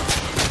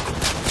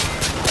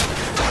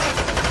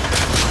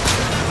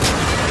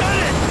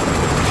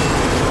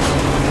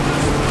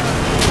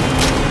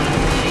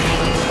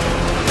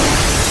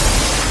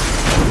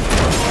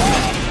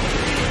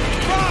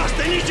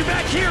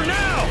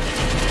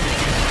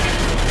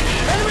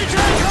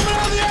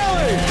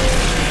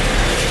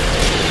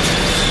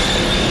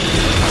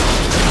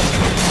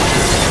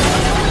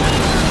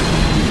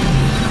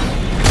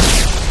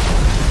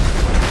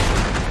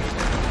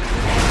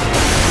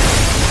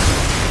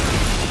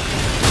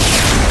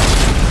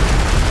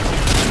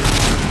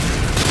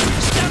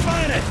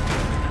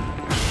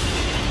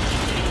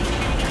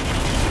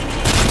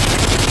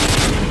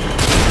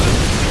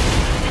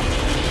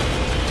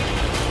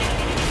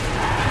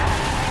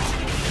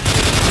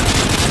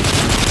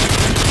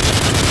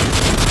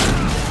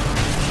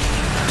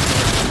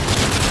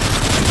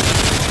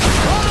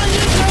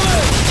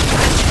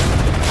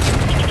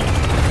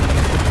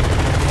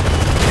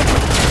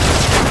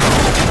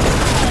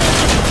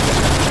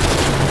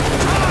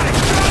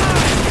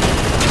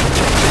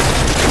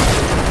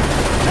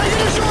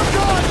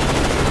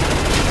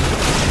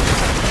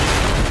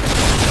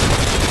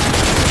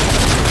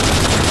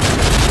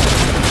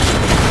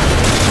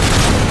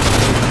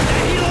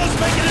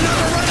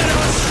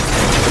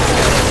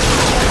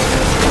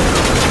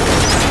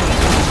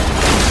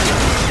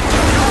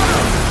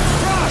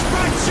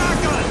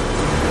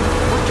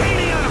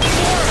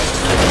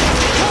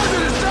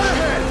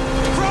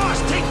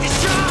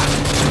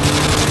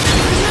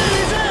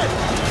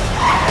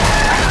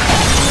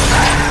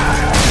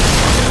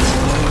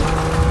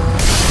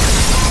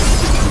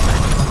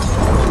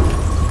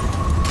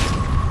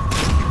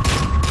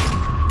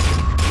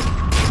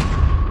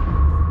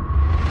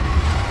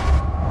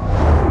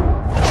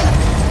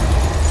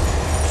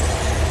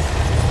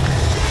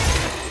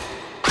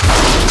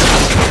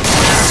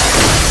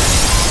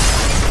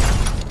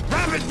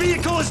 Private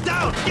vehicle is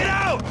down! Get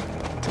out!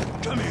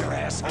 Come here,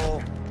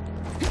 asshole.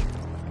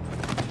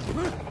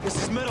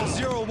 This is Metal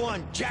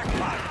 01,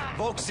 jackpot.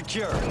 Volk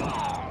secure.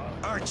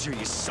 Archer,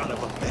 you son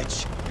of a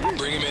bitch.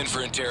 Bring him in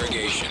for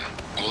interrogation.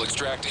 We'll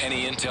extract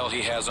any intel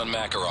he has on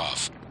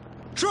Makarov.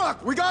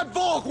 Truck, we got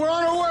Volk. We're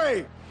on our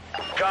way.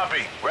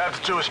 Copy.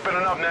 Raptor 2 is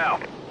spinning up now.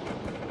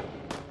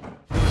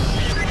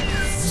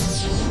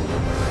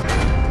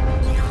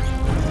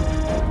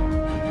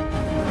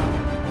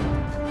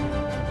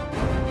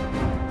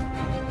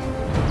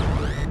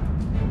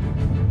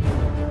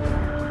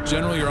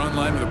 General, you're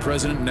online with the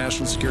President and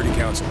National Security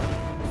Council.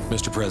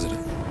 Mr.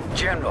 President.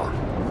 General,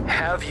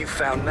 have you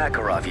found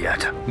Makarov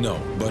yet? No,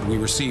 but we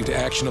received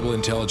actionable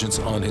intelligence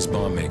on his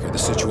bomb maker. The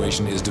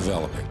situation is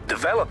developing.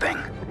 Developing?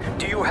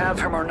 Do you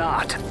have him or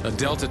not? A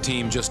Delta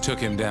team just took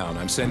him down.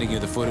 I'm sending you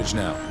the footage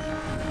now.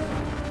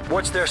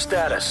 What's their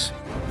status?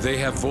 They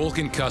have Volk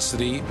in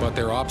custody, but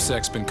their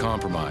OPSEC's been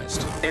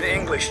compromised. In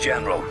English,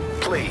 General,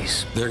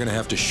 please. They're gonna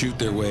have to shoot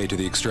their way to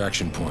the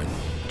extraction point.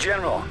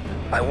 General,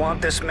 I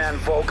want this man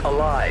Volk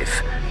alive.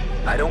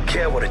 I don't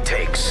care what it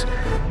takes.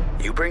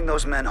 You bring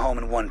those men home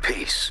in one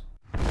piece.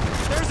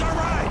 There's our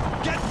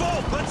ride! Get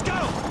Volk! Let's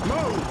go!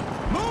 Move!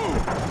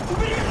 Move!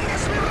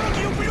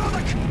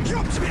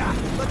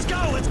 Let's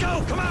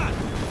go! Come on!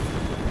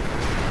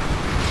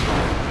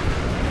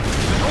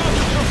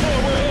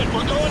 We're hit!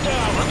 We're going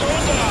down! We're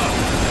going down!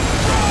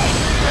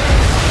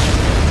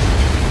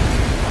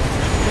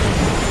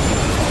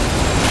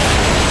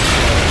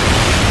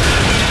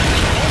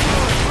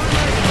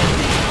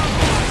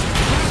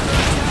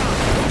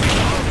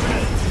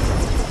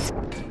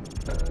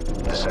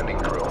 Descending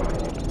crew.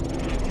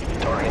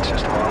 Targeting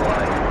system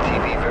online.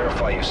 TV,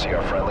 verify you see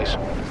our friendlies.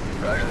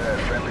 Roger that.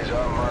 Friendlies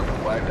are marked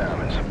with black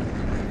diamonds.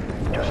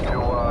 Just to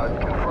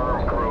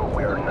confirm, crew,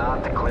 we are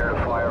not declared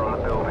a fire on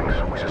the buildings.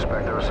 We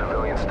suspect there are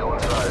civilians still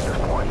inside at this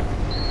point.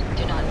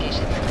 Do not engage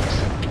the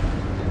buildings.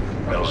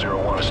 Metal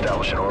 01,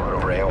 establish an orbit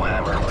over AO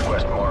Hammer.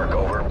 Request mark,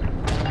 over.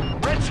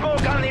 Red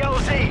smoke on the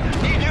LZ.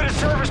 Need you to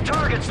service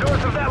targets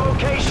north of that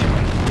location.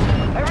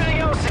 Everything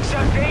else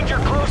except danger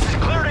close is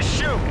clear to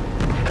shoot.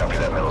 Copy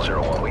that, Metal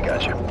 01. We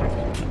got you.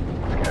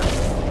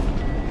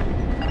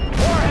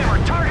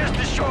 Warhammer, target is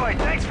destroyed.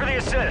 Thanks for the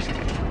assist.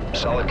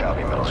 Solid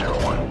copy, Metal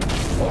 01.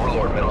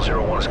 Overlord, Metal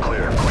 01 is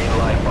clear. Green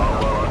light,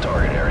 bomb run on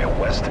target area.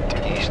 West to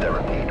east, I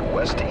repeat.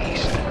 West to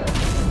east.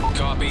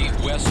 Copy.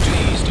 West to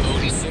east.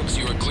 Odin 6,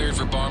 you are cleared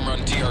for bomb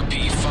run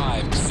TRP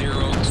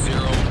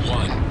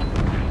 5001.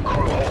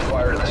 Crew, hold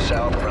fire to the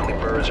south. Friendly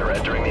birds are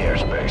entering the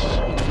airspace.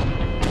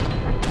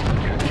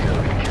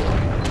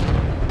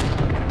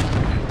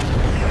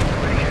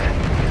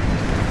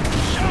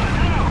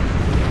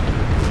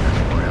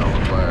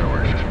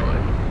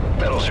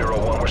 Metal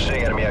 01, we're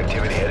seeing enemy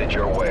activity headed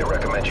your way.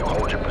 Recommend you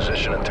hold your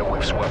position until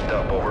we've swept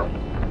up, over.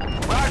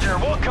 Roger,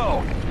 we'll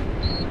go.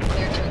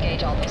 Clear to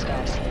engage all those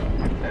guys.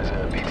 There's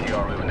a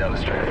BTR moving down the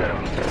street ahead of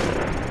him.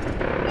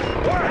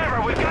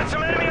 Warhammer, we've got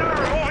some enemy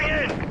armor moving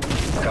in.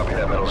 Copy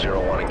that, Metal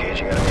 01,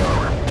 engaging enemy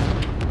armor.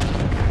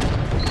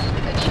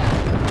 Good shot.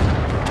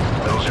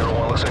 Metal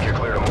 01, looks like you're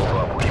clear to move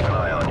up. We'll keep an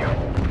eye on you.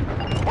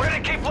 We're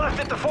gonna keep left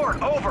at the fort,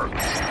 over.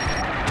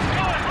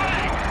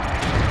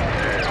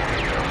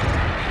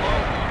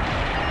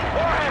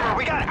 Warhammer,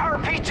 we got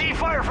RPG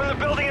fire from the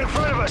building in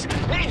front of us.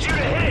 Need you to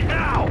hit it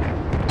now.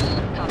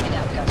 Copy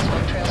that. We got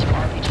smoke trails from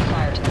RPG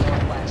fire to the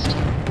northwest.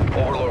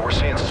 Overlord, we're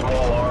seeing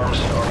small arms.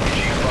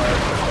 RPG fire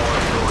from the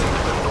corner building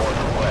to the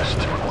northwest.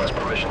 Request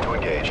permission to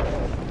engage.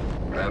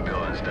 That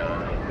building's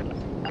down.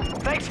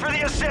 Thanks for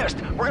the assist.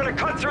 We're gonna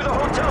cut through the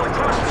hotel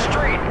across the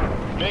street.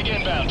 Big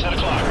inbound, 10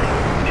 o'clock.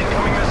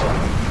 Incoming missile.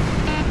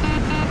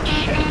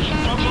 Shit,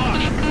 4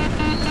 o'clock.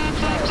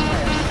 Flares.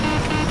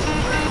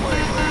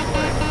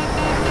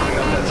 Bring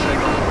up that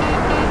signal.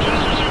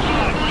 Jester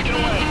 2-5, breaking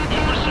away.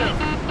 In pursuit.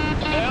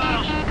 Stay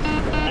on him.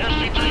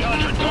 Airspeed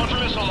 300, going for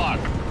missile lock.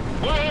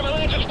 Warhammer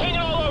Lance's pinging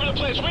all over the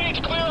place. We need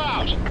to clear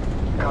out.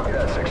 Copy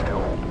that, 6-2.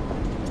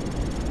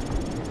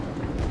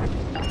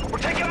 We're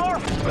taking more.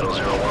 Metal 01.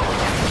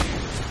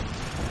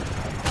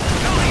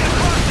 Building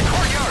across the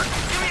courtyard.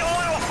 Give me a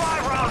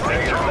 105 round right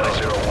Negative, through Metal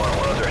it. 01.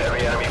 We're under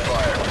heavy enemy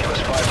fire. Give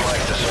us 5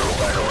 flanks to circle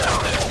back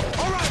around.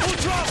 All right, we'll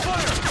draw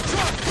fire!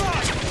 Drop!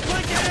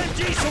 Flank that MG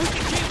so we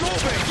can keep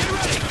moving! Get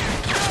ready!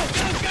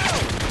 Go!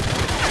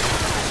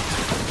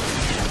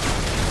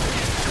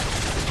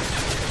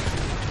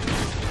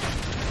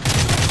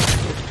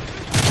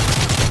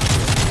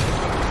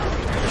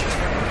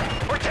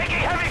 We're taking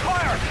heavy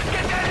fire.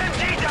 Get that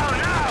MG down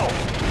now.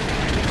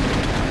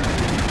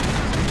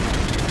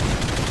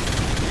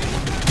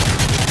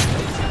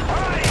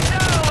 All right,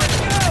 now let's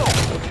go.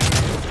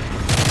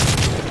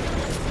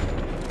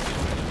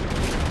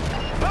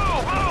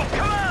 Move!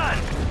 Come on!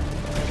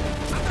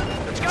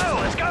 Let's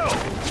go!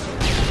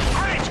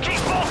 Bridge, keep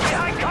Volk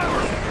behind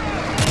cover!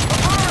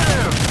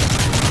 Affirmative!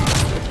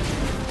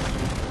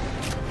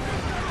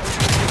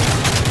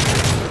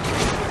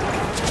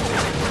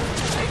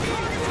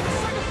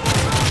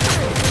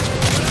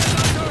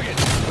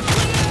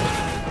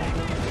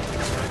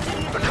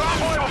 The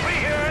convoy will be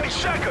here any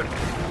second!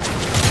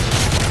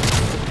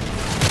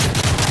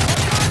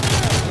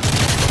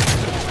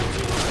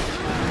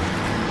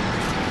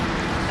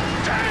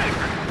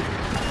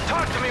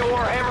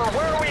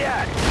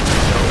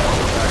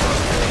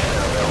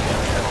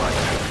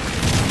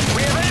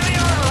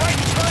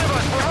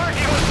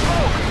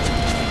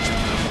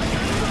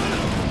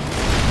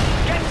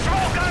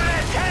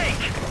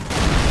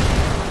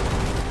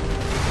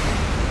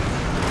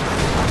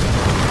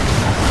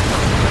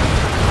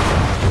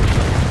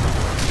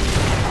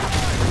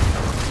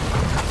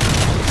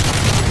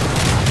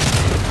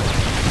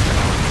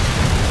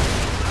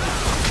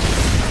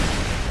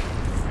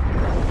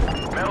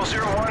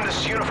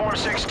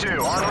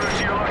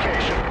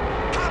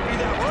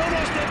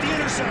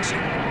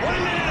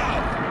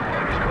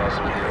 miles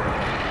from here.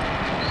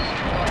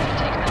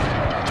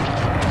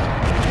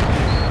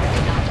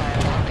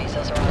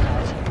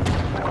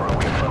 Crew,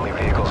 we have friendly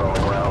vehicles on the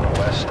ground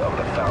west of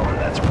the fountain.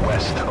 That's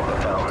west of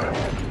the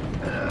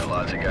fountain.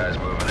 Lots of guys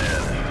moving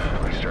in.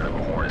 We started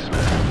a hornet's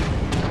nest.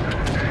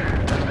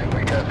 I think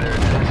we got their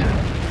attention.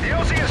 The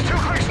OC is 2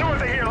 clicks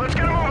north of here. Let's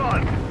get a move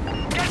on.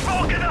 Get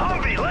Volk in the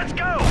Humvee. Let's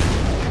go.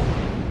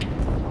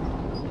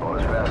 Going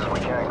as fast as we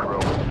can, crew.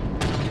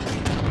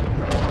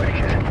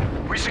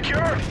 We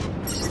secure?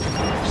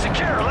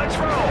 Secure. Let's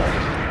roll.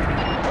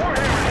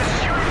 Warhammer, this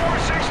is Uniform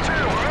 6-2.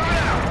 Moving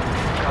out.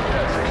 Copy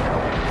that,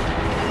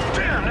 6-2.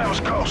 Damn, that was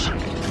close.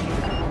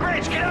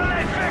 Graves, get on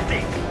that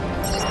 50.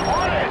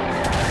 On it.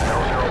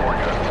 001,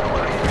 good. No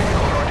enemy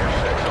vehicles on your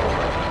 6,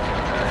 over.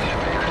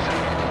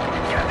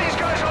 Get these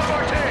guys off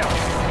our tail.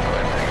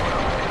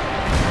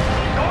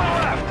 Going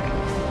left.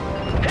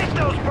 Hit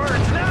those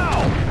birds now.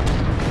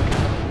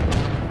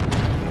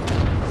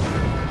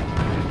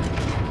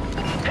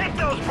 Hit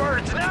those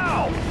birds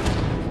now.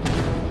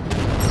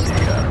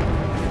 You got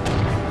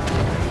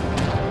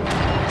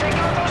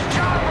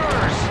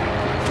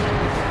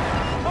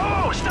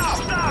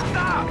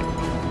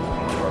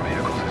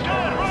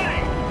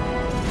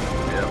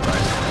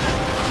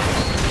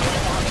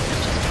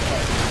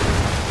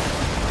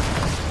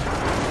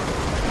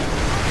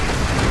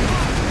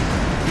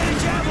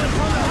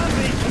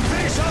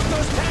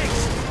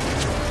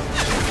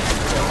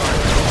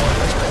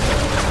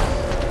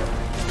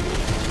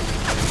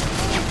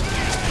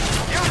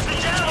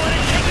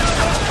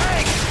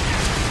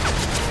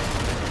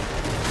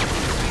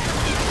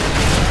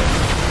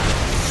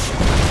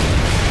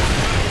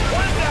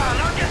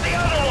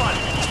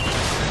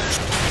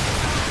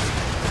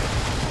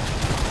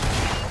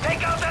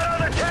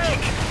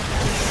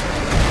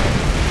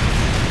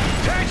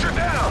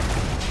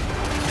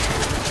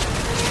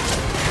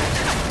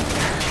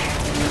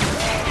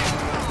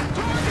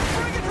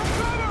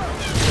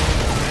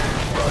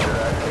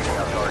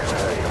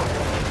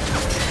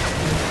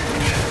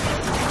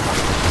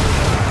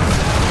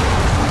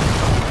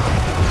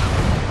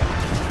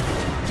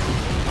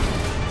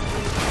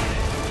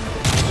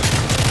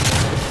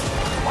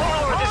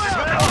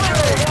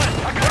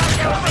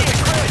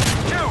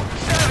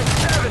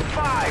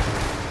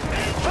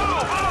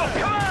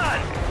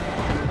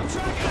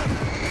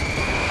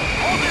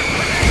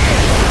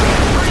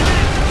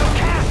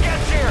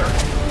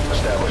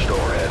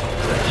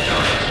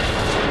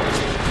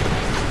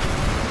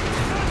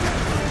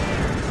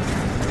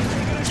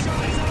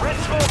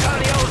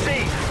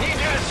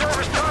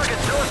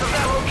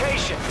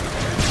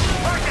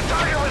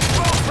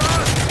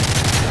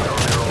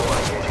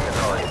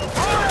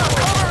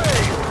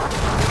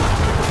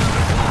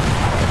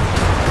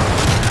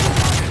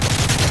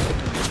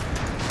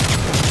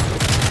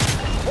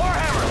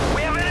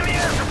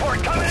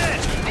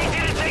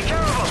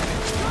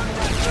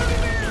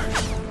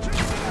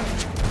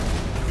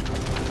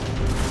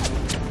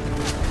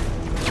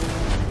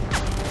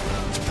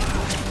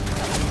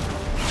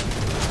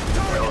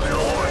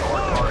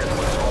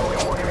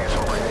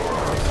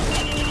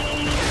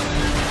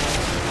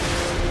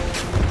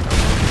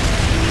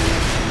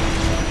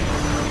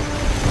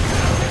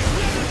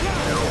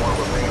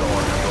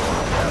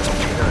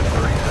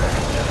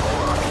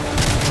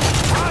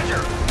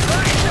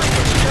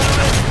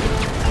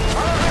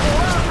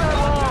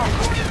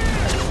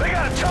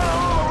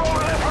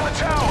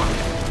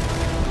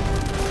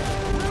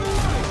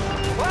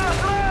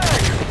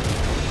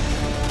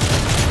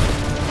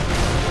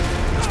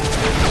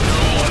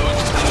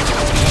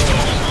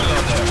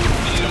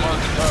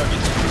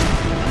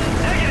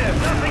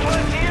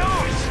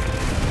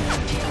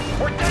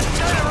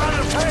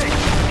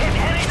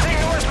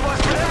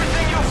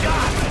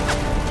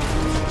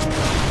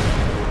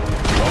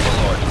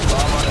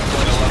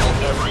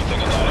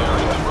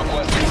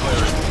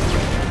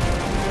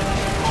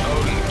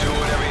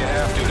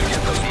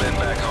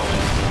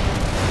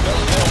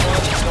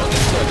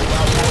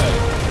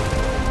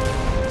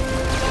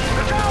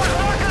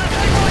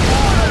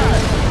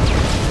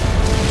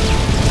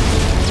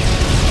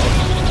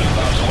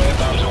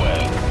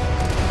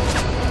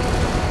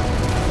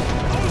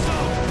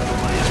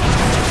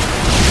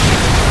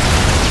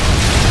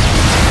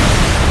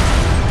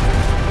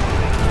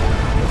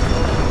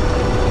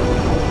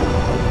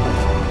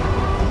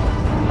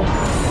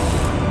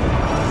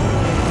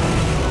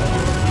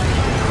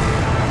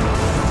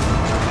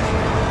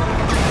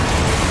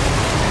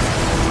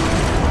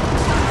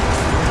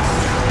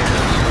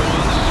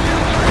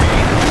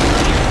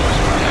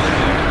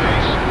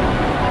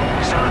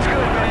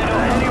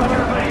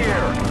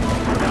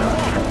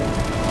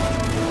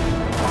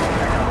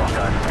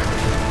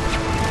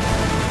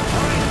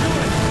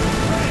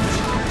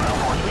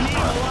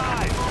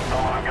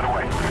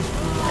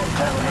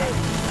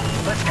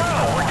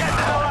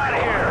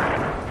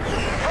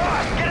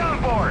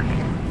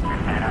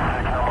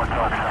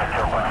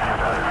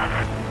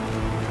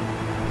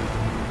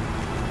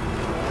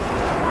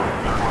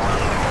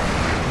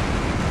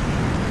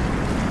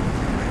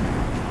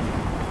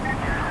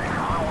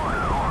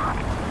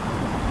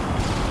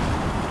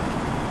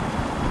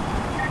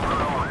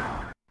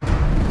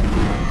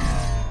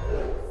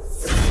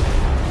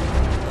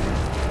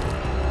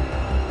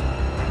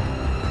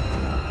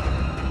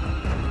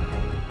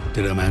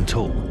Did our man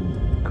talk?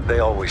 They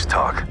always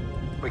talk.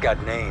 We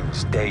got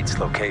names, dates,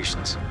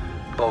 locations.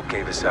 Bulk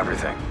gave us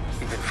everything,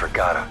 even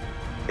Fragata.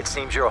 It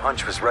seems your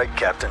hunch was right,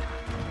 Captain.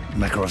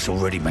 Makarov's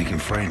already making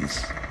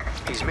friends.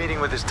 He's meeting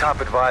with his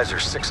top advisor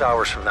 6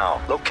 hours from now.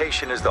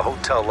 Location is the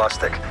Hotel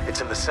Lustig.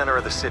 It's in the center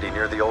of the city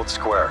near the old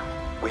square.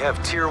 We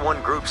have Tier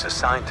 1 groups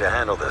assigned to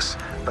handle this,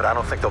 but I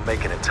don't think they'll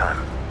make it in time.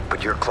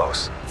 But you're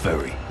close.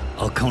 Very.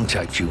 I'll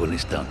contact you when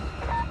it's done.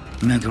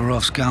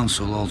 Makarov's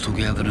council all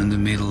together in the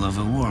middle of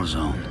a war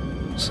zone.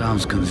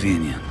 Sounds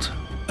convenient.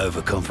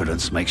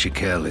 Overconfidence makes you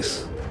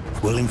careless.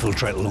 We'll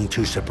infiltrate along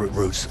 2 separate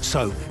routes,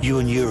 so you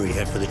and Yuri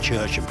head for the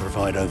church and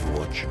provide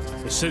overwatch.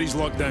 The city's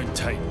locked down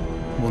tight.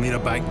 We'll need a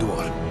back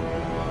door.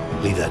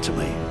 Leave that to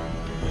me.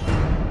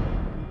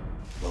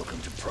 Welcome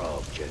to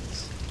Prague,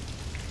 gents.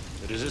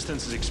 The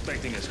Resistance is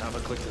expecting us half a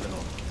click to the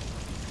north.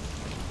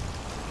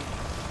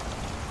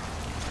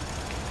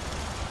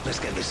 Let's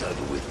get this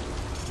over with.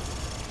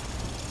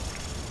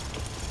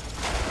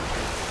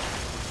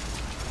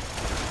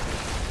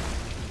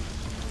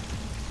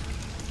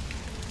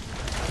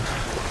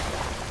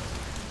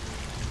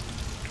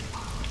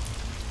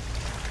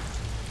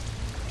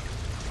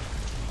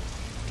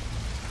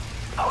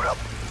 Hold up.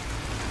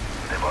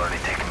 They've already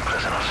taken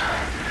prisoners.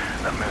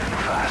 They're moving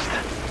fast.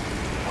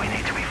 We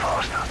need to be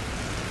faster.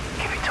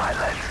 Keep it tight,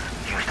 lads.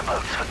 Use the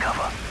boats for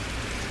cover.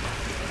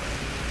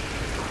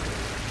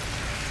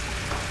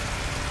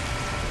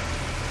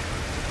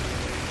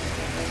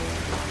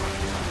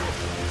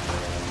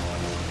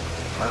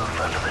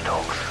 Move under the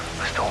docks.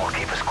 The storm will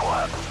keep us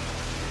quiet.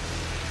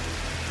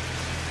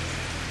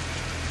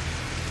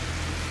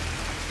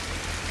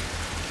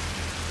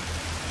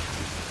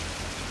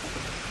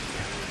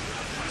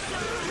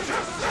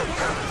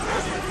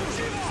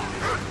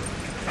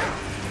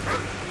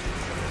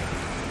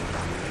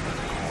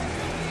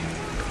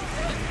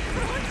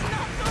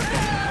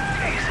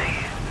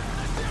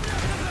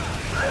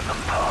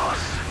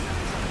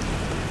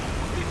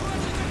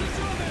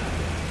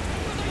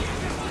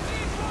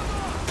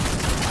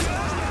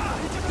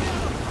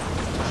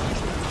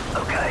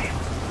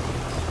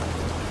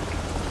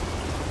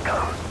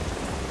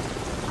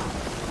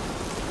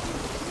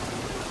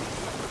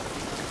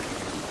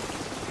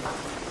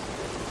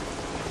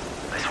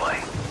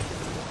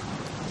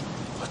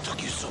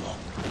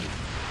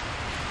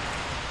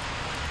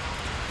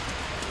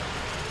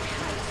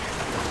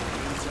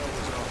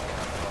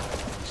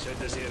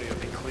 This area will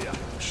be clear.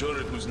 Sure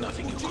it was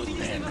nothing you couldn't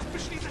handle.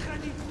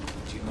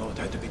 Do you know what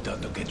had to be done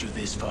to get you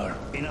this far?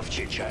 Enough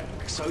chit-chat.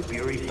 Soap,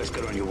 Yuri, let's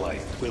get on your way.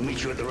 We'll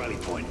meet you at the rally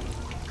point.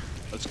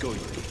 Let's go,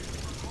 Yuri.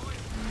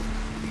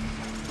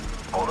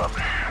 Hold up.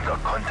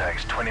 Got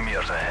contacts 20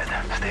 meters ahead.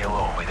 Stay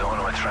low. We don't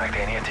want to attract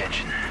any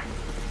attention.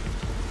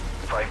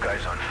 5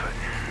 guys on foot.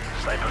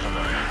 Snipers on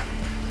the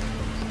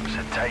roof.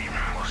 Sit tight.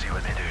 We'll see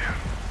what they do.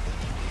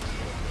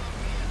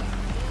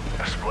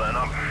 They're splitting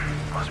up.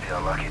 Must be a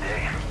lucky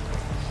day.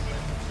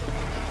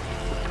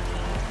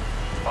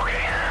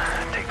 Okay,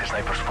 take the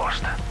snipers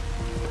first.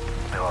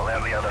 They'll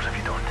alert the others if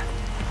you don't.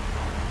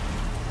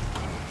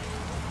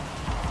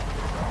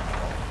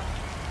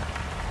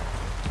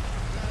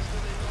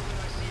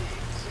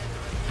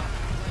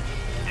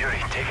 Yuri,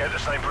 take out the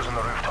snipers on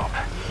the rooftop.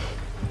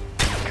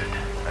 Good.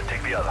 And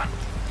take the other.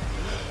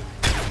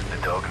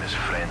 The dog and his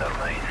friend are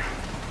mine.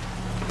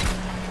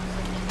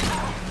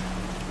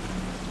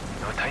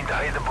 No time to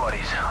hide the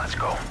bodies. Let's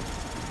go.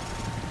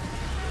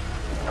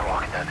 They're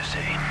walking down the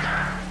city.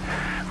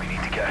 We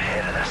need to get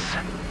ahead of this.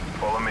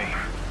 Follow me.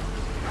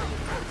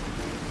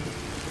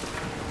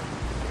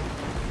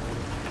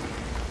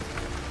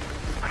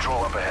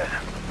 Patrol up ahead.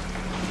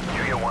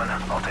 You get one,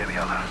 I'll take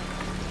the other.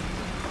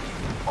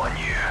 On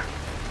you.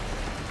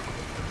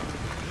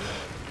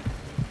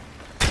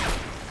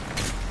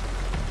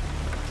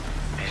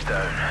 He's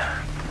down.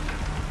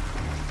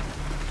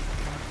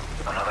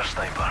 Another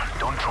sniper.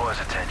 Don't draw his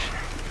attention.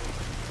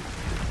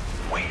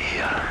 Wait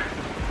here.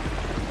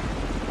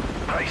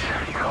 Price,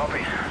 you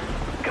copy?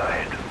 Go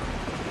ahead.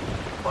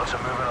 Lots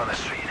of movement on the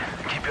street.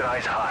 Keep your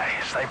eyes high.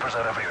 Snipers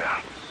are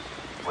everywhere.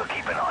 We'll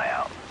keep an eye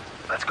out.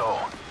 Let's go.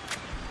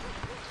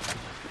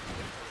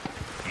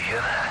 You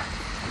hear that?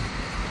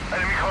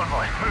 Enemy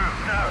convoy.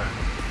 Move, now.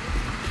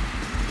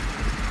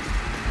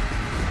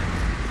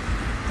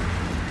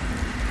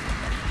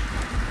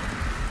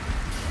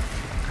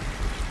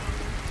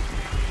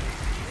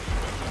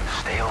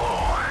 Stay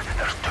low.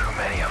 There's too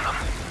many of them.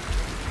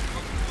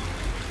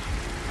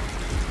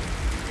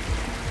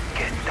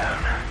 Get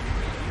down.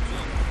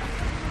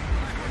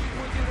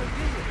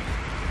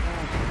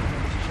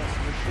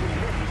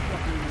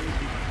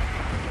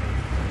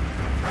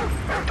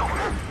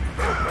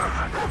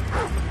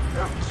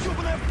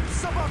 Ёбаная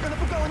собака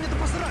напугала мне до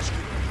прозрачки.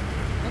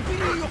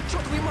 Бери ее к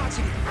чертовой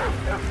матери.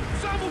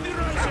 Сам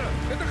убирайся!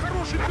 Это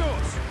хороший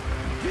пес!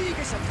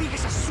 Двигайся,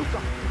 двигайся, сука!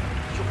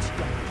 Ёб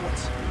тебя, пот!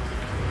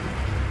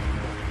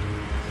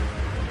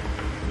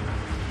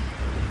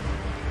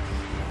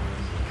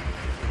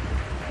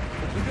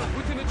 Ребят,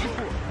 будьте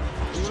начеку.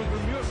 Вы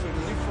мертвый,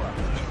 но не факт.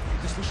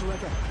 Ты слышал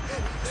это?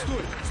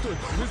 Стой, стой,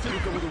 выстрели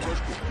кого-то в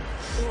башку.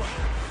 О,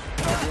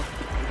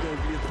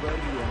 блин,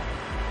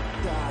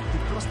 да, ты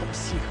просто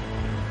псих.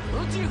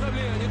 Ну тихо,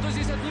 блин, не то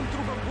здесь одним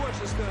трупом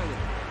больше станет.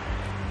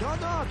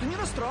 Да-да, ты не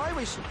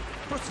расстраивайся.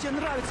 Просто тебе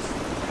нравится.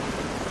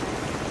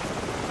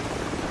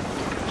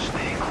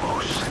 Stay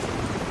close.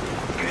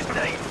 Good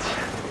night.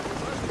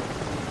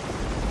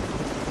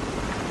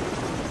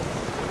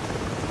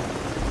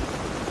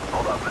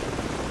 Hold up.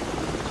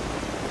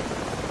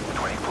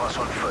 20 plus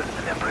on foot,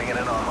 and they're bringing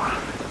in armor.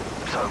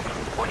 So,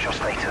 what's your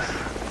status?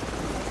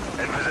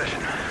 In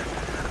position.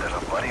 There's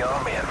a bloody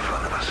army in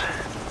front of us.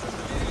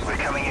 We're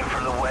coming in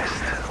from the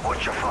west.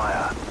 Watch your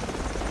fire.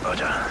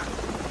 Roger.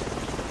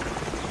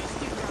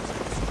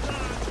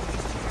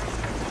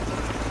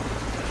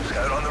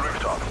 Scout on the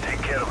rooftop.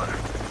 Take care of them.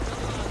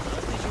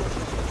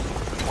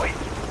 Wait.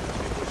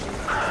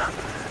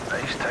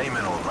 Nice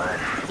timing, old man.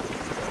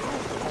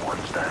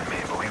 One's down,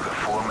 mate, but we've got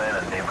 4 men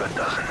and they've got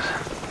dozens.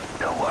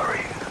 Don't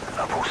worry.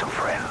 I'll pull some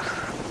friends.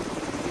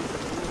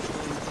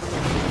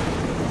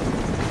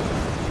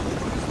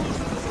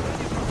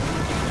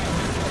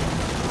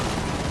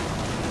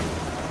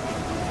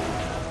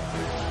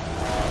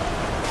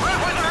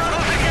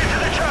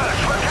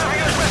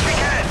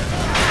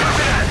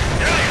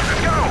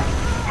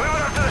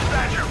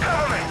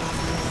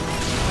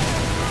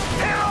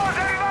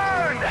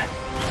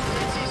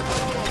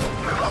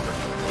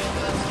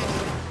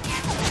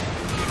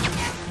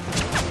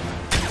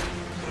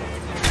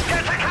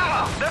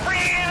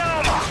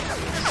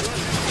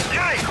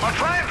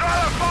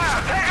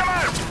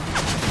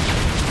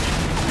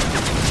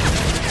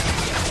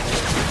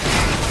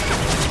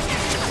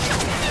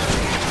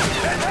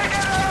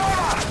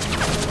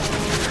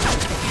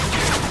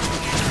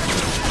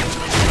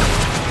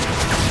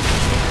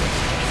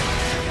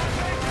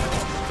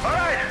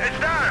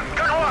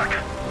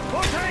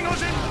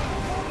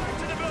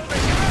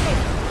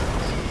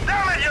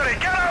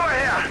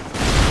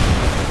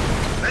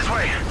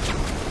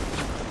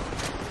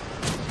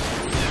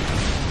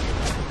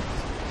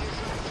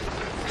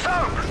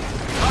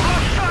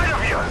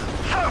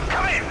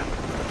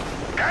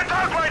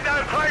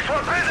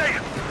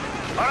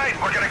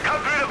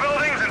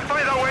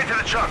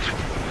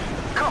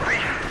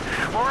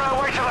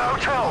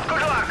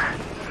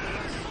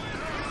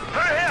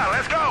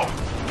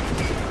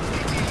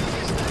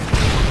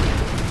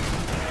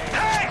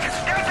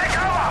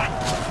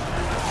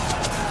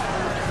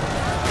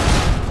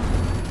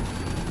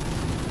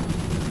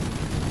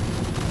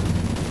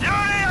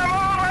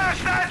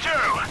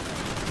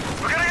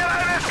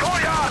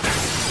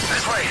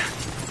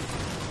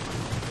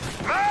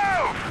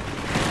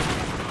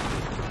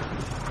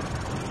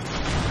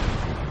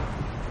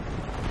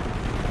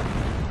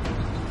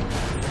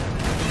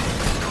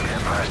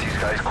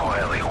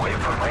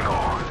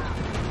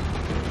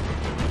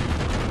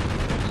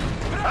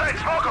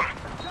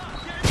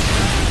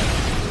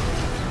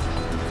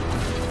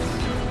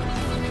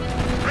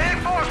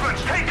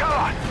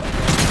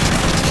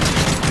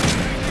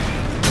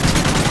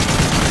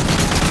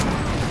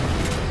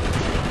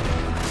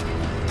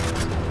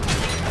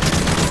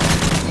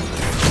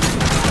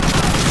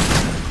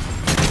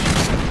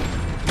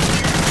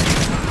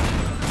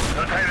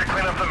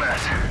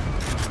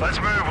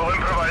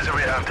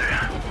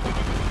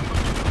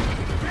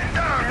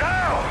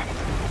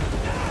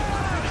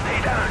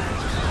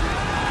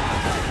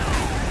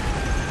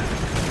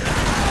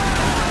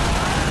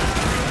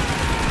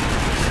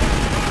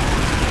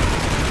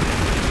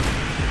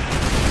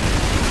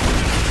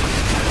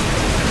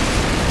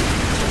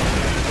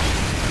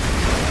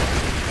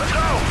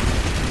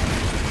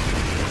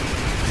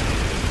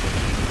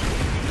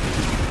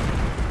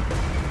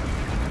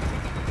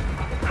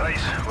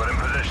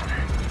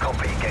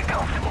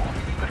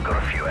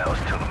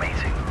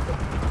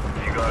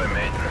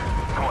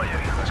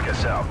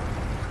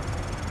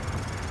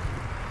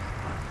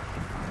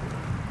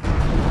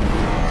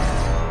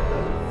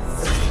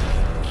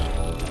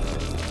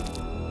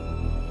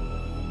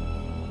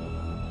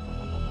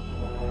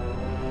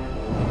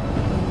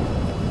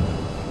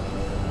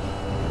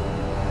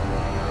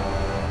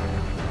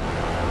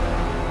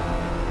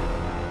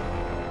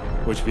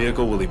 Which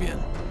vehicle will he be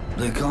in?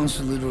 They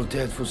constantly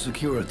rotate for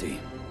security.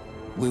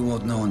 We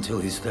won't know until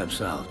he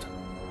steps out.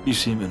 You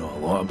seem to know a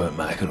lot about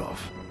Makarov.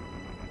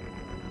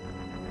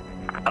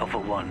 Alpha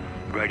 1,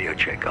 radio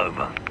check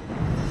over.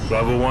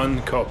 Bravo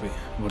 1, copy.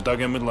 We're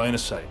dug in with line of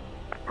sight.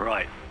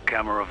 Right.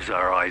 Kamarov's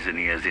our eyes and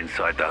ears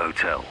inside the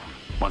hotel.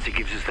 Once he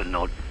gives us the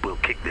nod, we'll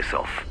kick this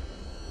off.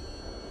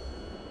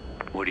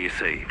 What do you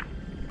see?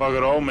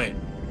 Bugger all, mate.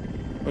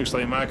 Looks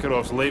like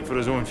Makarov's late for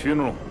his own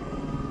funeral.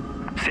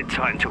 Sit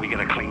tight until we get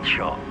a clean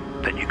shot.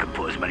 Then you can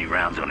put as many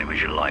rounds on him as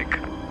you like.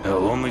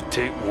 It'll only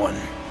take one.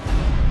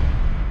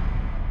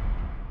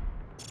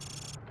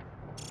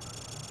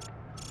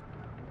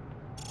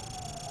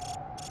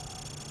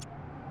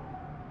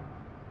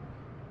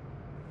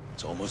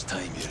 It's almost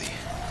time, Yuri.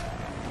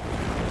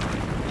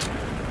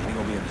 Meeting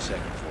will be on the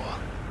second floor.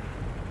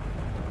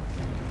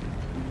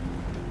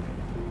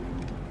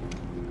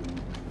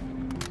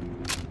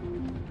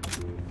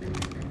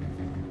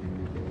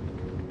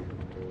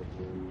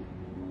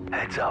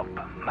 Heads up.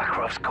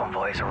 Makarov's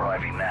convoy is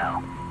arriving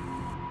now.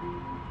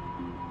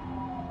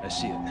 I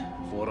see it.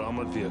 4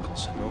 armored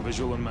vehicles. No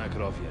visual on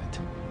Makarov yet.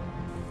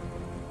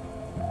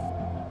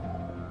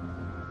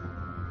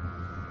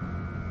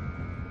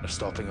 They're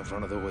stopping in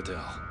front of the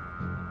hotel.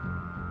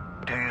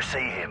 Do you see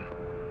him?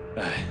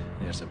 Aye,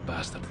 there's a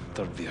bastard.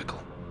 3rd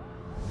vehicle.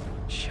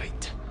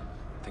 Shite.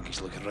 I think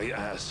he's looking right at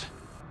us.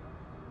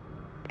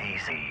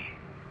 Easy.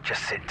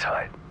 Just sit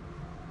tight.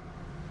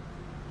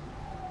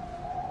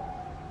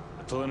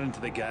 They're pulling into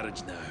the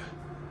garage now.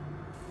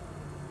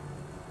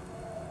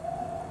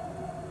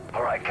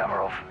 All right,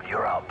 Kamarov,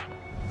 you're up.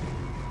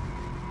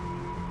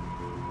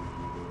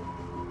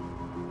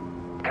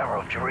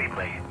 Kamarov, do you read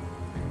me?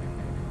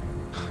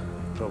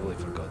 Probably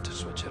forgot to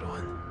switch it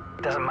on.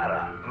 Doesn't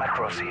matter.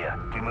 Makarov's here.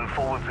 We move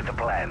forward with the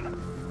plan.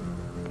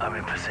 I'm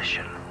in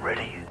position.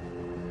 Ready?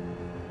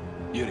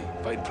 Yuri,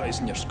 find Price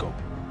in your scope.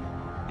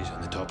 He's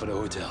on the top of the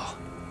hotel.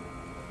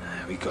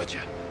 We got you.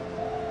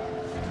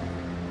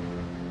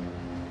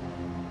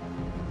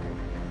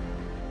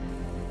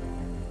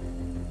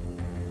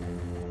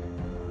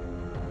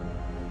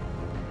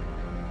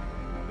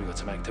 We got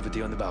some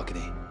activity on the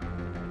balcony.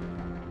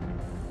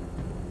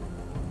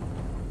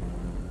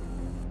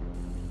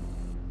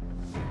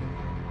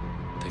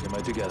 Take them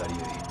out together,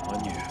 Yuri.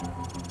 On you.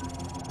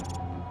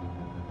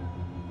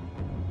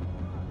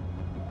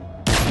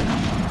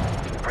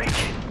 Break it.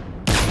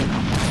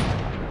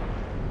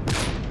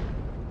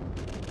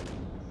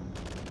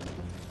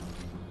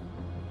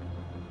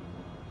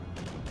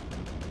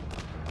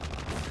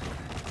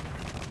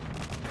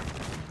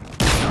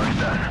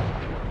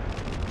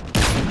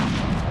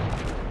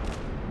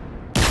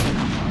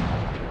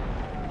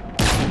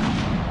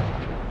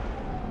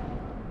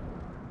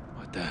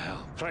 What the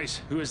hell?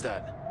 Price, who is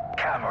that?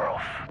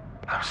 Kamarov.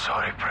 I'm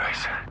sorry,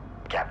 Price.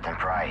 Captain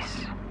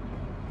Price.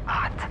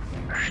 Ад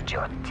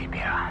ждет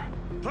тебя.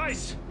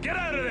 Price, get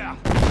out of there!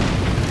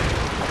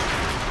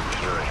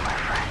 Yuri, my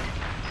friend.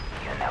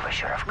 You never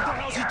should have come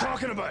here. What the hell's he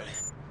talking about?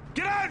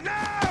 Get out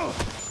now!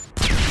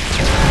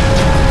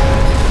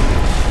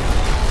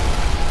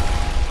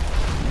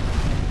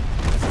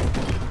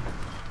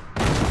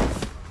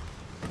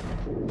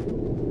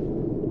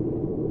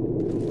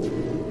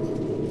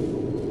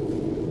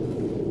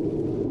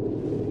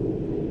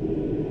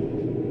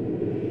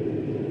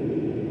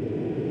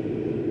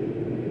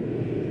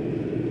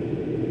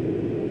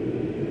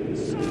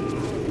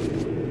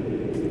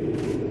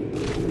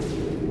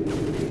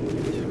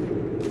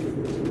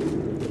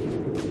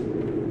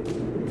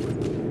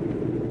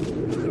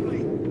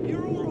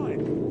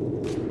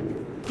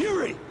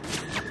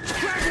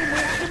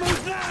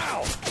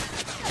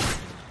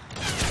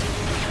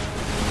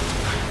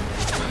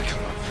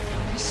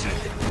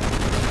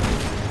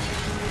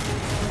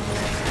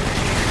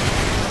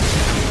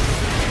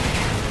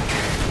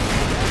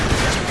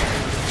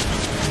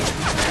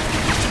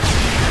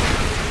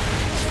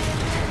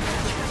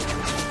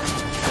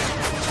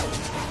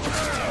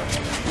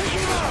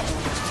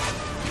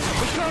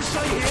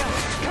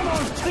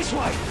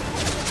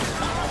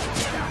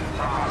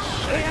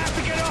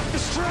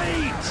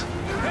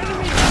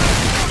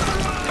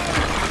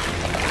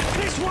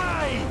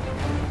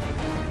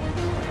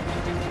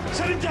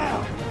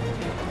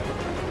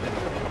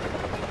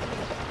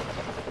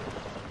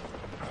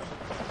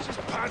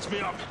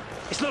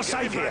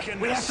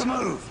 We have to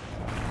move.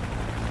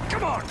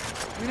 Come on!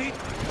 We need...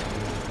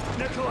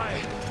 Nikolai,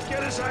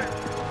 get us out!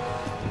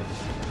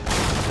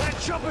 That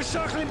chopper's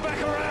circling back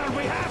around!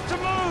 We have to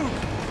move!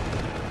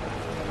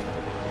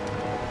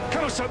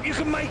 Kosop, you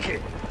can make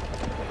it!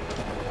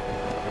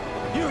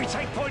 Yuri,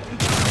 take point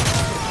and...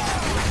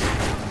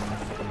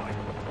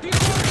 In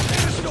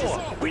the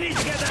store! We need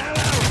to get the hell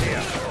out of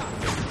here!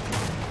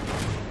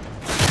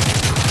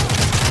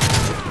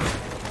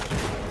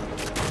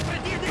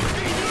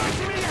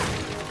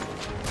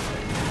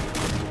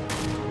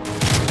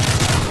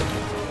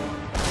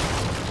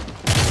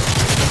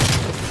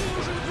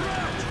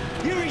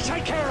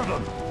 Take care of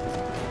them!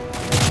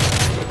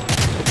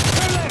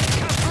 Turn left!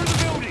 Cut through the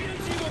building!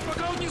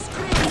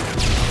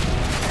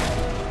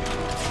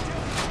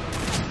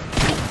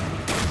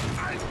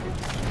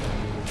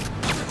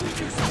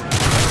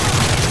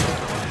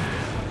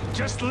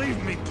 Just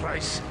leave me,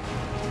 Price.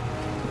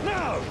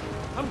 No!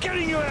 I'm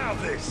getting you out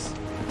of this!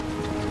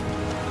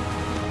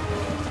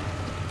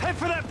 Head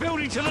for that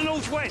building to the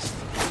northwest!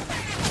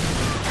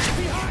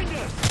 Behind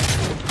us!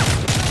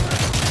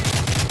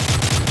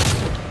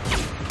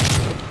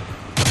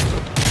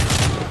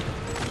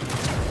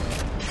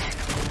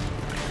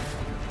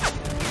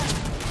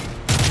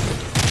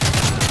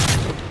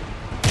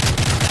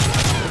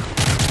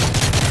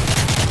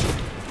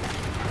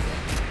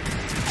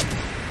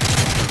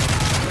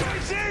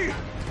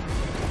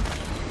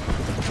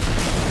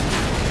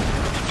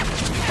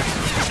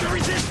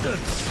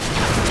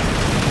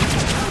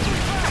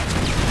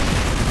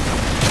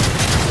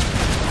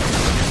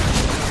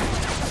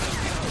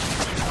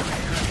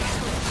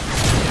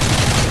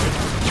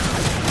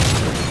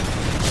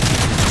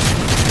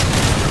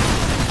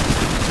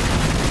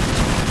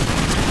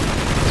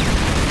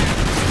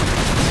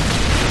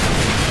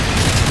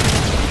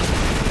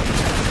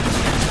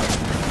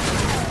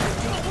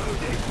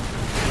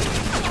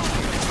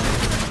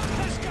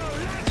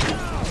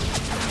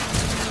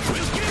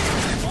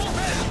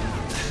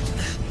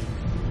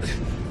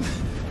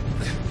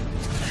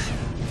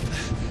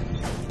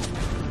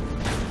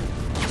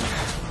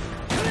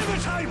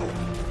 table!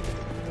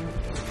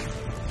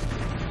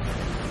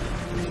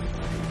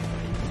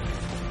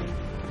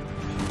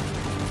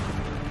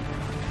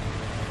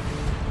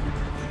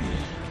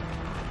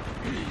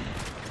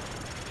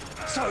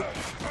 So,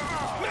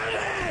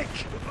 medic!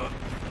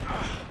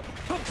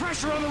 Put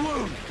pressure on the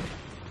wound!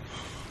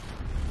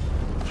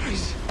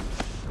 Please.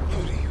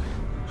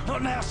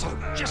 Not now, son.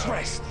 Just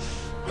rest.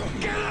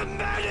 Get a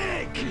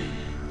medic!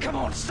 Come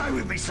on, stay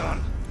with me,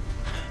 son.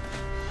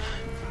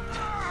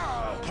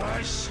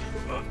 Price.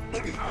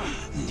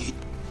 Need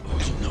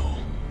to know.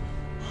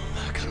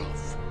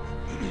 Makarov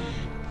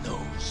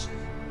knows.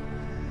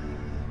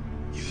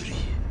 Yuri.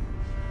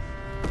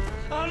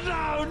 Oh,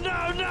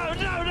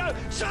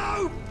 no!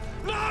 Soap!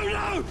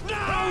 No!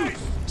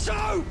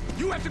 Soap!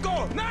 You have to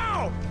go,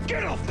 now!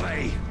 Get off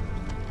me!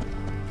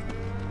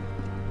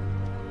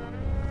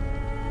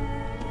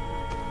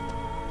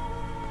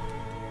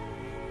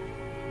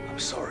 I'm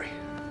sorry.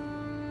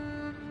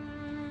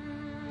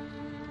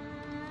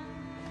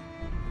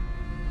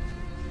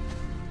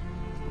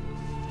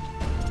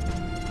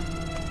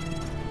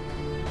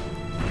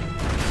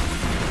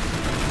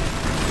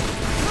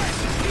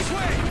 This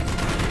way!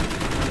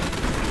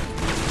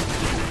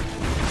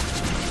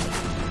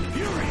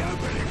 Yuri,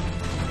 open it!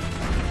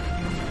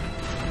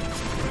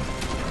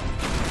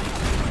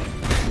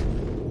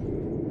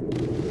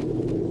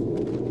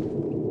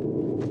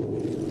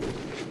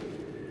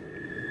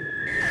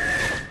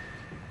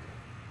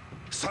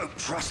 Soap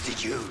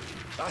trusted you.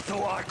 I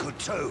thought I could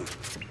too.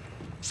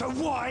 So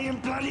why in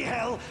bloody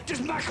hell does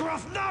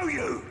Makarov know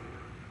you?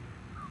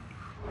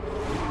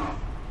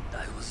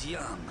 I was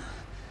young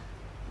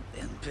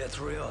and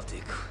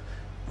patriotic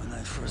when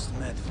I first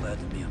met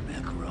Vladimir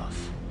Makarov.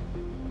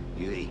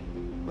 Yuri,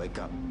 wake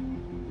up.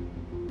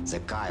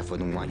 Zakayev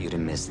wouldn't want you to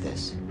miss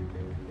this.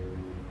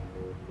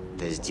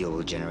 This deal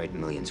will generate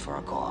millions for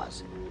our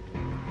cause.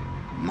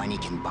 Money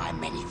can buy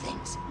many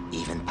things,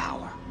 even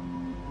power.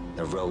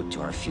 The road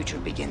to our future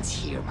begins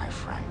here, my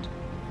friend.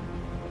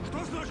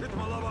 Что значит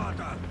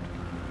маловато?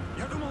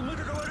 Я думал, мы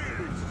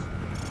договорились.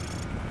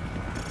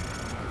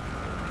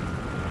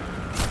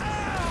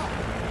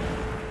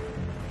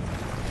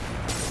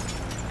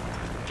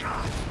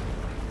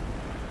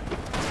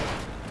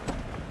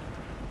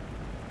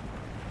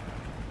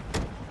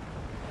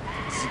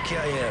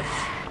 Zakayev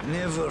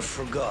never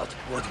forgot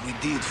what we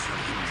did for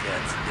him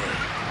that day.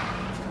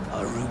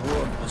 Our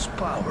reward was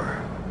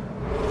power.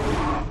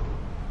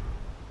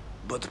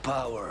 But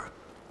power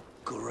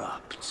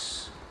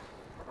corrupts.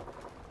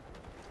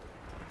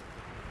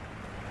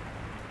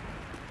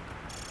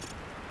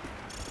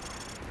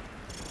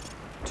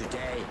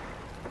 Today,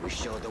 we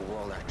show the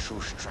world our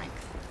true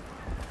strength.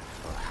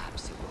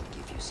 Perhaps it will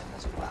give you some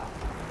as well.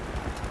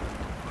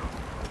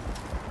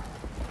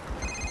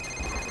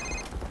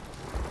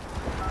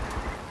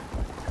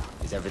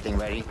 Is everything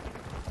ready?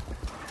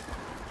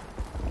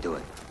 Do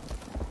it.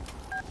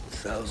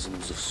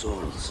 Thousands of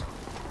souls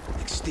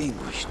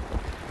extinguished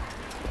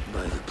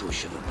by the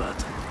push of a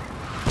button.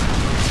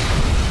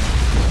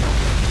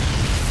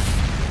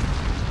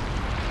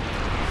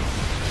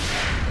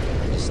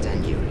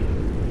 Understand, Yuri?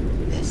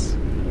 This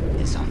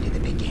is only the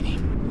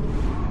beginning.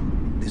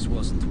 This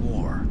wasn't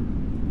war.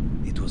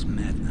 It was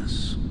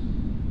madness.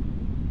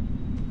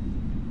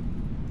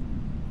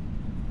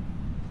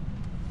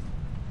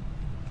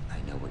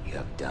 I know what you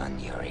have done,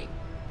 Yuri.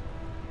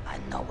 I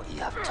know what you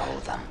have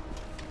told them.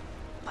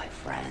 My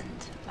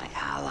friend, my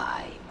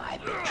ally, my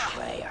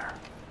betrayer.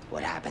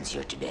 What happens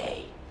here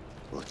today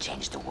will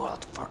change the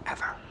world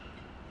forever.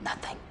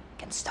 Nothing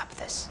can stop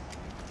this.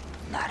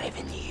 Not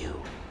even you.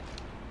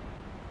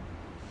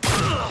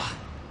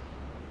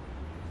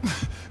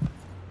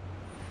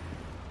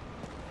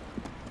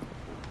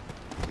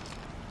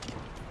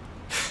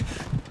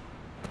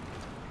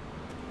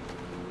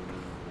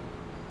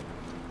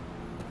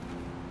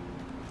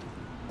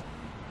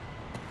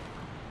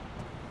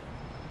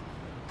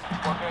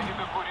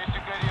 Погоди-ка курить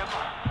сигарету.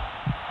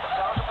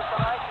 Сразу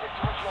постарайся, как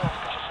случилось,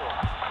 часов.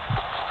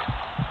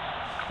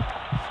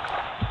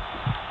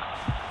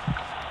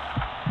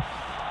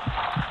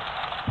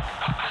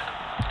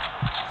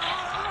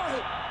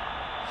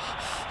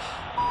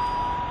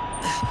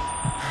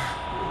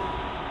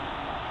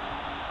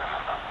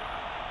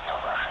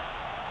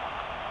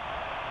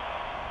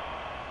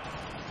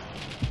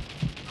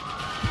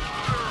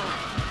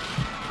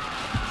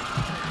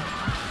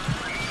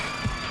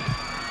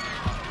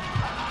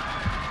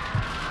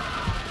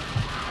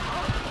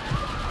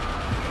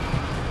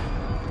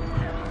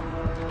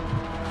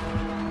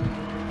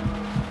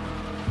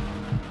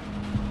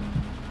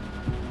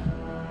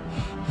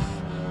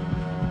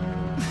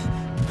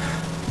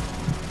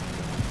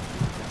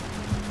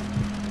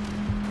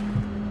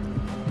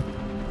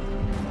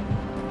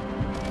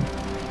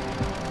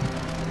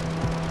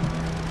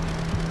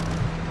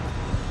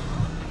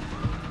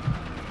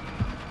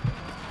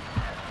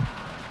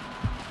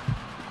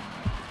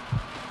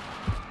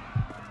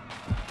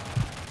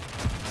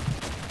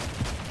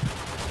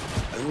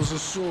 I was a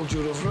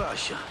soldier of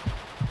Russia,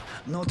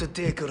 not a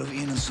taker of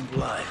innocent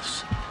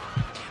lives.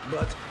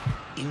 But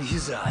in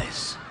his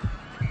eyes,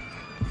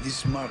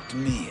 This marked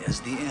me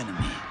as the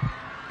enemy.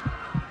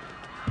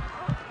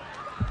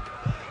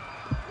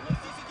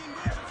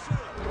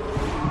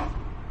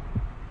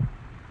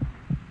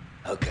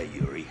 Okay,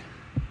 Yuri.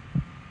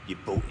 You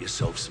bought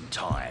yourself some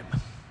time.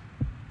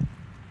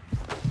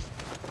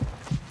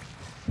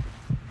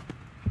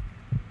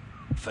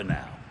 For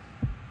now.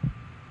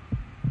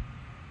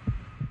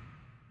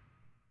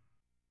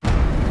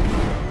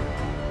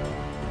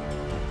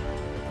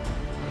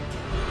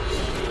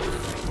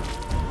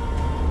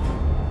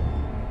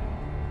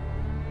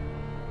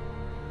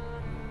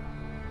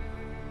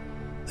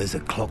 There's a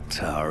clock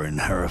tower in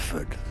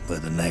Hereford where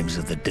the names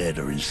of the dead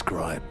are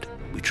inscribed.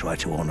 We try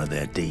to honor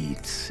their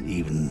deeds,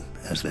 even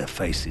as their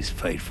faces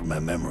fade from our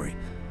memory.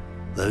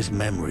 Those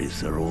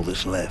memories are all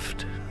that's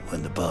left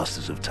when the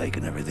bastards have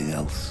taken everything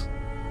else.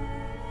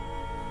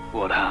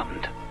 What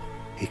happened?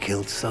 He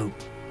killed Soap.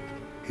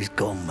 He's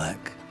gone,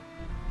 Mac.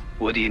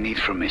 What do you need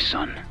from me,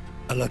 son?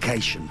 A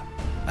location.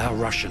 Our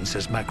Russian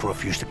says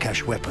Makarov used to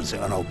cache weapons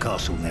at an old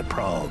castle near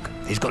Prague.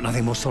 He's got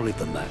nothing more solid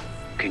than that.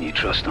 Can you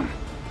trust him?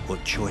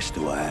 What choice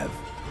do I have?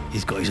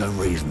 He's got his own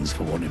reasons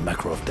for wanting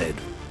Makarov dead.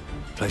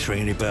 Place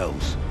ring any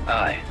bells?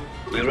 Aye.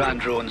 We ran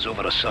drones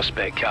over a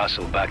suspect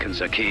castle back in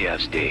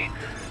Zakiyev's day,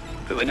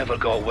 but we never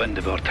got wind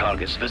of our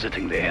targets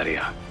visiting the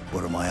area.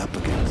 What am I up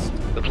against?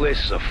 The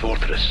place is a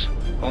fortress.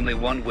 Only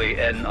one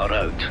way in or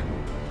out.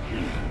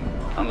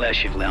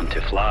 Unless you've learned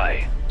to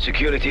fly.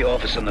 Security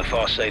office on the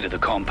far side of the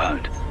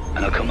compound,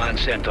 and a command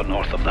center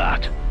north of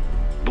that.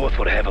 Both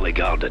were heavily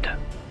guarded.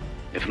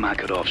 If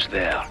Makarov's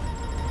there,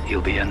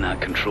 he'll be in that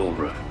control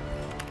room.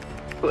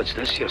 What's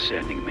this you're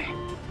sending me?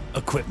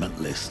 Equipment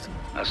list.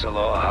 That's a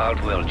lot of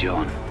hardware,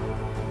 John.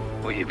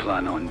 What you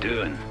plan on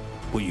doing?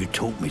 What you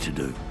taught me to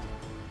do.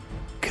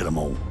 Kill them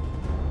all.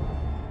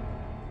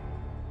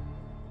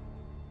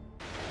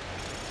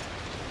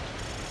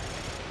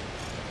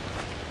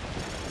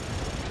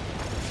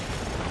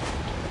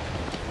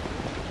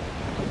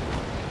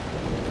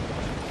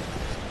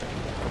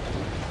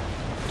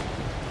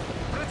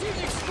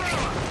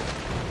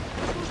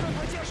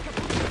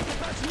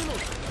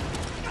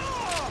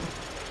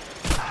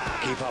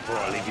 Keep up or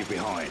I'll leave you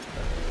behind.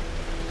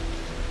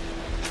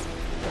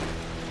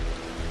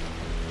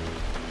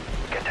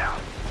 Get down.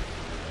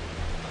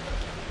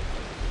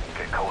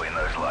 Get caught in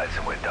those lights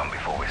and we're done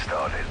before we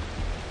started.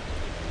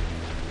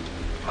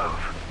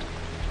 Move.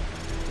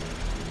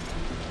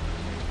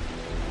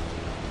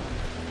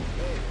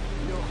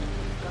 Лёх,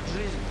 как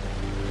жизнь?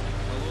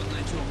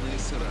 Холодная, темная и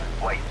сырая.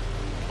 Wait.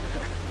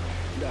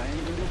 Да, я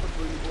не говорю про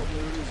твою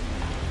неплохую жизнь.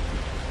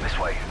 This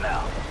way,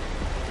 now.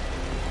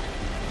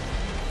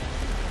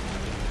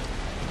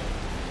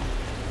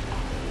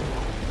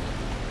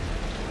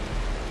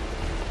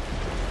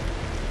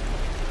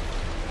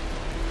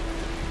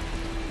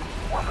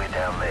 When we're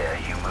down there,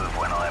 you move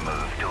when I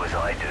move, do as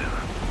I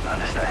do.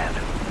 Understand?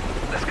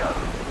 Let's go.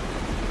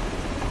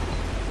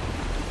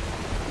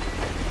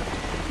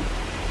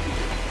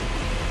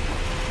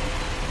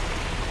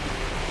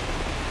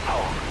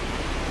 Hold.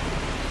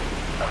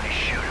 Only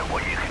shoot at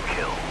what you can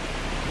kill.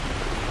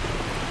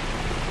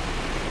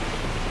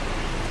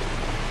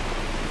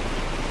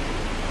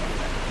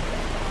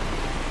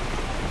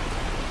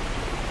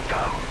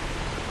 Go.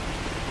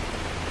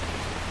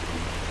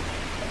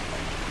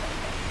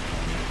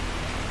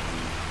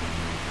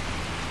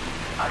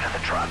 Under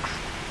the trucks.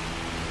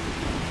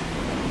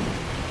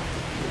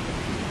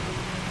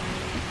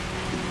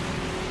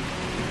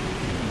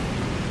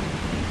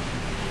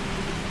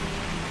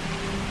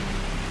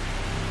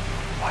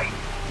 Wait.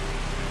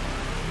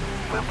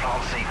 We'll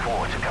plant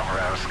C4 to cover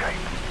our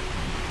escape.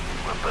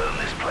 We'll burn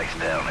this place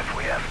down if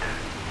we have to.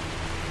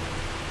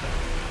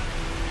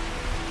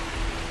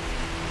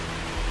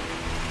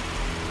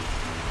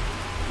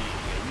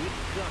 Я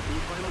никак не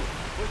пойму,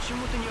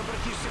 почему ты не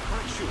обратишься к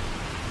врачу?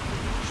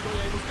 Что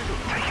я ему скажу?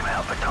 Take him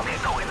out, but don't get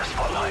caught in the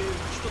spotlight.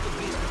 Что-то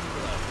близко.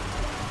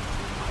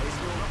 А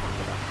если он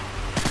опасно?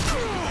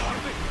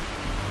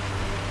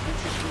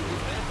 Учишь, что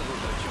это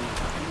лучше, чем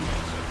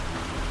меняется.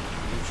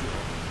 Ничего,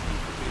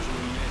 ты же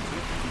не меняется.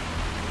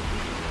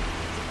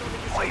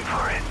 Wait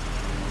for it.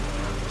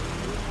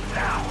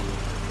 Now.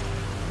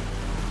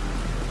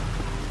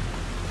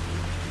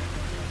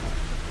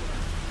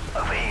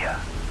 Over here.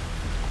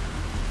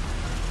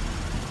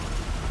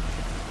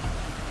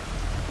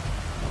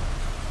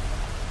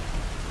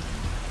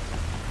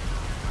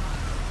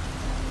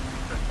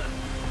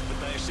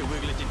 Пытаешься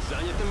выглядеть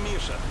занятым,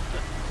 Миша?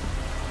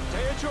 Ты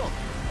о чем?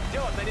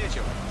 Делать-то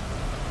нечего.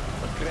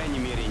 По крайней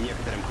мере,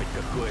 некоторым хоть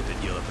какое-то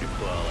дело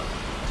припало.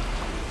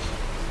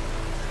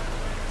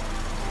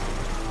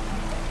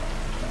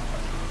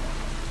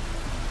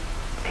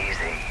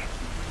 Easy.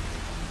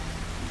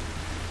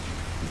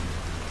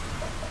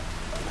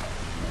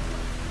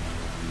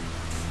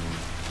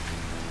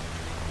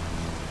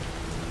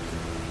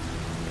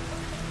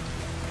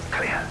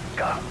 Clear.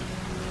 Go.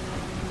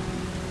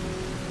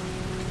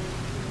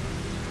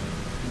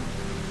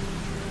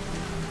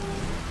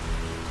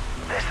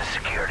 There's the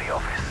security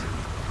office.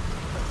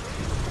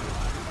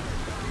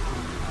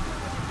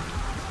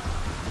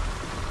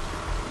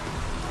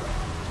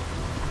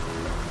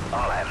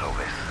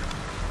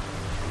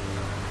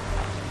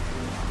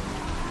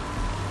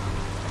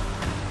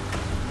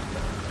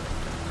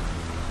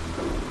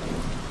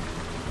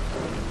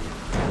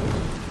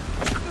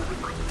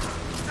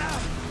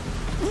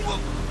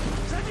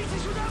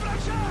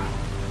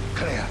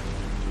 Clear.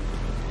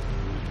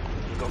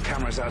 We've got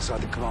cameras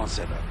outside the command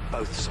center,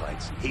 both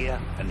sides, here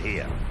and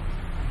here.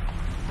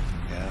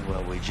 Yeah,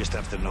 well, we just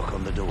have to knock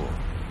on the door.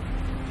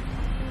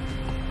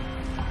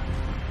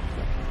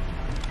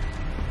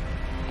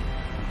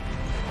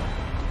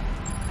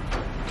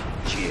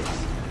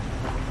 Cheers.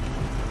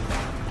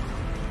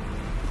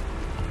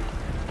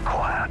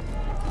 Quiet.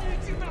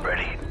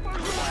 Ready.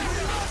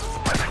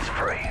 Weapons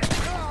free.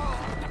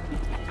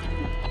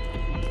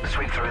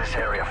 Sweep through this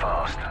area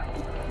fast.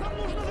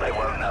 They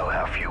won't know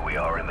how few we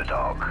are in the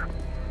dark.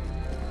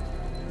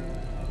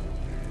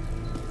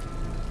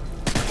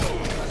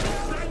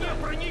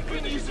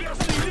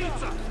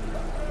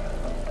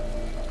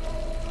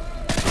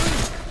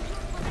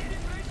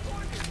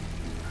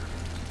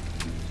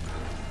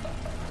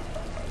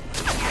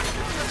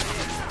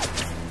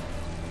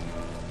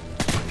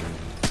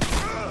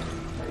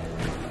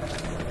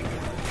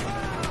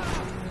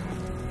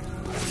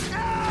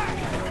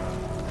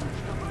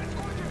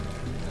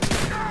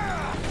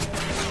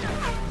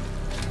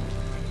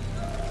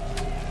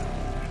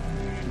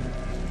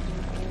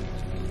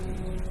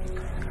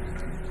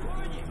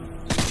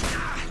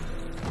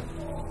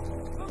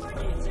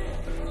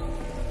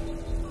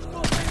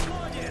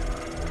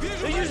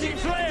 They're using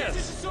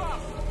flares!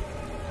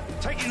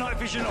 Take your night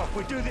vision off.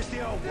 We do this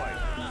the old way.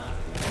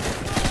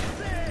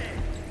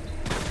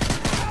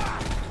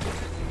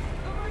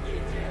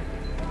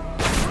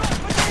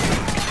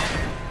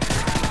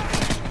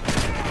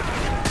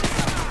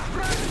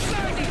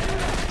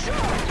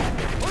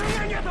 У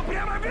меня нету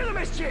прямой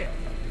видимости!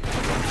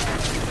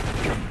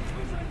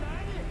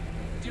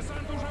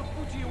 Десант уже в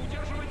пути,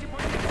 удерживайте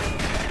позицию!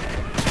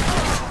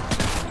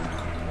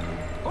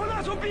 У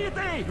нас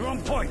убитый! You're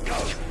on point, go!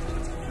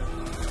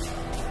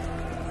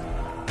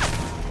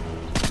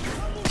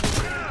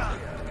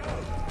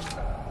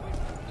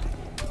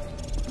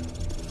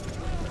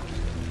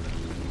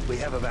 We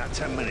have about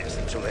 10 minutes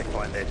until they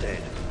find their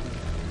dead.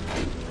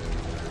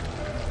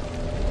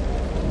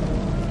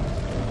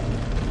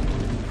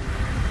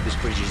 This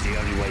bridge is the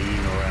only way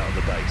in or out of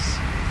the base.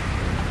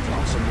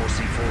 Plant some more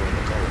C4 in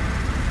the column.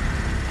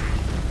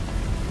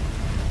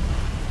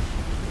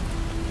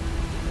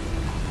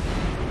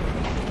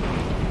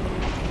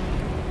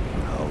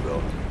 Hold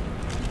on.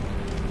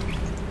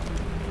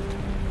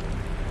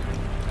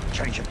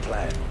 Change of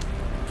plan.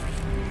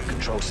 The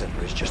control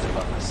center is just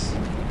above us.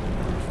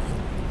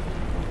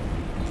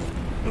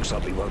 Looks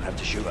like we won't have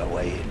to shoot our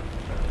way in.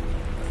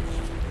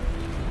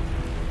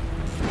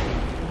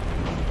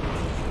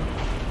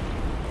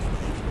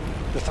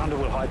 The thunder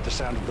will hide the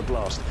sound of the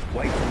blast.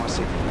 Wait for my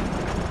signal.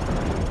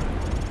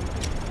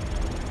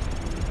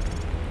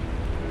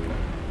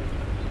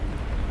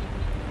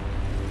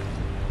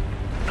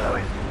 Blow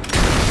it.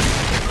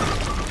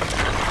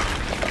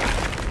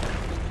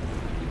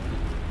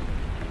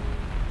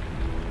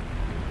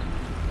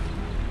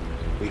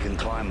 We can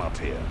climb up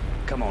here.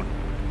 Come on.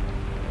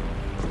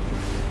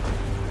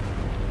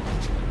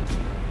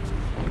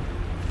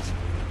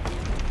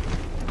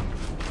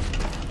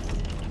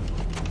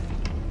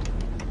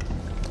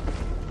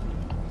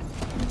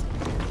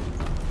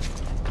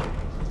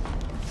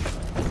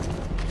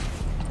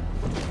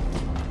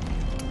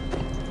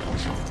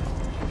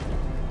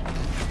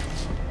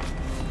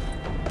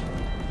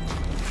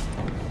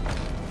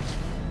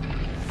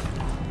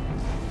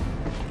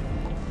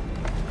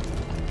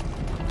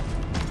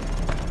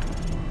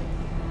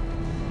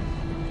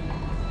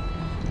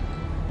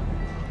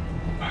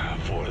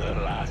 For the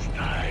last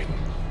time,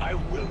 I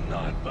will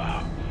not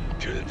bow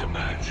to the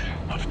demands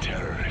of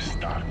terrorist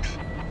thugs.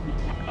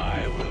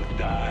 I will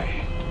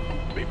die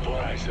before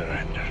I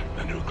surrender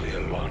the nuclear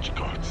launch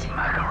codes.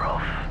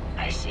 Makarov,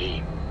 I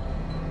see.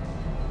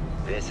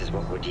 This is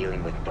what we're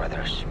dealing with,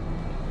 brothers.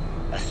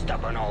 A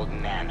stubborn old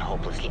man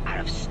hopelessly out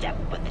of step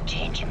with the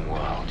changing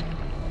world.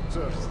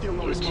 Sir, still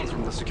no response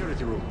from the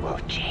security room. Will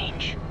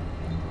change.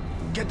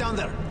 Get down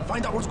there.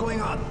 Find out what's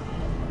going on.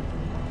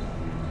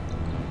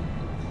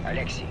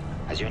 Alexei,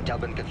 has your intel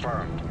been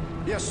confirmed?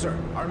 Yes, sir.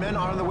 Our men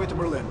are on the way to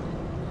Berlin.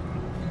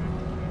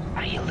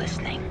 Are you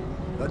listening?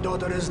 The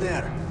daughter is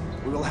there.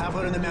 We will have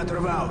her in a matter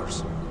of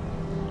hours.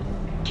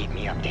 Keep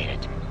me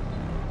updated.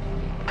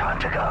 Time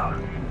to go.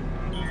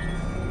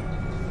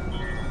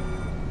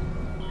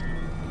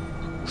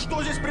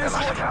 Что здесь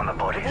происходит?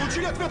 Вы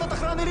получили ответ от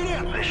охраны или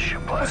нет?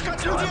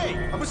 Обыскать людей!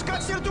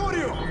 Обыскать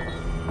территорию!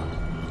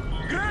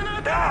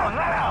 Граната! Down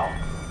now!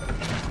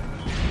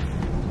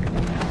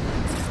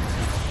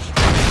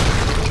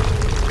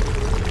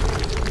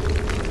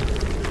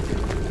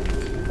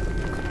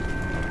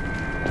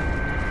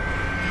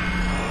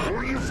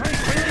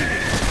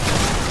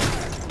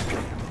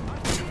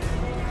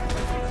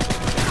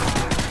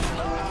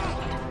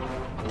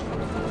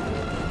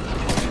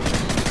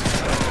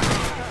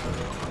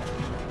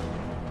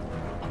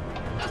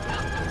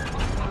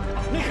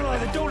 Nikolai,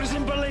 the daughter's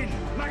in Berlin.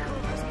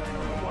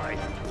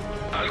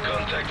 I'll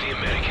contact the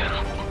American.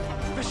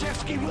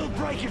 Vashevsky will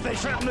break if they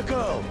threaten the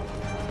girl.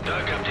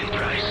 Captain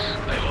Price,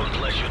 I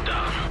won't let you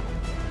down.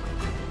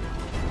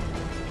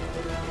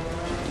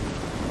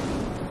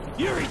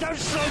 Yuri, don't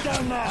slow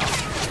down now!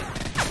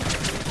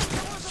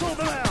 Sort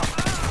them out!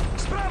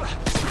 Sprava!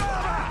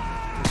 Sprava!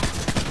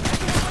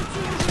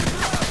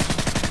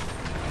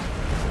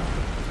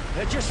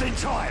 They're just in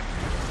time!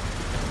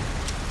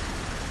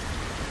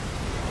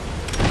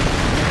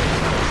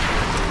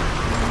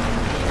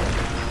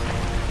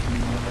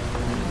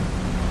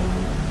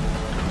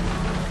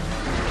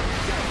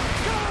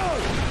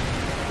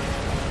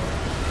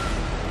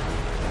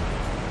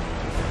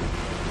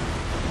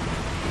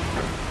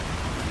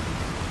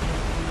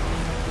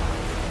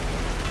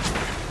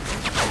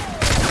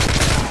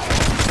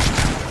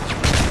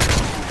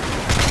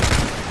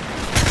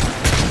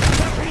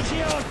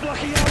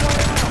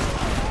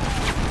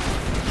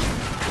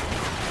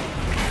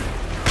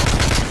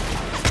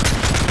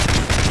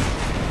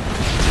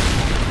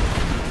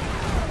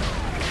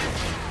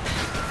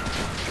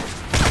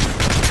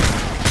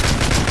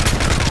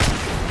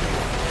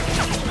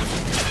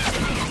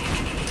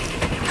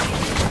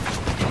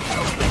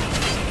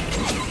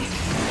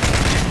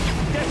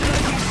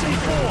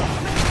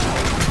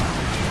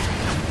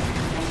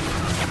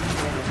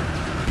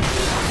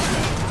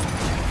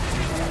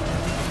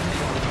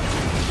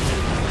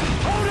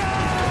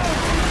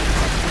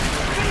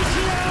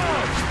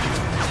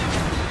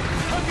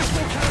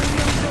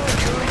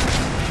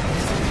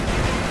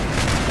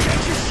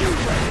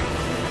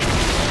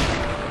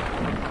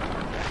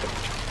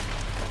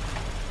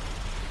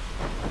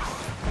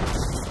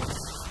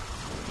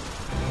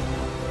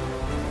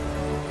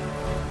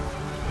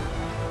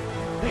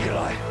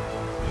 Nikolai,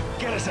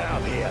 get us out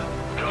of here.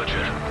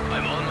 Roger,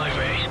 I'm on my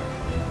way.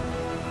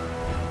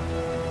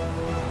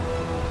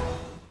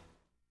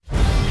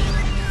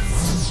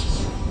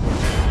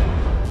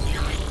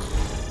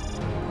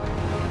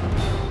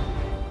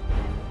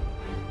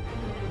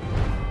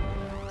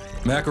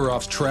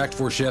 Makarov's tracked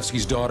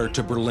Vorshevsky's daughter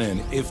to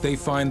Berlin. If they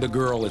find the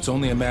girl, it's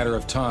only a matter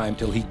of time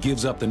till he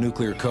gives up the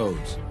nuclear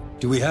codes.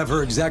 Do we have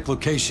her exact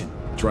location?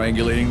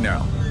 Triangulating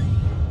now.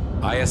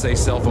 ISA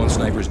cell phone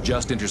snipers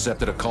just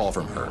intercepted a call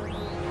from her.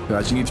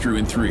 Patching you through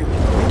in 3, 2,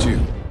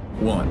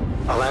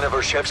 1. Alana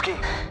Vorshevsky?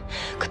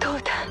 Кто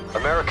это?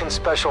 American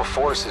Special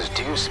Forces.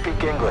 Do you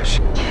speak English?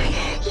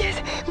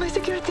 Yes, my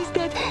security's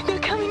dead. They're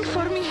coming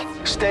for me.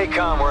 Stay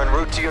calm. We're en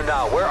route to you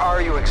now. Where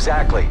are you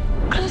exactly?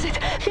 Closet,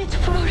 5th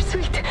floor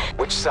suite.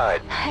 Which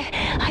side?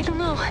 I don't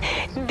know.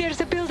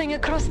 There's a building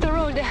across the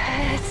road.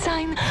 A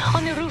sign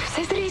on the roof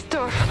says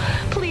Riesdorf.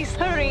 Please,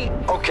 hurry.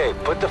 Okay,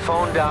 put the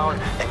phone down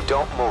and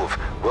don't move.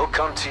 We'll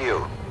come to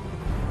you.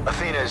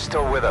 Athena is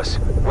still with us.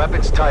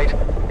 Weapons tight,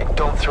 and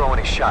don't throw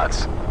any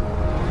shots.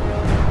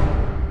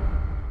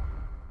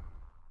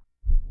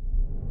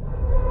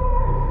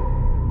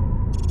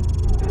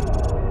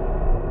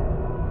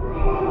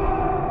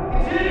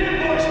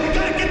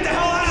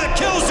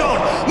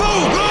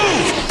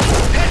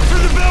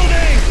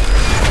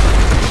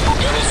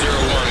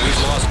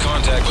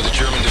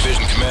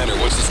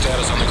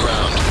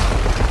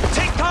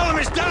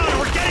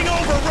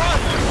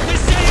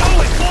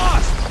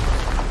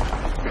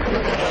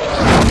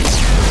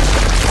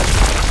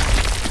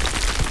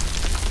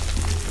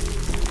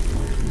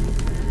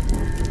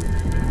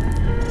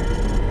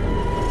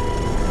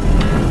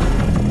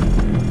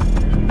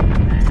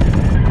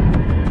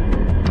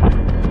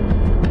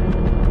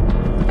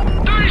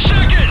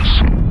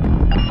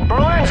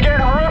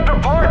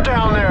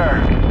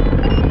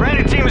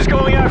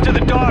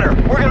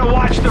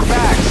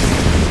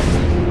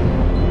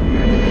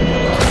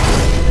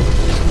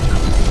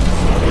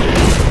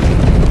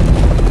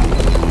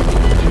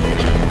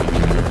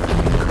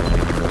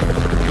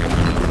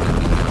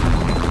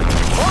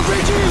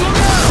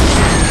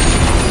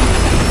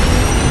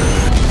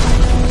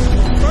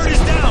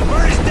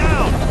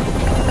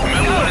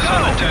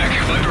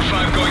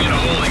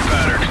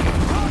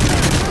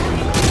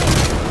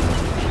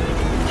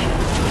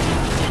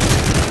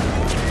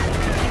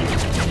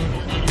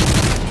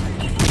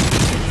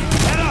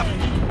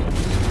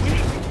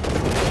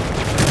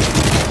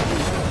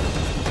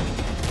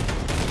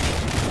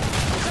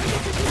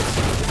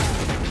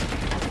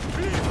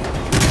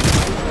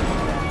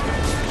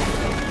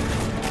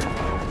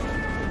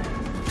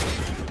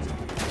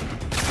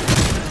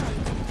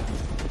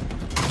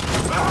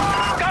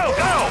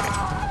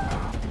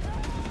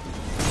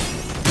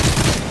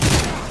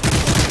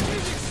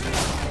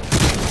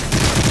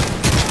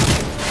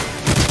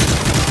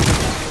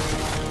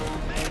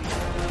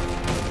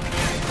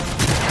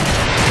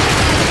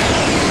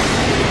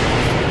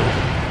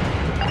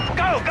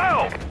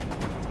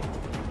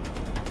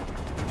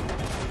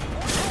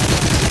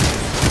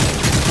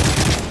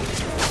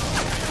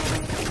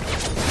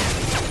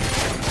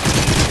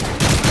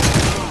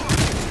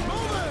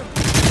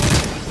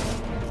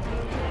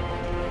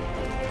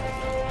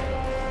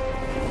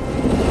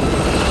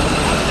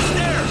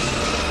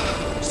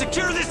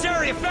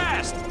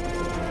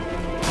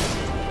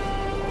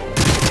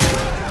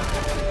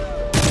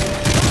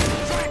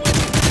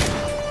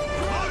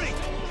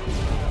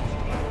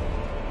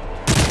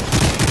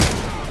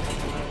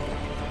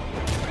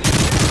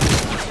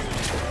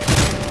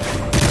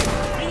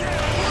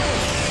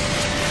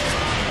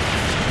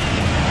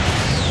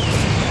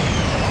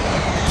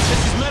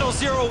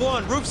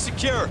 Roof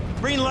secure.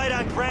 Green light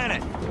on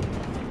Granite.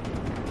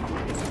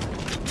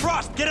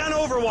 Frost, get on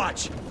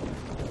Overwatch.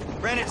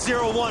 Granite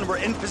 0-1, we're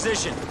in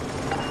position.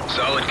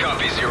 Solid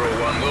copy,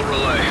 0-1. We'll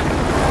relay.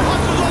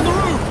 Hostiles on the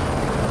roof!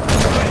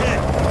 Go ahead.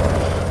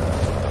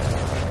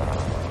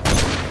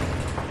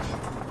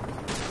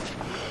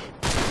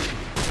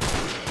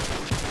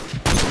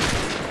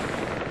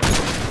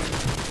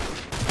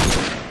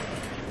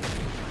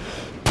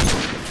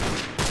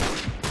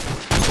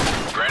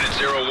 Granite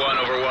 0-1,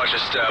 Overwatch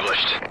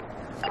established.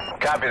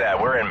 Copy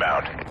that, we're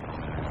inbound.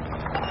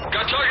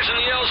 Got targets in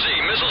the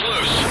LZ, missiles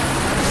loose.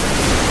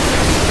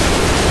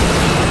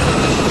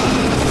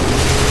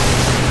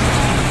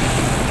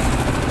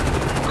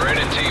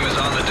 Granite team is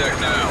on the deck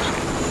now.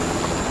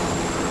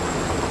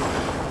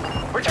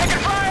 We're taking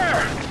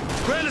fire!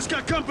 Granite's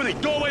got company,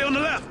 doorway on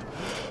the left.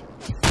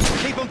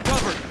 Keep them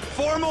covered.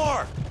 4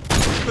 more.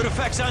 Good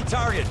effects on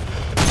target.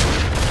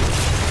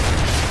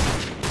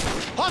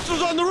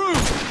 Hostiles on the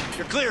roof!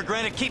 You're clear,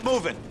 Granite. Keep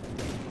moving.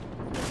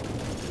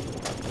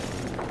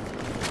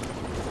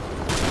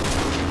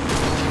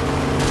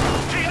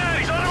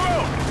 He's on the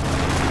roof!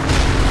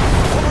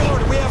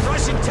 Overlord, we have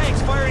Russian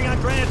tanks firing on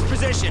Granite's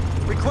position.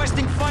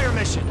 Requesting fire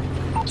mission.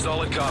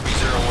 Solid copy,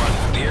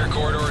 0-1. The air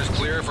corridor is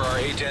clear for our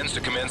A-10s to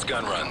commence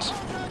gun runs.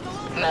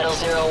 Metal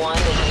 01,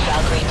 this is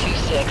Valkyrie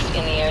 26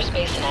 in the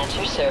airspace and at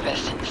your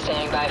service.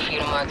 Standing by for you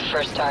to mark the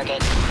first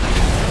target.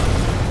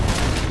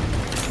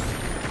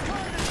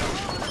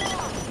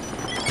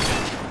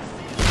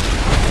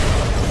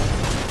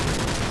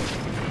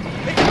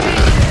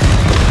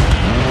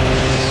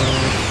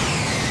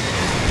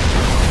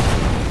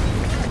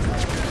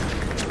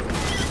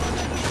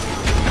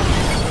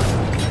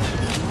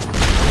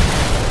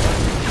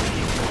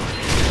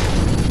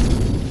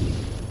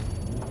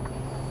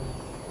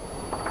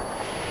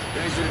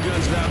 Thanks for the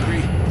guns,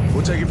 Valkyrie.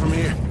 We'll take it from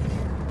here.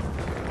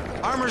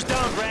 Armor's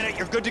down, Granite.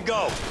 You're good to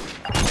go.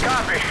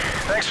 Copy.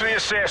 Thanks for the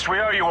assist. We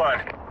owe you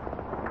one.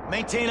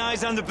 Maintain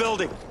eyes on the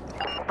building.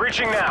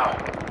 Breaching now.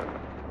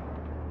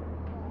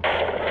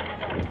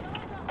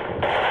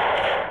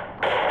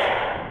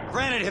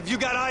 Granite, have you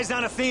got eyes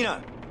on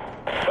Athena?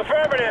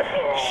 Affirmative.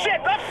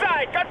 Shit, left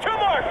side. Got 2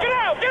 more. Get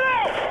out, get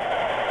out!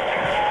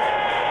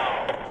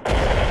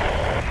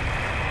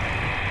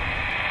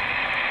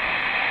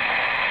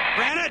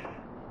 Granite!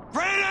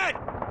 Granite!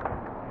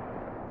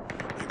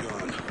 They're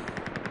gone.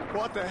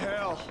 What the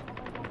hell?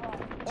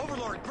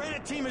 Overlord,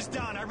 Granite team is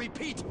down. I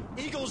repeat,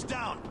 Eagle's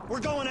down. We're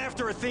going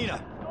after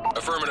Athena.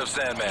 Affirmative,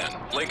 Sandman.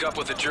 Link up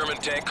with the German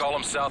tank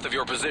column south of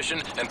your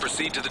position and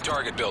proceed to the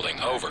target building.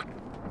 Over.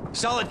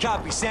 Solid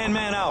copy.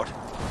 Sandman out.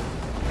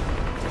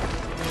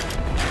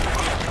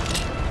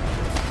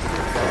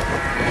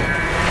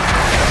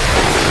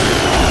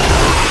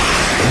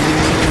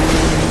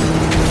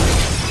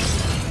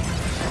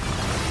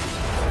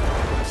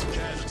 Some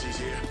casualties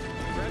here.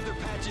 Grab their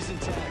patches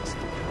and tags.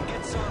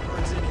 Get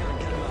Sarburns in here and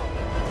get them out.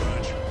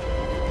 Roger.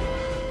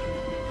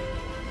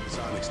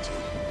 Sonic's team.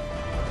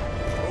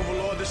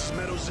 Overlord, this is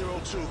Metal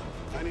 02.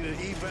 I need an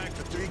evac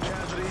for 3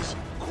 casualties.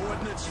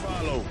 Coordinates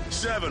follow.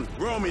 7,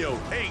 Romeo,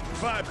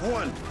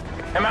 851.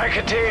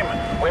 American team,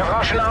 we have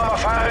Russian armor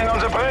firing on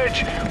the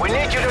bridge. We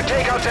need you to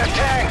take out that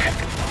tank.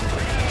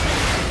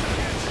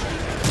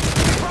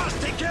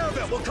 Frost, take care of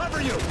it. We'll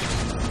cover you.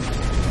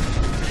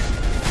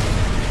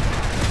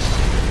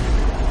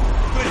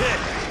 Good hit.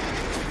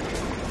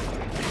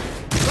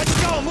 Let's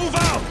go. Move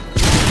out.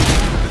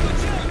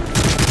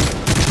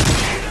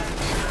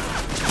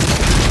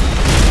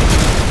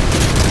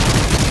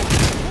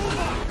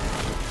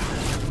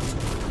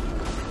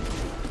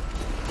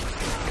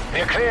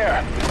 You're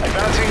clear.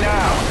 Advancing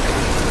now.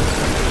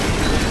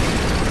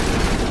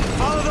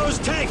 Follow those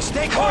tanks.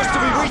 Stay close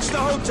till we reach the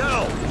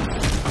hotel.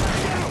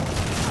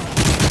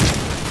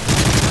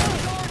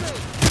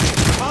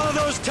 Follow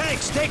those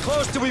tanks. Stay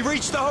close till we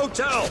reach the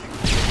hotel.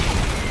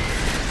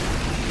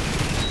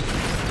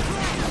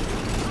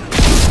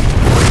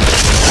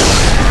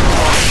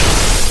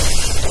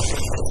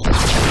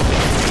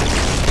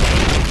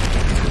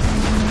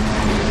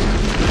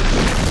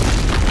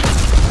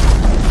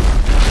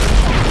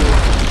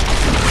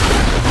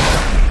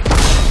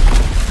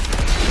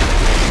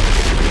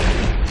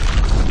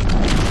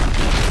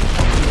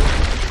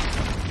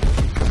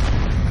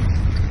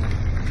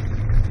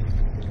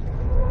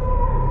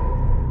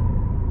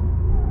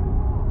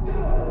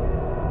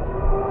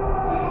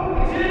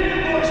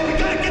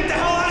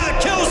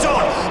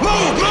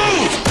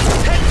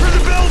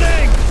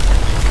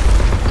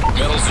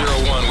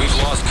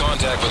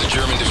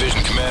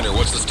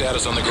 What's the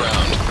status on the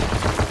ground?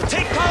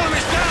 Tank column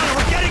is down and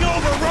we're getting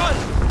overrun!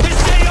 This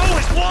AO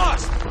is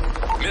lost!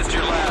 Missed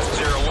your last,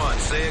 01.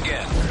 Say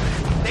again.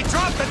 They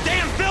dropped the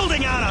damn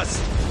building on us!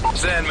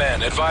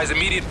 Sandman, advise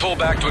immediate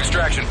pullback to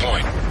extraction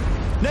point.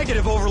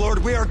 Negative,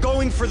 Overlord. We are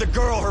going for the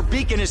girl. Her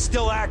beacon is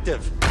still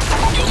active.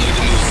 You'll need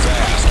to move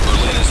fast.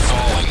 Berlin is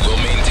falling. We'll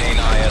maintain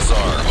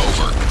ISR.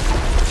 Over.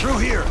 Through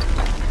here.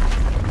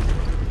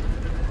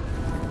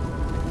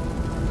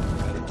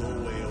 Got a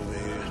doorway over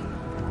here.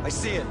 I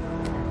see it.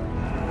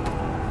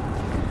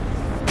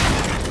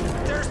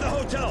 They're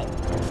hotel.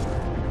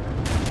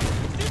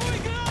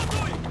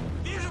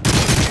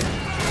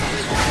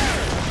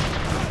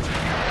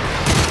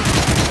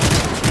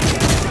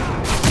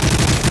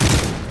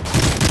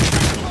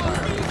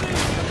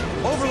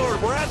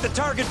 Overlord, we're at the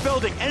target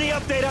building. Any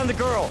update on the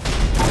girl?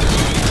 They're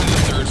moving to the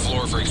third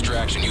floor for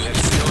extraction. You have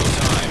 0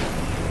 time.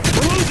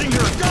 We're losing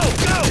her! Go!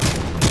 Go!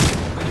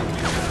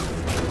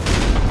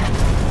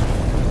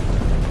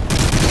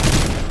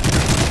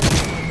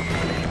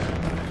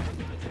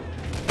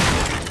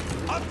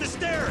 Up the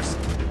stairs!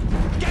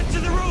 Get to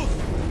the roof!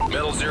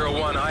 Metal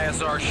 01,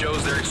 ISR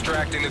shows they're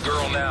extracting the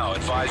girl now.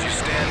 Advise you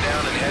stand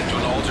down and head to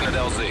an alternate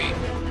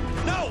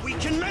LZ. No, we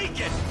can make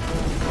it!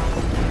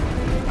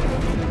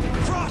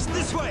 Frost,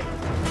 this way!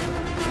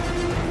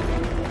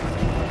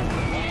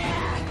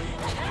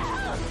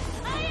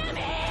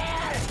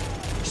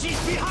 She's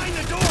behind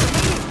the door!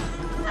 Move!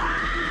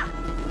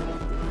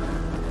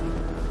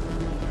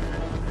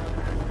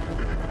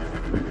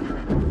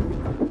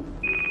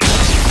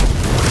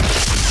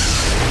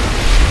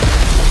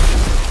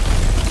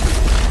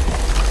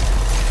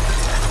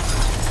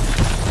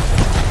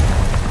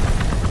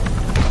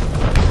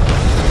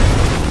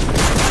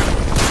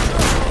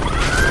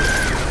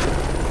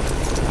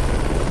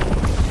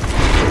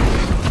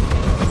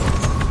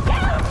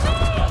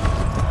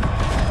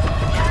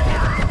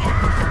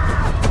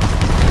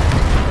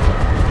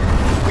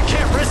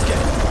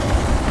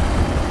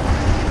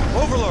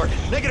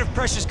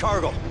 Precious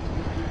cargo.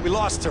 We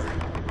lost her.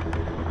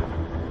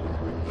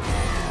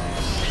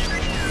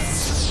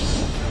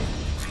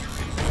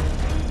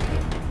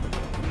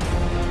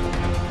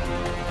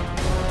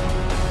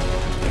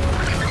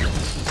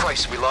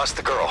 Price, we lost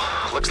the girl.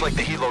 Looks like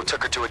the helo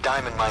took her to a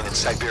diamond mine in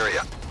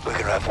Siberia. We're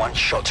gonna have one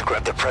shot to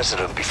grab the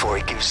president before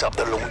he gives up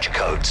the launch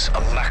codes,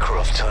 and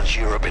Makarov turns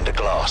Europe into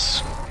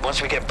glass.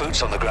 Once we get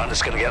boots on the ground,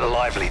 it's gonna get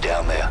lively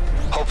down there.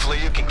 Hopefully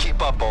you can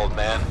keep up, old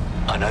man.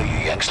 I know you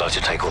Yanks like to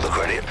take all the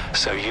credit,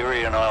 so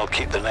Yuri and I'll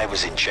keep the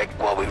neighbors in check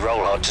while we roll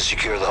hard to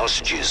secure the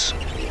hostages.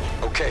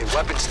 Okay,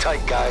 weapons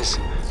tight, guys.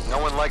 No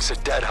one likes a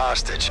dead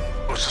hostage.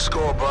 What's the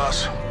score,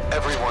 boss?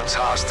 Everyone's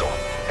hostile.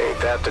 Ain't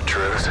that the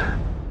truth?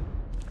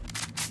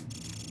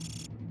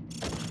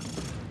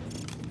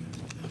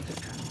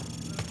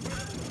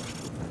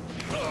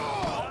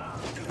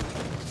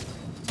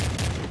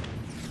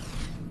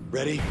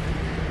 Ready?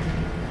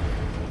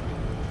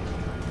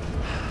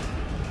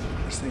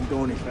 This thing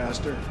go any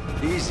faster?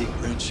 Easy,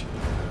 Grinch.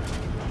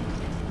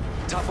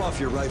 Top off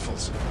your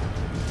rifles.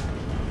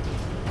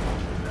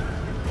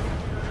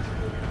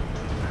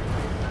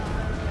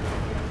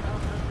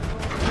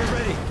 Get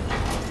ready.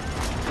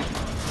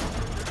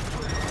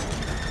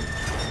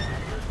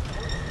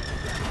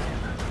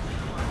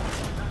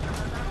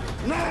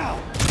 Now!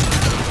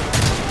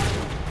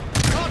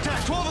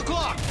 Contact, 12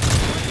 o'clock!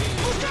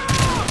 Look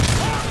out!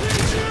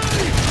 RPG!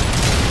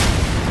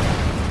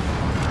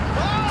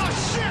 Oh,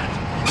 shit!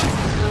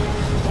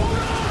 Hold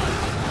on!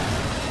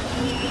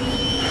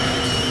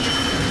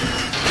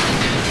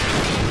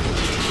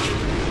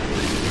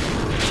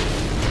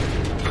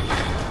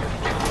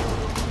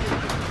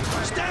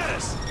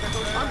 Status!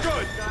 I'm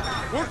good.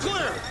 We're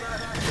clear.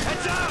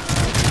 Heads up!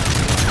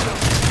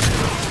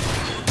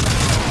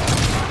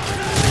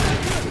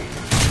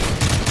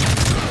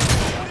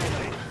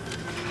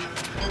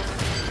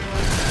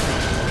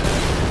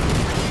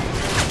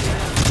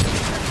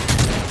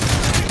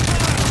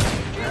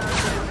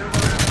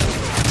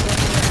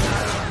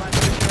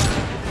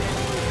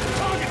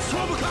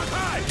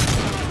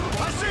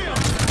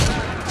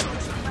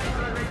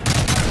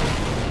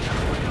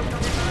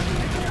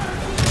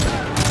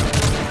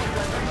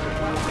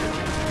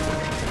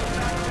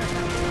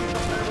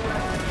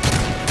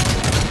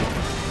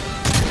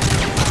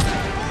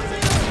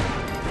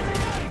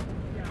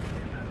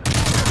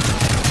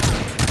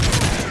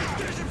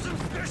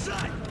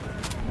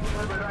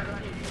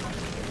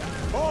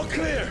 All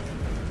clear!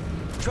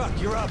 Truck,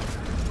 you're up.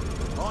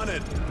 On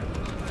it.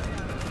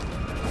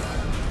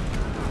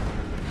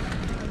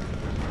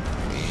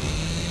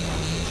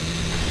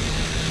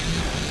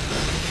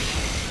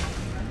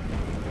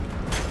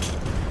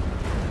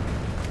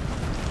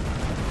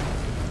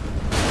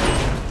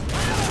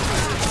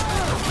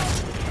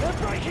 They're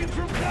breaking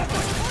through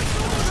cover!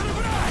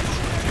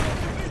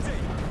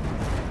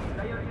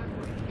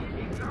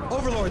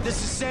 Overlord,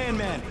 this is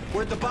Sandman.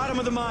 We're at the bottom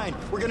of the mine.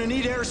 We're gonna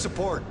need air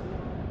support.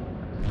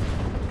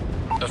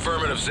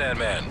 Affirmative,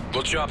 Sandman.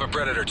 We'll chop a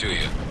Predator to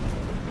you.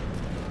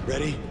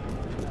 Ready?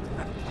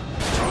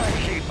 Try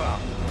and keep up.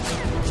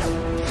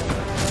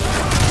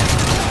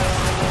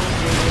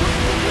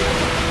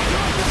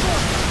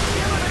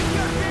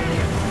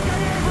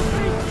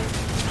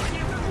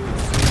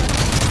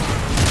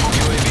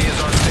 UAV is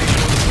on station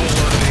with a full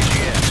load of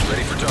AGMs.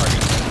 Ready for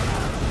targets.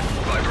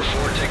 Viper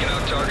 4 taking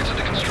out targets at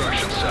the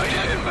construction site.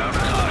 Inbound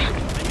and hot.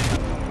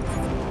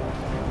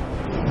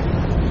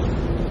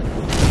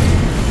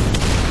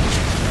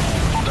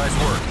 Nice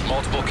work.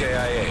 Multiple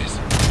KIAs.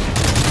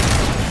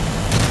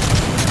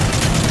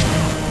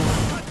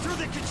 Through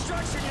the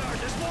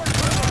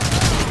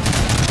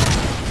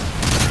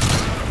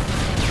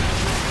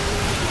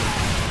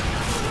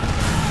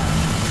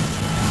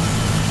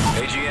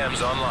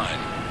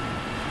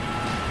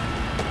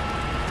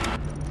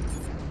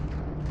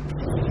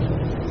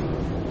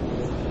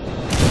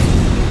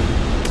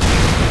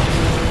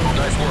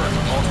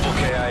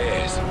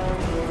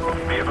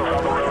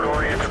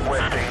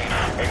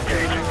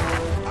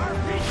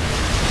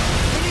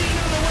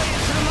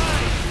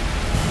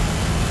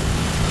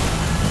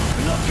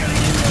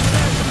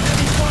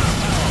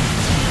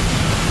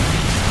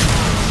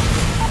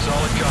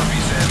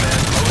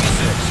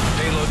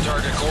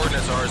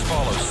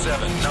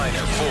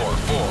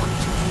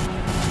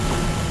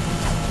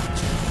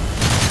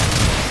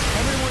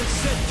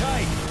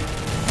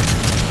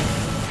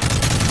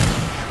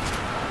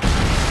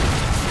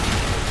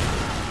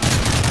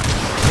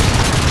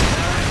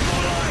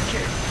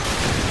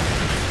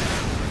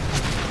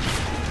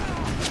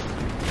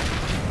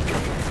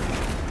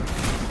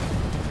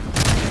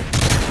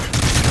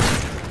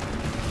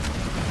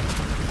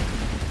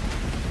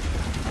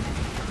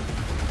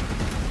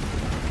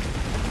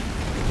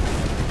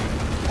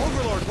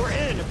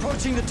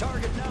Approaching the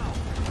target now.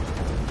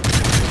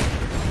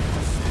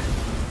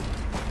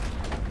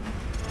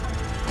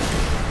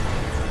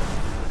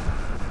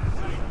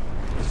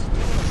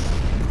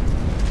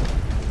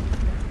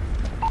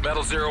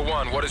 Metal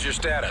 01, what is your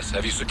status?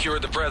 Have you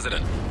secured the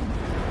president?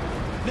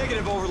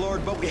 Negative,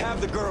 Overlord, but we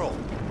have the girl.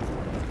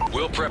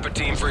 We'll prep a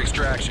team for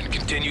extraction.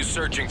 Continue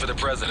searching for the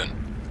president.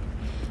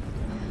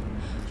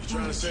 You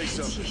trying to say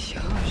something?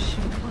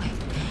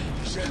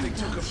 You said they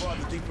took her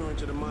farther deeper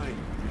into the mine.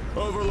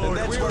 Overlord,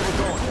 that's where we're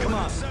going. Come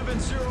on.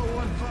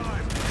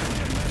 7015.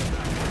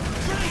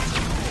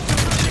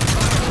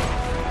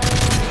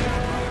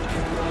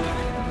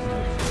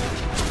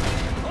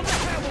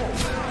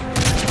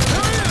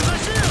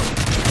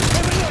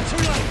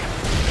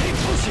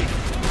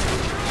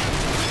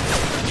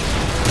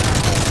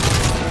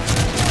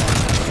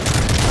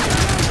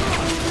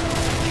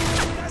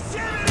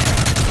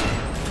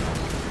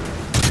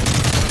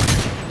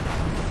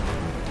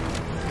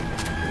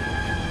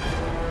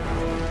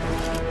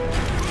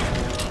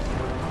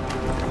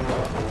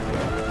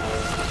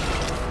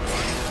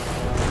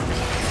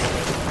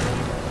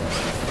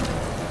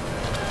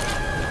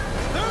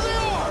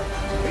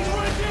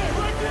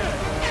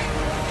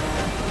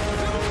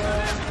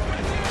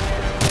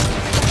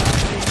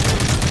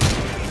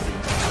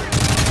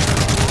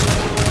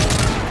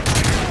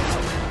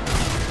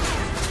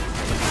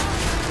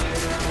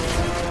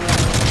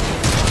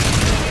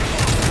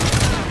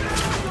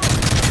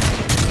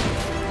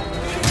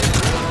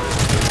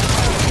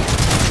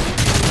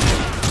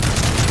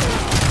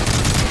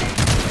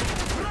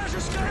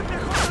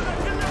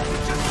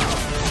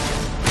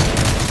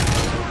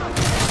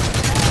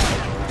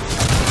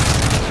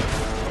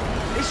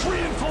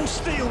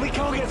 Steel, we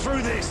can't get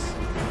through this!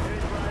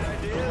 Right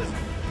ideas?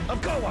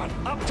 Go on,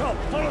 up top,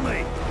 follow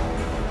me!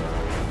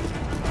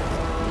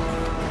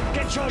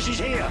 Get charges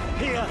here,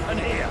 here, and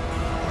here!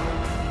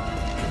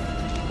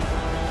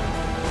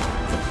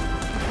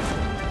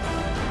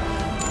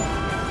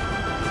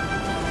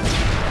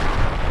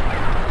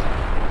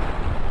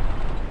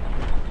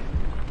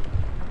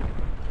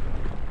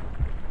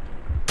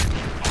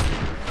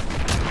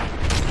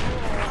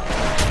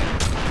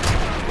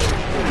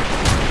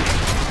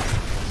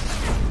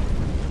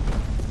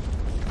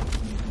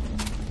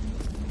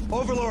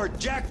 Overlord,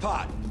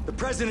 jackpot! The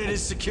president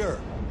is secure.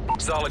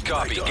 Solid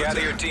copy.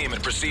 Gather your team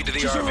and proceed to the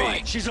She's RV.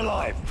 Alright. She's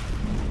alive.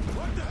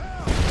 What the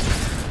hell?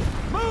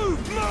 Move!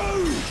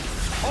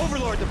 Move!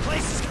 Overlord, the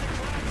place is gonna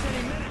collapse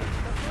any minute. The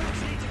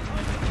folks need to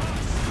come to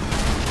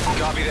us.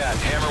 Copy that.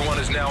 Hammer 1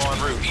 is now en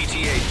route.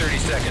 ETA 30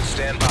 seconds.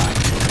 Stand by.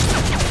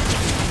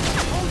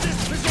 Hold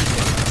this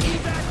position.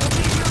 Evac will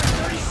be here in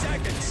 30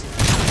 seconds.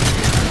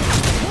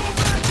 More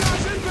bad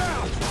guys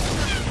inbound!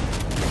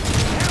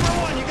 Hammer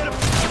 1, you gonna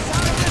put us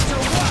out of this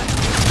or what?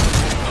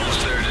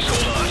 Almost there, just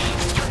hold on.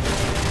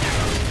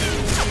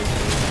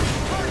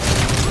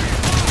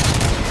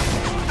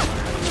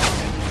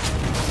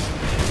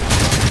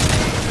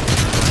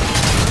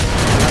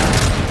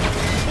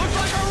 Looks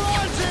like our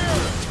rod's here!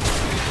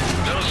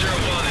 Metal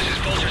 01, this is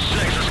Vulture 6.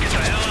 Let's get the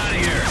hell out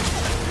of here.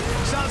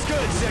 Sounds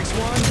good,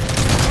 6-1. All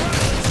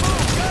right, let's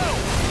move, go!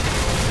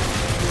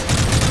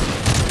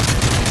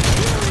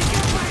 Yuri,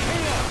 get back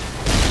here!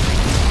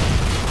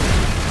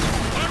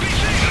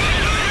 RPC, going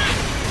down!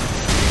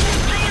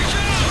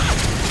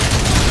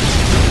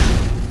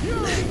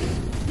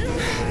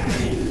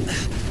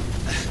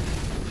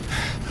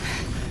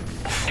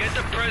 Get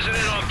the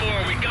president on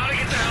board. We gotta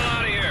get the hell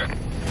out of here.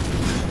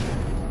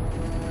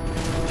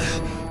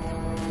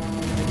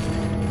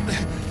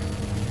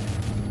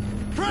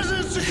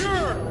 President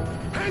secure!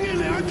 Hang in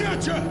there, I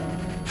got you!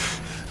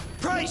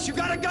 Price, you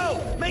gotta go!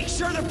 Make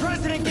sure the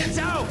president gets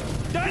out!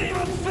 Don't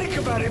even think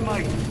about it,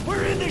 mate!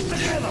 We're in this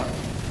together!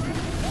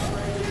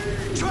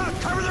 Truck,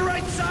 cover the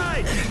right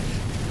side!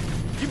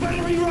 You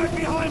better be right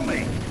behind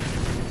me!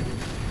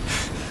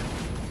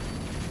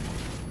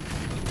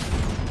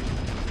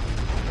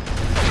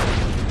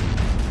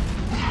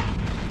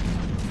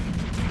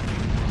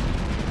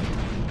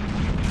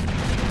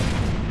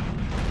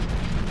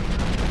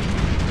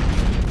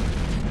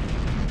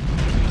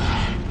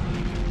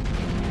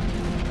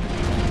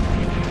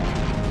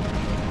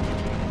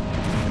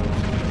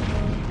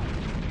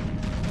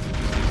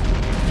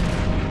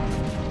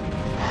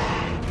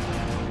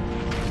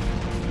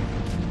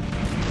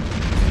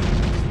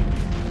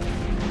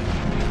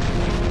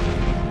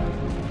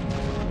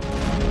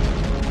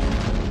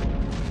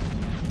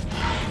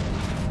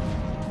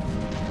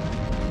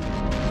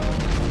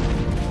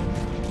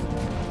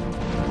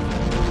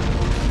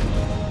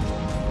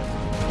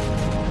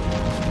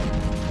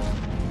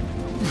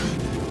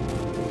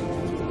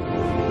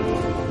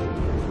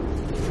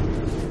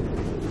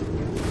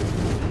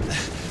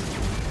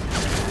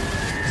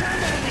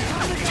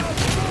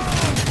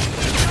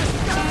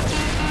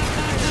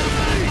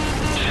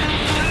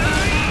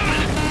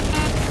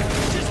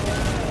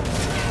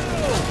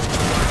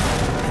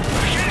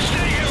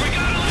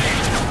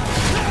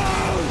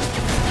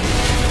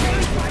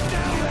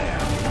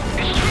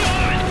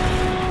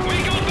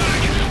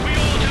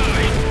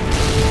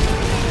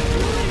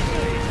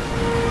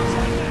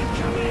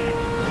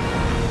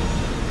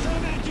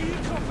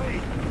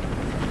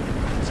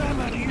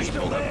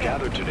 have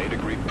gathered today to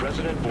greet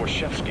President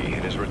Borshevsky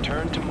in his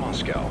return to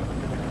Moscow.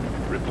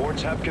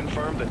 Reports have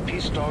confirmed that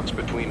peace talks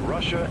between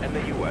Russia and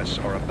the U.S.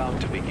 are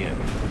about to begin.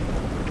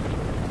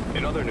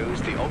 In other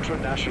news, the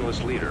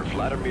ultra-nationalist leader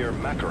Vladimir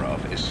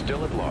Makarov is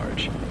still at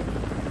large.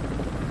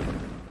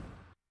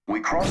 We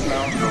cross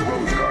now to the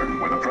Rose Garden,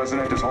 where the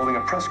president is holding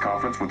a press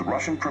conference with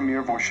Russian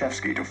Premier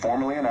Borshevsky to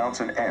formally announce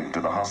an end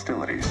to the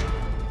hostilities.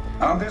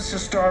 On this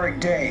historic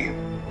day,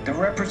 the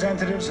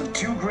representatives of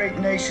two great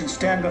nations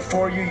stand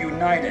before you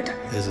united.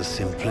 There's a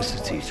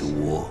simplicity to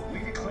war.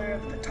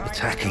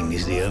 Attacking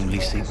is the only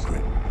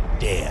secret.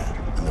 Dare,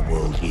 and the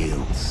world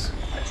yields.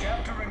 A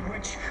chapter in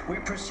which we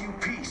pursue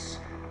peace.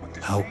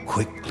 How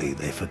quickly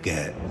they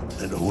forget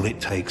that all it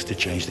takes to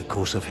change the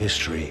course of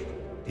history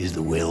is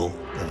the will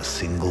of a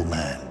single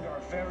man.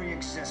 Our very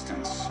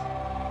existence.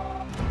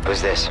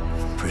 Who's this?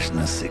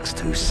 Prisoner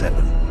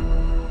 627.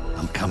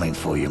 I'm coming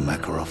for you,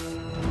 Makarov.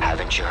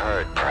 Haven't you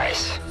heard,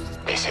 Price?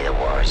 They say the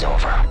war is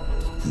over.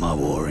 My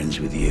war ends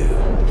with you.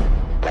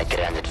 Like it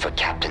ended for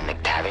Captain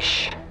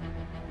McTavish.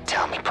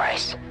 Tell me,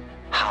 Price,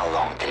 how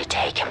long did it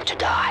take him to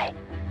die?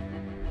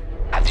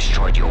 I've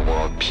destroyed your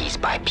world piece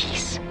by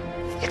piece.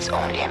 It's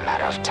only a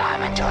matter of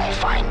time until I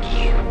find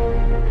you.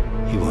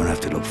 You won't have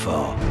to look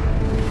far.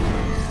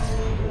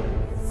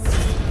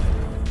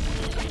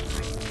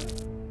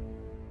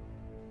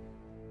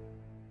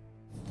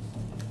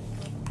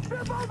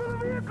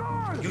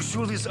 You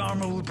sure this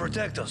armor will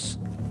protect us?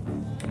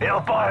 It'll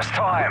buy us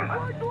time.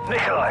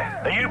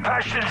 Nikolai, are you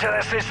patched into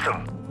their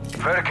system?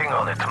 Working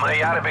on it. My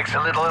Arabic's a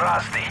little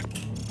rusty.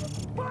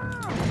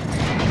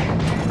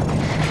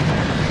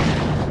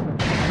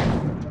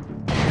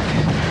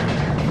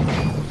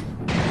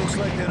 Looks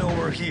like they're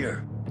over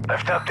here.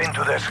 I've tapped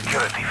into their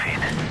security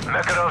feed.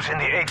 Makarov's in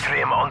the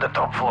atrium on the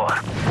top floor.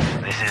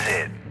 This is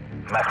it.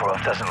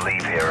 Makarov doesn't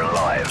leave here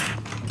alive.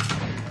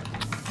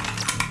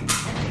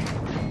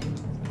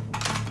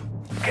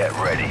 Get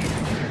ready.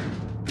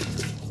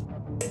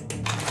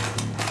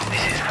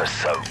 This is for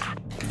soap.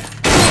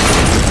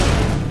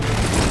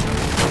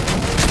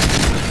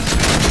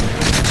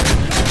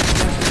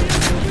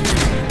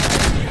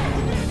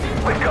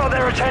 We've got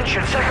their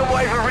attention. Second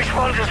wave of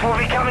responders will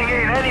be coming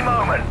in any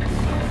moment.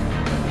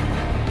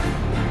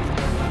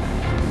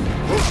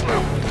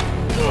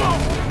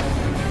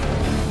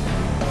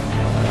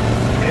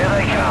 Here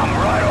they come,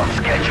 right on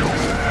schedule.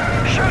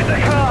 Shoot the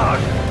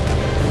cars!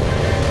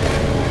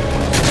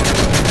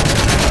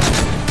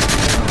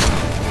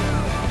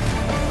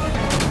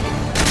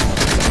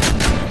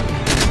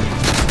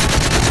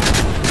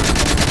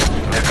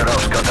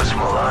 Nikorov's got a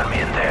small army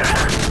in there.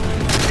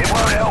 It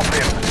won't help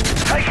him.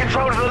 Take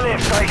control of the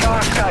lift so he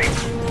can't escape.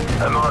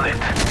 I'm on it.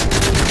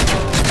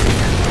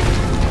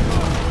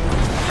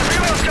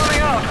 Civilians coming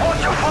out!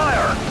 Watch your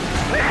fire!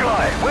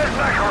 Nikolai, where's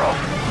Makarov?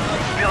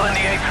 Still in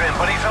the atrium,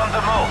 but he's on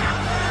the move.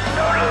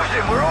 Don't lose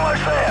him, we're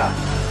almost there.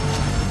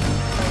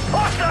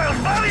 Hostiles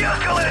by the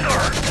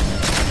escalator!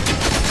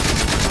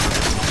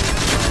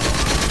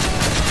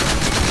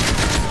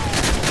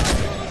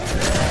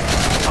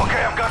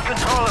 Okay, I've got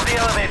control of the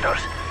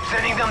elevators.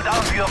 Sending them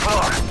down to your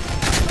floor.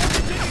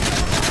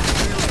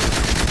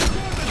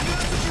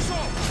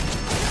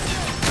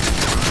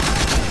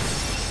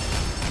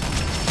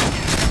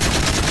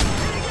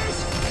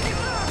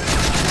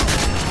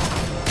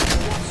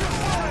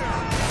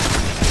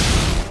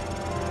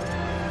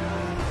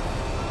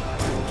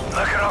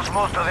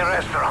 Most of the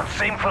restaurant,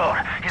 same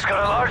floor. He's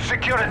got a large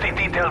security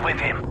detail with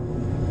him.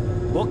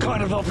 What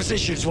kind of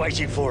opposition's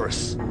waiting for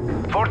us?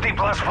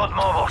 40+ foot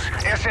mobiles,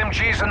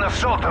 SMGs and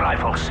assault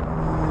rifles.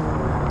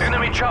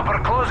 Enemy chopper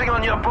closing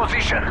on your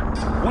position.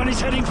 One is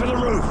heading for the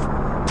roof.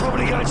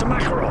 Probably going to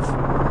Makarov.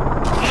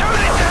 Shoot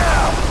it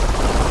down!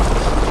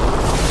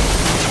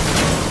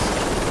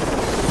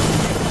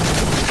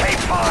 Keep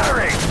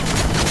firing!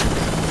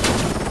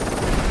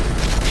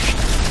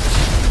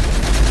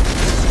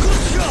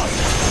 Good shot!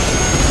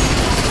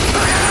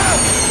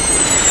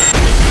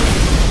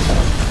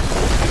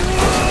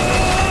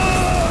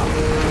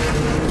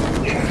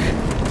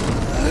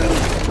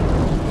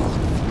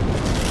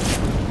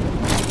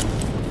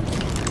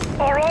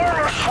 Our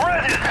armor's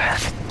shredded!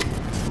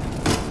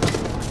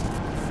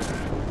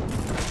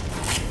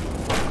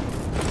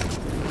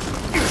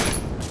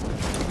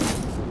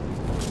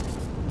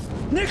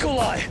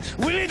 Nikolai!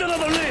 We need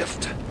another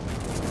lift!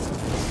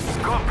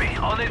 Copy,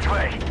 on its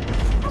way.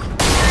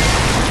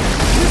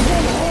 This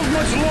won't hold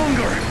much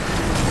longer!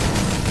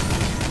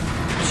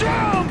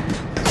 Jump!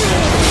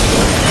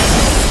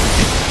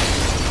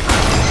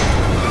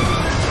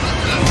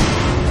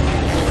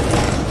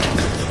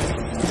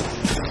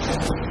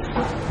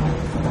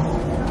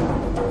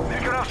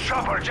 Nikorov's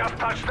chopper just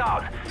touched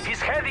down.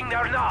 He's heading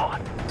there now.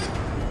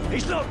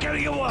 He's not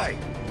getting away!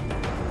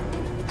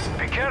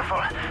 Be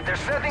careful, they're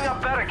setting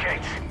up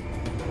barricades.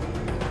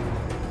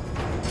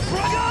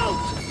 Frag out!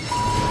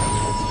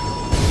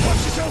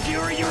 Watch yourself,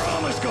 Yuri, your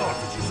armor's gone!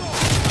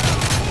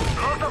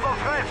 Multiple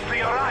threats to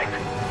your right.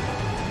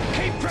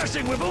 Keep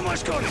pressing, we've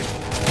almost got it!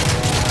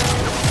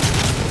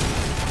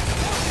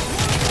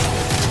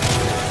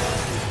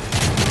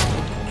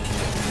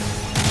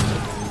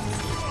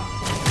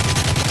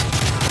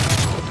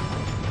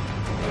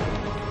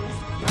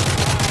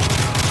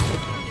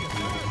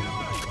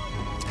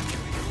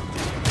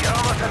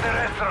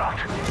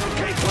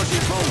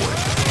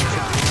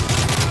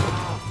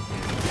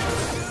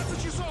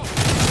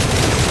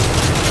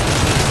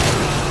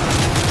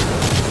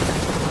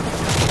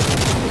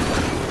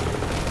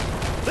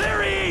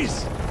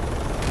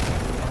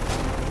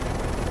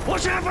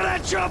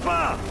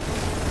 chopper!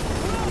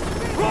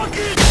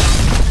 Rocket!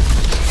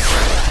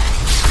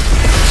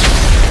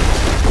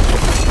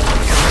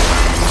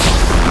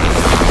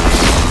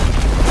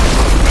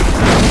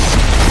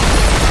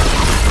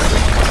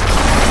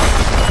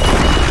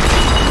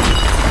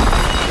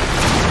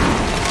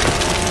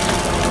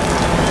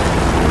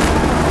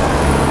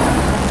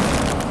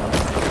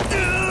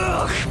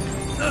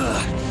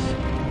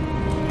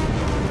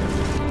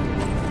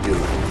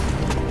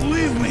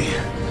 Leave me!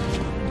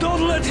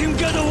 Don't let him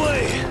get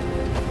away!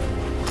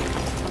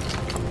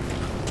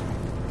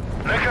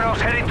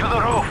 Nickero's heading to the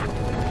roof.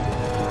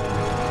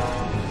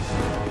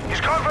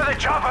 He's going for the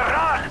chopper,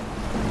 run!